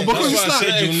as well, because it's like,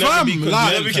 fam,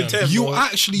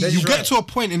 you get to a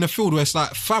point in the field where it's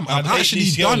like, fam, I've actually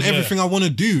done everything I want to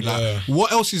do. Like,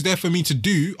 what else is there for me to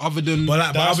do other than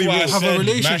have a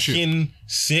relationship? Macking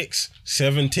 6,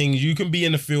 7 things. You can be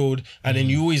in the field and then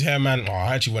you always hear, man, oh,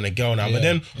 I actually want a girl now. But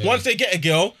then once they get a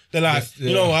girl, they're like,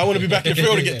 you know, I want to be back in the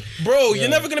field again. Bro, you're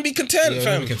never going to be content,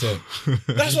 fam.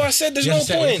 That's why I said there's no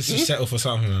point. Just settle for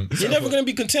something, man. You're never going to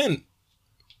be content.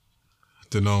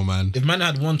 Don't know, man. If man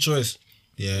had one choice,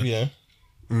 Yeah.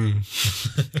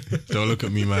 Don't look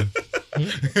at me, man.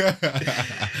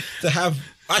 To have...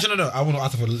 Actually, no. I want to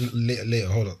ask for later.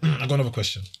 Hold on. I got another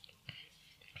question.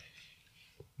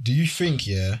 Do you think,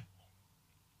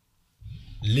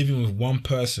 living with one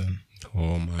person...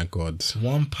 Oh my God.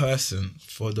 One person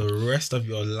for the rest of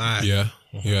your life... Yeah.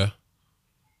 Do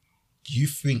you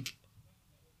think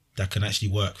that can actually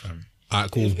work, fam? Alright,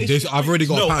 cool. I've already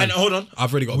got a pattern. And hold on.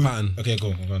 I've already got a pattern. Okay, go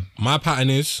on. My pattern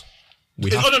is... No.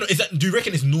 Do you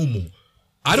reckon it's normal?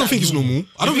 I don't think it's normal.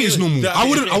 I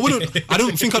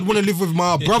don't think I'd want to live with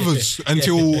my brothers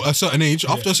until a certain age.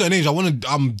 After a certain age,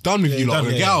 I'm done with you lot.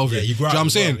 Get out of it. Do you know what I'm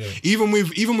saying? Even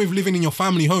with living in your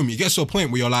family home, it gets to a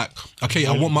point where you're like, okay,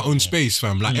 I want my own space,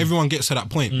 fam. Like everyone gets to that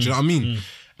point. Do you know what I mean?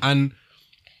 And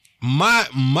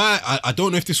I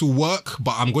don't know if this will work,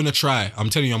 but I'm gonna try. I'm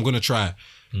telling you, I'm gonna try.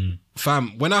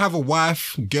 Fam, when I have a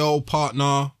wife, girl,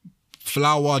 partner,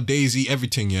 flower, daisy,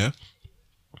 everything,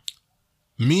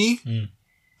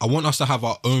 I want us to have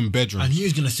our own bedroom. And he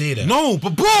was gonna say that. No,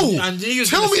 but bro,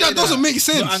 tell me that doesn't make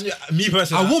sense. Me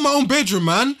personally, I want my own bedroom,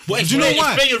 man. Do you know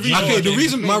why?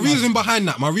 Okay, my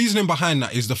reasoning behind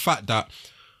that is the fact that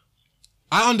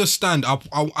I understand.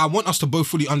 I want us to both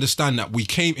fully understand that we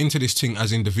came into this thing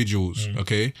as individuals.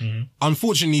 Okay.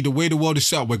 Unfortunately, the way the world is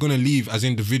set up, we're gonna leave as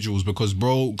individuals because,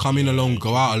 bro, come in alone,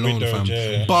 go out alone,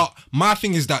 fam. But my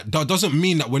thing is that doesn't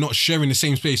mean that we're not sharing the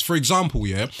same space. For example,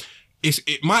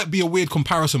 it might be a weird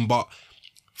comparison, but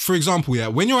for example,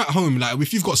 when you're at home, like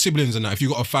if you've got siblings and that, if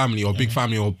you've got a family or a big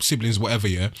family or siblings, whatever,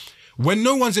 when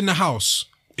no one's in the house,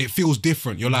 it feels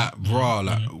different. You're like, bruh,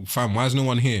 like, fam, why is no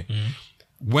one here?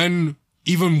 When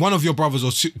even one of your brothers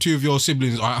or two of your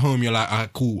siblings are at home, you're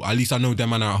like, cool, at least I know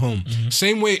them and are at home.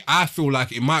 Same way I feel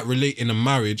like it might relate in a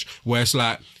marriage where it's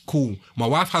like, cool. My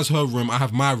wife has her room, I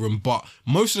have my room, but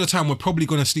most of the time we're probably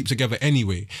gonna sleep together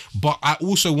anyway. But I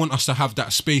also want us to have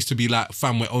that space to be like,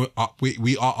 fam, we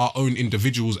are our own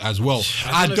individuals as well.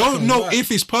 I don't know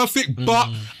if it's perfect, but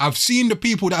I've seen the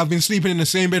people that have been sleeping in the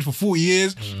same bed for 40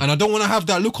 years, and I don't want to have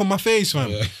that look on my face,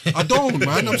 fam. I don't,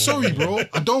 man. I'm sorry, bro.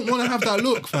 I don't want to have that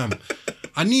look, fam.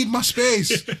 I need my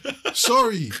space.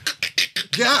 Sorry.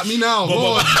 Get at me now,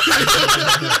 Lord.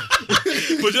 But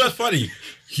you know what's funny?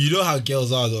 You know how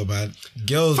girls are though, man.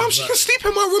 Girls, Fam, she can sleep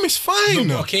in my room. It's fine.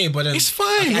 No, okay, but then it's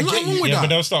fine. There's nothing wrong with But that.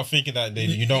 they'll start thinking that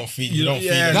you don't feel. You don't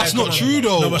feel. That's not true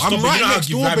though. No, but stop I'm it. right You know next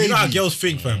how, door, fam, baby. You know how girls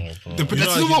think, fam. What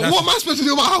am I supposed to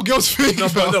do about how girls think? No,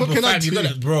 fam? but What can I fam, you do?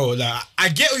 gotta, bro. Like, I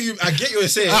get what you're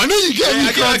saying. I know you get me,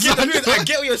 I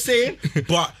get what you're saying,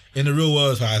 but in the real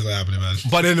world, how is that happening, man?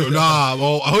 But then,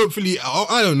 well, hopefully,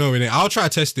 I don't know, innit? I'll try to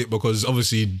test it because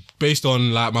obviously, based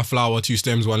on like my flower, 2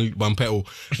 stems, one petal,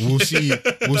 we'll see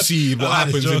what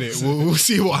happens in it. We'll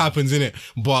see what happens in it.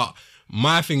 But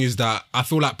my thing is that I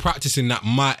feel like practicing that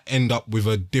might end up with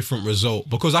a different result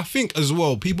because I think as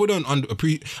well people don't I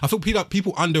feel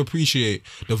people underappreciate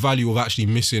the value of actually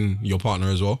missing your partner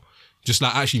as well, just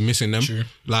like actually missing them. True.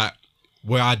 Like.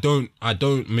 Where I don't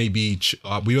maybe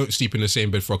we don't sleep in the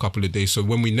same bed for a couple of days. So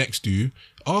when we next do,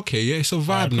 okay, yeah, it's a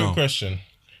vibe now. Quick question.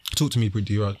 Talk to me, Quick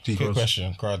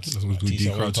question, Crowds. I want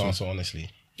to answer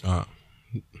honestly.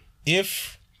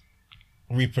 If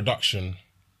reproduction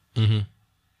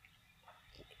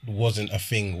wasn't a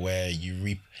thing where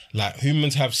you like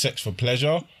humans have sex for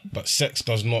pleasure, but sex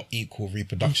does not equal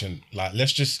reproduction. Like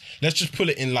let's just put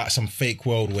it in like some fake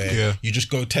world where you just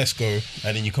go Tesco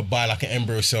and then you could buy like an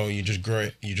embryo cell and you just grow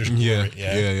it. You just grow it.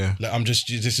 Yeah. Like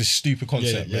this is stupid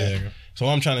concept. Yeah. So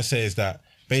what I'm trying to say is that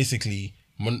basically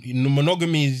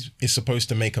monogamy is supposed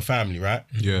to make a family, right?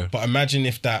 Yeah. But imagine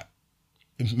if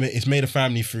it's made a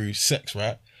family through sex,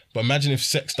 right? But imagine if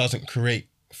sex doesn't create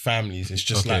families. It's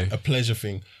just like a pleasure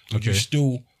thing. Would you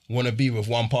still want to be with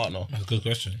one partner? That's a good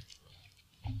question.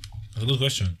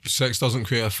 Sex doesn't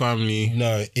create a family.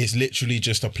 No, it's literally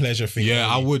just a pleasure thing. Yeah,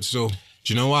 I would. So, do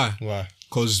you know why? Why?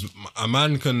 Because a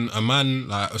man,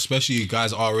 like, especially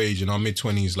guys our age in our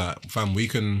mid-20s, like, fam, we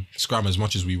can scram as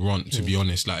much as we want, to be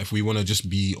honest. Like, if we want to just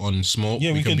be on smoke,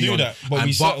 we can do that. But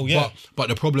but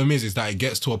the problem is that it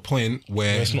gets to a point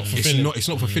where it's not fulfilling. It's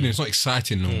not fulfilling. It's not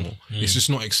exciting no more. It's just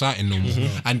not exciting no more.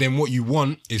 And then what you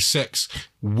want is sex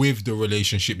with the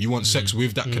relationship. You want sex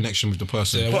with that connection with the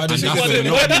person. Why do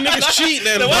niggas cheat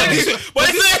then?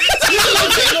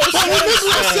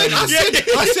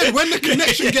 I said when the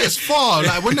connection gets far,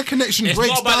 like when the connection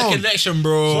breaks not about down. The connection,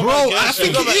 bro. I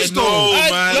think it is though.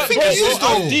 I think it is though.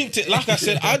 I deeped it. Like I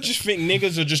said, I just think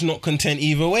niggas are just not content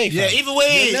either way. Fam. Yeah, either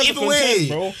way,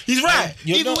 bro. He's right.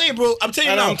 Either way, bro. I'm telling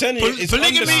you now.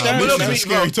 Polygamy, monogamy,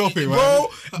 scary topic, man.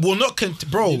 bro. Will not,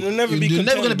 bro. You'll never be. You're content,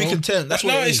 never gonna be bro. content. That's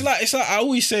no, what it's like I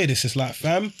always say this. It's like,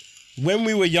 fam, when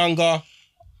we were younger.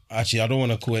 Actually, I don't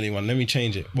want to call anyone. Let me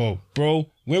change it. Well, bro,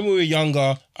 when we were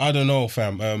younger, I don't know,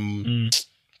 fam.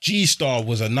 G-Star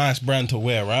was a nice brand to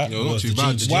wear, right? Yo, not too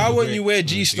bad. Why wouldn't you wear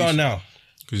G-Star now?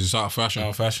 Because it's out of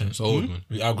fashion. It's old, man.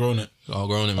 We outgrown it.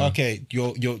 Man. Okay,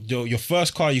 your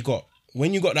first car you got.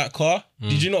 When you got that car,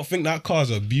 did you not think that car's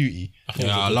a beauty?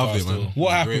 Yeah, I loved it, man.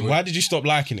 What happened? Why did you stop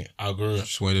liking it? Outgrew it.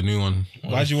 Just wanted a new one.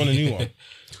 Why did you want a new one?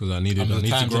 Because I need to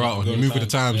grow out. You move with the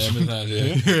times.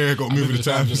 Yeah, got to move with the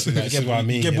times. That's what I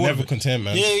mean. You're never content,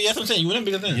 man. Yeah, that's what I'm saying. You wouldn't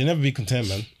be content. You'll never be content,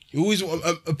 man. You always want,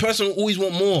 a person will always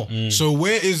want more. So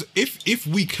where is if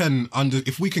we can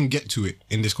get to it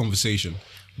in this conversation?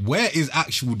 Where's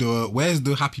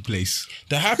the happy place?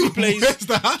 The happy place. It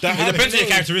depends on your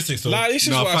characteristics, though. Like, this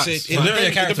is what I said.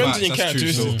 It depends on your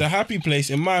characteristics. The happy place,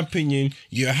 in my opinion,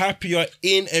 you're happier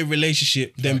in a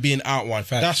relationship than being out one.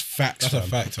 That's facts. That's a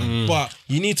fact. But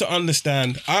you need to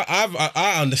understand.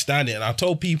 I understand it, and I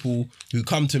told people who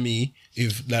come to me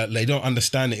if they don't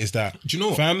understand it is that. Do you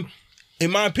know, fam? In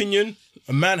my opinion,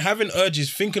 a man having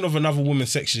urges, thinking of another woman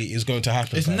sexually is going to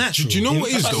happen. It's natural. Do you know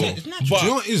what is though? It's natural. Do you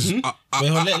know what is?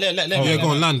 Go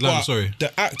on, land. Sorry.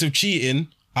 The act of cheating,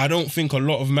 I don't think a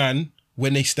lot of men,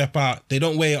 when they step out, they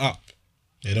don't weigh it up.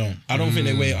 They don't. I don't think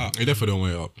they weigh it up. They definitely don't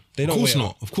weigh it up. They don't. Of course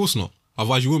not. Of course not.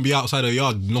 Otherwise, you wouldn't be outside the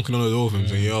yard knocking on the door of him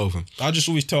saying, "Yo, fam." I just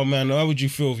always tell man, how would you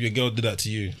feel if your girl did that to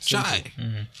you? Shy.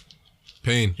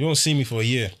 Pain. You won't see me for a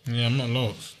year. Yeah, I'm not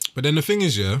lost. But then the thing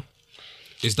is,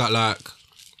 is that like,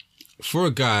 for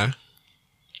a guy,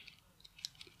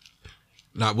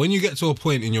 like when you get to a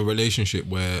point in your relationship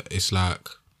where it's like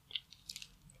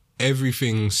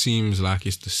everything seems like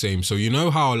it's the same. So you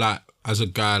know how like as a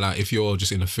guy, like if you're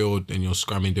just in the field and you're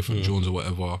scramming different joints or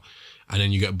whatever, and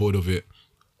then you get bored of it,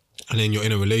 and then you're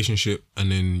in a relationship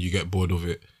and then you get bored of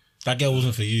it, That girl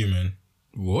wasn't for you, man.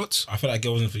 What? I feel like that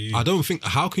girl wasn't for you. I don't think.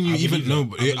 How can you even know?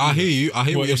 believe I hear you. I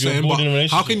hear what you're saying. But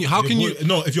how can you? How can you?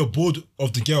 No, if you're bored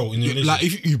of the girl in your relationship, Like,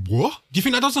 if you what? Do you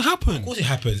think that doesn't happen? of course it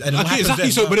happens. And then what Okay, happens exactly.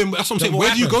 then? So, but then that's what I'm saying.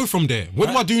 Where do you go from there? What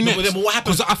do I do next? No, but then what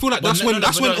happens? Because I feel like that's But when no,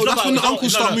 that's but when no, it's not the about-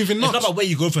 uncles start moving It's nuts. not about where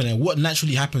you go from there. What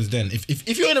naturally happens then?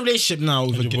 If you're in a relationship now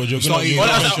with a girl, You're Start eating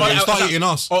us. Start eating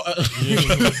us.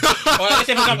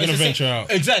 gonna venture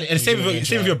out. Exactly. And same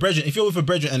with your brethren. If you're with a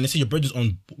brethren and let's say your brethren's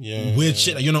on weird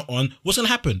shit that you're not on, what's gonna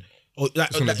happen? Or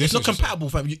like, gonna it's not distance compatible,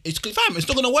 fam. It's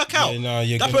not gonna work out. Yeah, nah,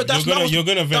 you're That gonna- per- that's you're gonna- not- you're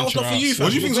gonna that was venture not for you, out. fam. What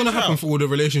do you think's You're gonna happen venture for all the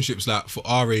relationships like for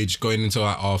our age going into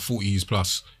like our 40s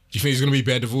plus? Do you think it's gonna be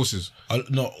bare divorces? out.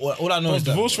 No, all I know is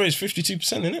that Divorce rate is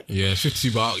 52%, isn't it? Yeah, 50,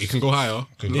 but it can go higher. I'm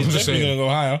It's just definitely saying. gonna go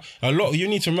higher. You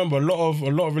need to remember a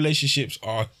lot of relationships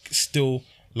are still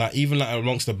like even like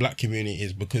amongst the black community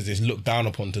is because it's looked down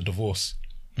upon to divorce.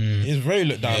 It's very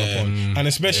looked down upon, and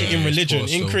especially in religion,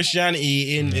 course, in though.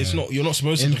 Christianity, it's not you're not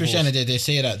supposed to. in divorce. Christianity they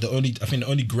say that the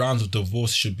only grounds of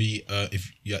divorce should be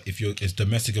if it's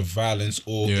domestic violence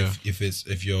or Yeah. if it's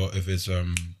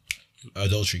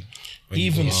adultery.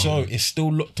 Even so, it's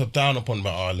still looked down upon.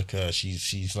 But look,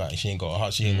 she's like she ain't got a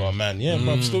heart, she ain't got a man. Yeah,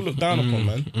 but still looked down upon,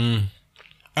 man.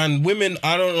 And women,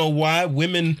 I don't know why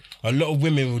a lot of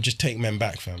women will just take men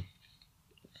back, fam.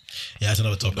 Yeah, that's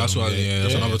another topic. That's why,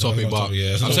 that's another topic. But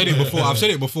I've said it before. I've said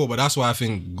it before, but that's why I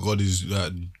think God is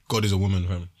a woman,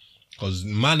 fam. Because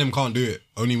man, them can't do it.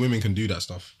 Only women can do that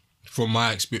stuff. From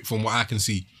my experience, from what I can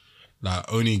see, like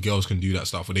only girls can do that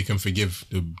stuff, or they can forgive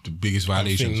the biggest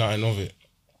violations. Think nothing of it.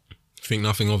 Think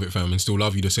nothing of it, fam, and still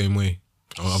love you the same way.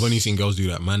 I've only seen girls do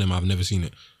that. Man, them, I've never seen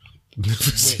it. Never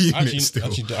seen it still.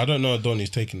 Actually, I don't know if Donnie's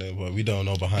taking it, but we don't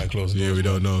know behind closed doors. Yeah, we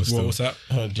don't know still. What's that?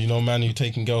 Do you know man who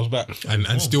taking girls back?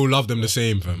 And still love them the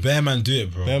same, fam. Bear man do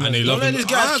it, bro. Bear man And they do love Don't let them.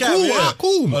 this guy chat, Cool, yeah.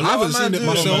 cool. A I lot haven't of seen man it do it,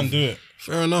 myself. man do it.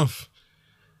 Fair enough.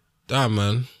 Damn,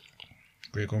 man.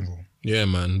 Great convo. Yeah,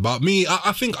 man. But me,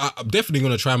 I think I'm definitely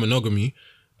gonna try monogamy.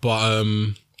 But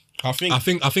I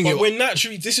think but we're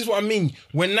naturally. This is what I mean.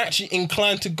 We're naturally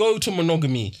inclined to go to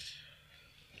monogamy.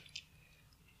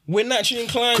 We're naturally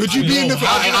inclined. Could you be in the?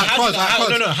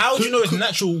 How do you know it's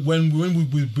natural when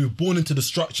we're born into the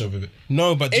structure of it?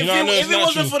 No, but do you know I know it's if it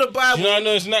wasn't natural? for the Bible, Do you know I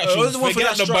know it's natural? it wasn't for Forget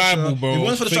that the structure. Bible, bro. If it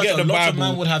wasn't for the Forget structure, the lots of Bible.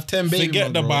 man would have 10 babies.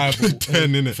 Forget the bro. Bible. 10,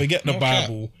 innit? Forget the No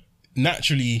Bible.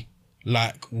 Naturally,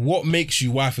 like, what makes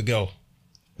you wife a girl?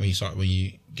 When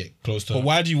you get close to But her,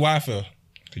 why do you wife her?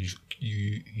 because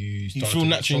you start feel to get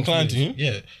naturally strong inclined to feelings.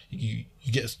 Yeah,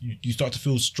 you start to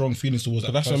feel strong feelings towards that.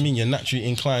 But that's what I person. mean. You're naturally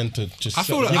inclined to just. I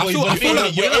feel like- Yeah, I feel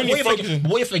like you're only focusing.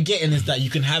 what you're forgetting is that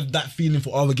you can have that feeling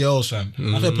for other girls, fam.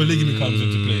 That's where polygamy comes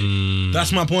into play.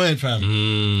 That's my point, fam.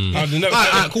 I've never,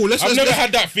 Alright, cool. I've never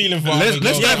had that feeling for. let's other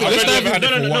girls. dive in, I've let's never dive in. had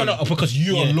it for one. No, because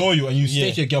you are loyal and you stay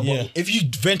Yeah. to your girl. Yeah. But if you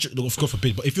venture, God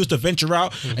forbid, but if you was to venture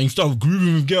out and you start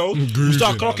grooving with girls, you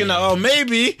start clocking that. Oh,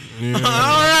 maybe. All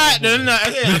right, then.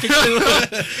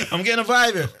 I'm getting a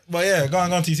vibe here. But yeah, go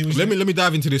on, TC. Let me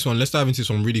dive into this one. Let's dive into this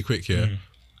one really quick here.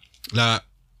 Like,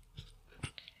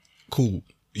 cool.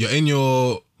 You're in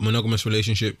your monogamous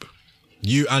relationship.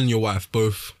 You and your wife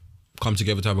both come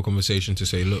together to have a conversation to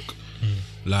say, look,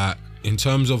 like, in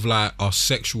terms of like our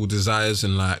sexual desires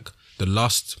and like the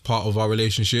lust part of our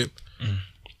relationship,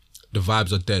 the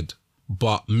vibes are dead.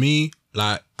 But me,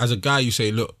 like, as a guy, you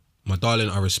say, look, my darling,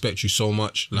 I respect you so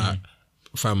much. Like,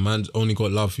 fam, man's only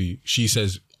got love for you. She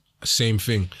says, same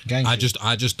thing. Gang I shit.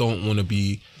 just don't want to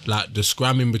be like the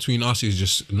scramming between us is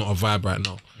just not a vibe right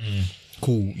now.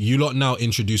 Cool. You lot now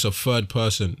introduce a third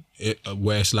person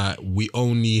where it's like we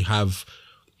only have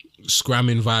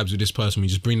scramming vibes with this person. We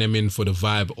just bring them in for the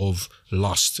vibe of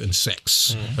lust and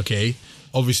sex. Okay.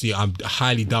 Obviously, I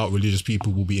highly doubt religious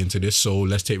people will be into this, so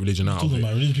let's take religion out of Talking it.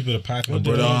 about religious people are packing.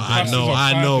 Brother,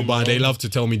 I know, but they love to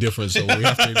tell me different, so we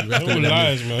have to let them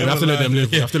lies, live. man. We have to let them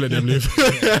live. We have to let them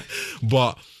live.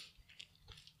 But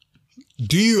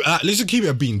do you? Let's just keep it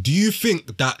a bean. Do you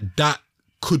think that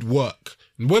could work?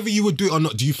 Whether you would do it or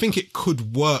not, do you think it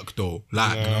could work though?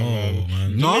 Like, No,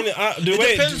 man. no. It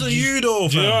depends on you though,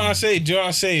 Do you know what fam. I say? Do you know what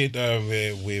I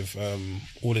say with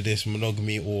all of this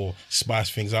monogamy or spice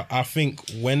things? I think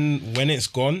when it's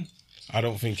gone, I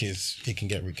don't think it can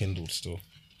get rekindled still.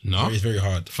 No, It's very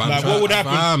hard. Like what would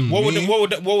happen? Fam,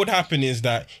 What would happen is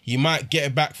that you might get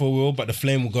it back for a while, but the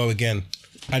flame will go again,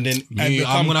 and then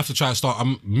I'm gonna have to try to start.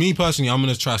 Me personally, I'm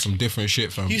gonna try some different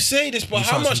shit, fam. You say this, but You how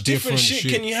try much some different different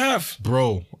shit can you have?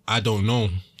 Bro, I don't know.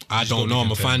 I'm gotta be gonna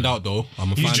content, find out though. I'm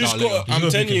gonna You find just out got. later. I'm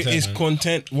gotta telling be you, content, it's man.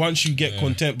 content. Once you get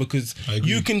content, because I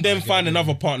agree. you can then find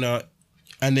another partner,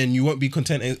 and then you won't be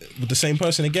content with the same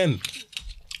person again.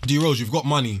 D Rose, you've got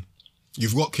money.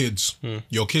 you've got kids.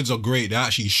 Your kids are great. They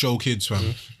actually show kids,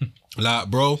 fam. Like,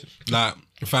 bro, like,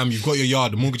 fam, you've got your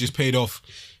yard. The mortgage is paid off.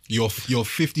 You're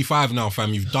 55 now,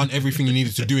 fam. You've done everything you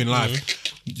needed to do in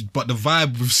life. But the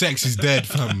vibe with sex is dead,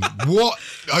 fam. What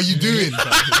are you doing?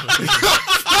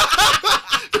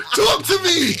 Talk to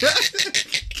me.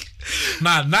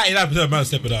 Nah, 99% of man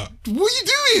stepping out. What are you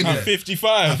doing? I'm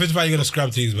 55. At 55, you're gonna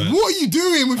scrap things, man. What are you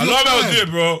doing with A your lot of man time? was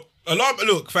doing, bro. A lot of,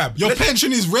 look, fam. Your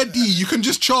pension is ready. You can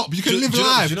just chop. You can live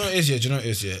life. Do you know what it is, yeah? Do you know what it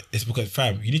is, yeah? It's because,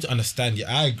 fam, you need to understand,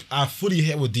 yeah. I fully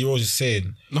hear what D-Rose is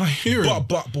saying. No, I hear it.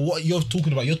 But what you're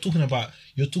talking about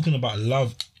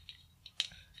love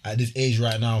at this age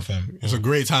right now, fam. It's a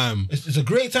great time. It's a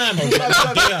great time, man.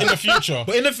 In the future.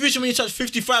 But in the future, when you touch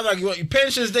 55, like your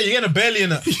pension's there, you're getting a belly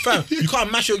in that. Fam, you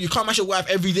can't match your wife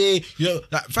every day. You know,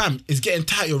 like, fam, it's getting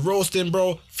tight. You're roasting,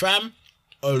 bro. Fam,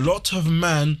 a lot of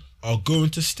men are going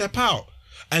to step out.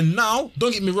 And now,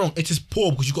 don't get me wrong, it is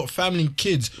poor because you got family and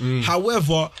kids.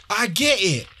 However, I get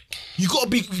it. You gotta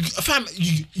be, fam.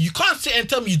 You can't sit and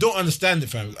tell me you don't understand it,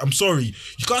 fam. I'm sorry.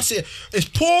 You can't say it's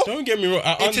poor. Don't get me wrong.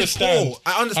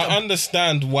 I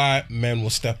understand why men will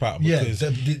step out because,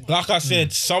 like I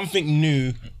said, something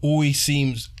new always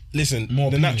seems. Listen,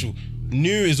 the natural.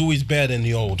 New is always better than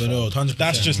the old. 100%.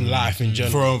 That's just life in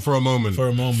general. For a moment. For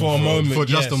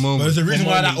just a moment. But there's a reason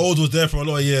why that old was there for a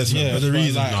lot of years. Yeah, There's a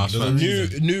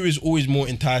reason. New is always more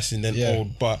enticing than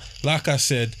old. But like I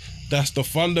said, that's the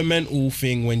fundamental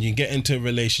thing when you get into a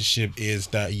relationship is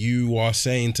that you are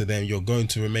saying to them you're going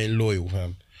to remain loyal,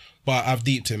 fam. But I've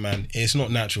deeped it, man. It's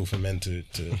not natural for men to.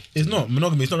 It's not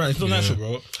monogamy. It's not right. It's not natural,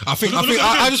 bro. I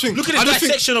just think. Look at the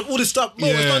dissection of all this stuff, bro.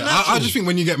 It's not natural. I just think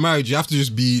when you get married, you have to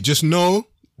just know.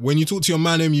 When you talk to your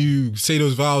man and you say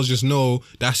those vows, just know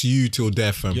that's you till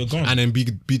death, fam. You're gone. And then be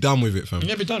done with it, fam.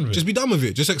 Yeah, be done with it. Just be done with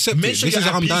it. Just accept Make it. sure This is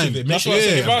you're how I'm at peace dying. with it. That's what I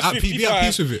said. If I was 55, be at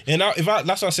peace with it. And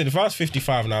that's what I said. If I was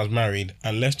 55 and I was married,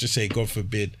 and let's just say, God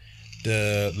forbid,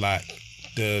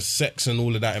 the sex and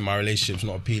all of that in my relationship's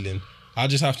not appealing, I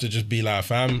just have to just be like,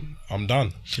 fam, I'm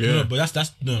done. Yeah. No, but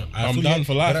that's no. I'm done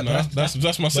for life now.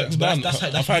 That's my sex done.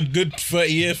 I've had good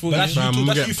 30 years, 40 years.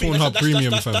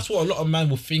 That's what a lot of men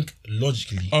will think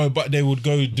logically. Oh, but they would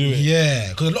go do it. Yeah,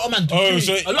 because a lot of men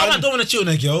don't want to chill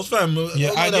their girls, fam.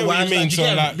 Yeah, I get what you mean. So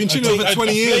like, been chilling over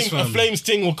 20 years, fam. A flames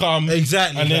thing will come.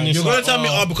 Exactly. And then you're gonna tell me,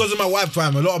 because of my wife,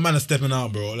 fam. A lot of men are stepping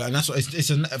out, bro. Like, and that's what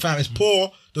fam. It's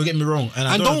poor. Don't get me wrong.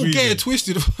 And don't get it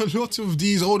twisted. A lot of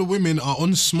these older women are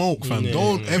on smoke, fam.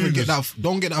 Don't ever get that.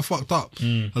 Don't get that fucked up.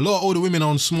 A lot of older women are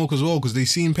on smoke as well because they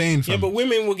seen pain, fam. Yeah, but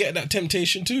women will get that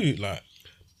temptation too. Like,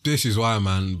 this is why,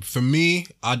 man. For me,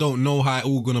 I don't know how it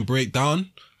all gonna break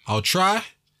down. I'll try,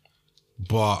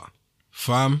 but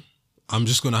fam, I'm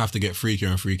just gonna have to get freakier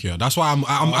and freakier. That's why I'm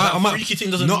at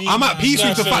peace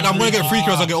with the fact that I'm gonna get freakier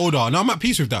as I get older. No, I'm at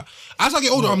peace with that. As I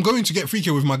get older, I'm going to get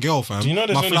freakier with my girl, fam. Do you know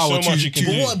there's only so much you can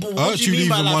do? But what do you mean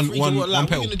by like freaky? one Like,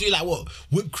 petal. we're gonna do like what?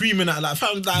 Whipped cream and that, like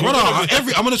fam. Like, Brother,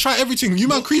 I'm gonna try everything. You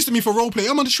man creased me for roleplay.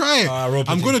 I'm gonna try it.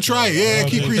 I'm gonna try it. Yeah,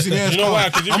 keep creasing. Yeah, you know why?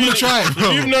 I'm gonna try it, bro.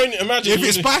 If you've known, imagine if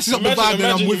it spices up the vibe,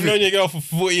 then I'm with you've known it. your girl for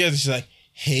 40 years and she's like,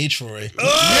 hey, Troy. Yeah,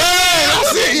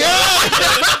 that's it.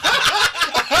 Yeah.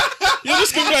 You're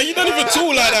just gonna be like, you don't even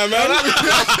talk like that,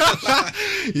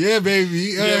 man. Yeah,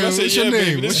 baby. What's your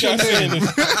name? What's your name?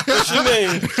 What's your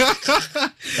name?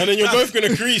 And then you're both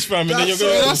gonna crease, fam. And then you're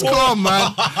going. That's calm,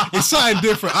 man. It's something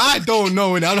different. I don't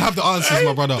know it. I don't have the answers,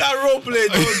 my brother. that roleplay,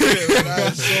 don't do it.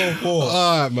 That's so poor.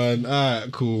 All right, man. All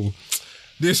right, cool.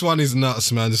 This one is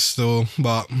nuts, man. Still,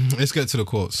 but let's get to the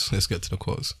quotes. All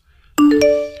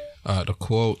right, the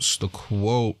quotes.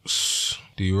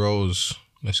 D-Rose.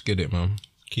 Let's get it, man.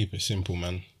 Keep it simple,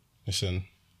 man. Listen,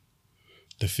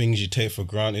 the things you take for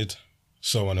granted,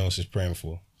 someone else is praying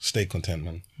for. Stay content,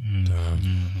 man.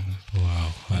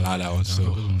 Wow, I like that one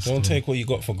still. Don't take what you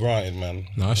got for granted, man.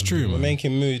 No, that's true, man.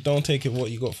 Making moves, don't take it what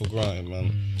you got for granted,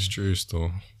 man. It's true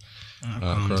still.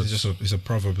 It's a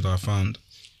proverb that I found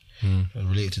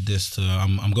related to this.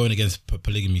 I'm going against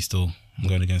polygamy still. I'm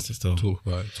going against it still. Talk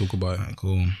about it. Right,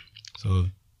 cool. So,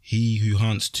 he who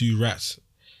hunts 2 rats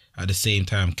at the same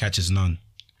time catches none.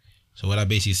 So what that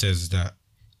basically says is that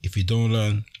if you don't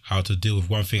learn how to deal with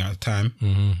one thing at a time,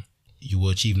 you will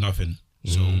achieve nothing.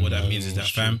 So what that means is that,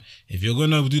 fam, if you're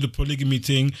gonna do the polygamy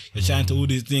thing, you're trying to all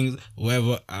these things,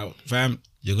 whatever, fam,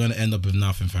 you're gonna end up with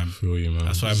nothing, fam. Feel you, man.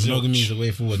 That's why monogamy is the way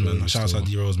forward, man. Shout out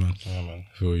to D-Rose, man. Yeah, man.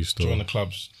 Feel you still. Join the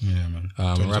clubs. Yeah, man.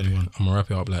 I'm gonna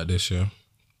wrap it up like this, yeah.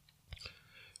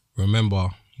 Remember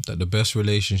that the best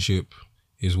relationship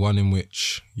is one in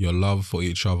which your love for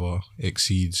each other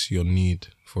exceeds your need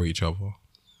for each other.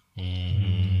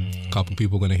 Couple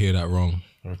people gonna hear that wrong.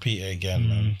 Repeat it again,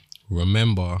 man.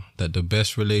 Remember that the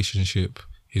best relationship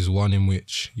is one in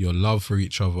which your love for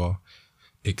each other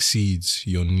exceeds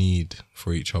your need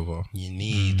for each other. You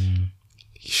need.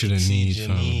 You shouldn't need,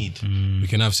 fam. We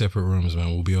can have separate rooms, man.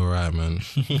 We'll be alright, man.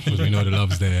 Because we know the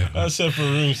love's there. That separate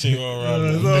room thing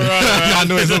alright. I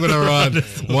know it's not gonna run.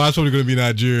 My wife's probably gonna be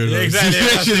Nigerian. Man.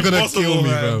 Exactly. She's gonna Possible, kill me,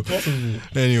 man. bro. Possible.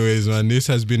 Anyways, man, this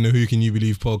has been the Who Can You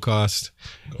Believe podcast.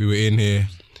 We were in here,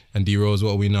 and D Rose,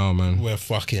 what are we now, man? We're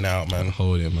fucking out, man.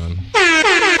 Hold it, man.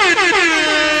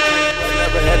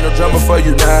 Never had no drama for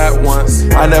you, not once.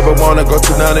 I never wanna go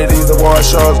to none of these award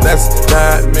shows, that's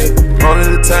not me.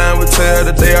 Only the time will tell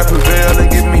the day I prevail and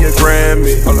give me a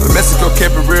Grammy. Mexico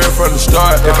kept it real from the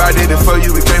start. If I did it for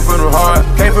you, it came from the heart.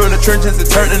 Came from the trenches, it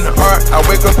turned into art. I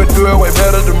wake up and do it way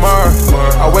better tomorrow.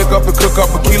 I wake up and cook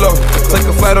up a kilo. Take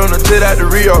a flight on a jet out to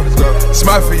Rio.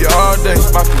 Smile for you all day.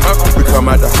 We come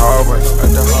out the hallway.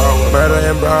 Murder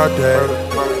in broad day.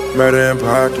 Murder in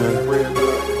broad day.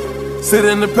 Sit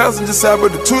in the passenger side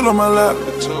with the tool on my lap.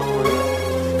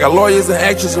 Got lawyers and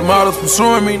actors and models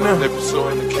pursuing me now.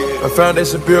 A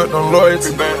foundation built on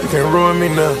loyalty. You can't ruin me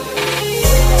now.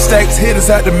 Stacks hit us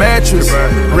out the mattress.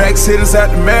 Racks hit us out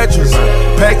the mattress.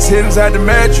 Packs hit us out the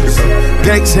mattress.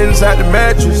 Gangs hit us out the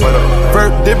mattress.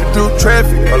 First dipping through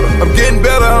traffic. I'm getting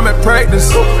better, I'm at practice.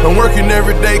 I'm working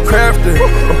every day crafting.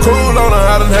 I'm cool on a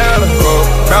hot and hotter.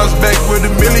 Bounce back with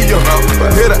a million.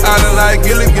 Hit a island like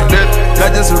Gilligan.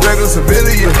 Not just a regular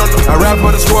civilian. I rap for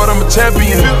the squad, I'm a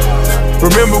champion.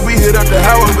 Remember we hit up the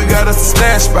highway, we got us a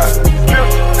stash spot.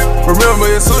 Remember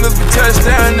as soon as we touch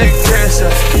down, nigga cash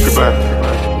out.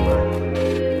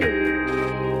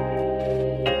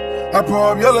 I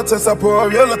pour up yellow test, I pour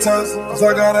up yellow test, cause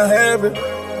I gotta have it.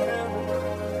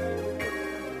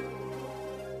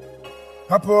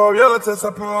 I pour up yellow test,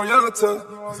 I pour up yellow test,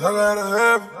 cause I gotta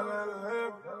have it.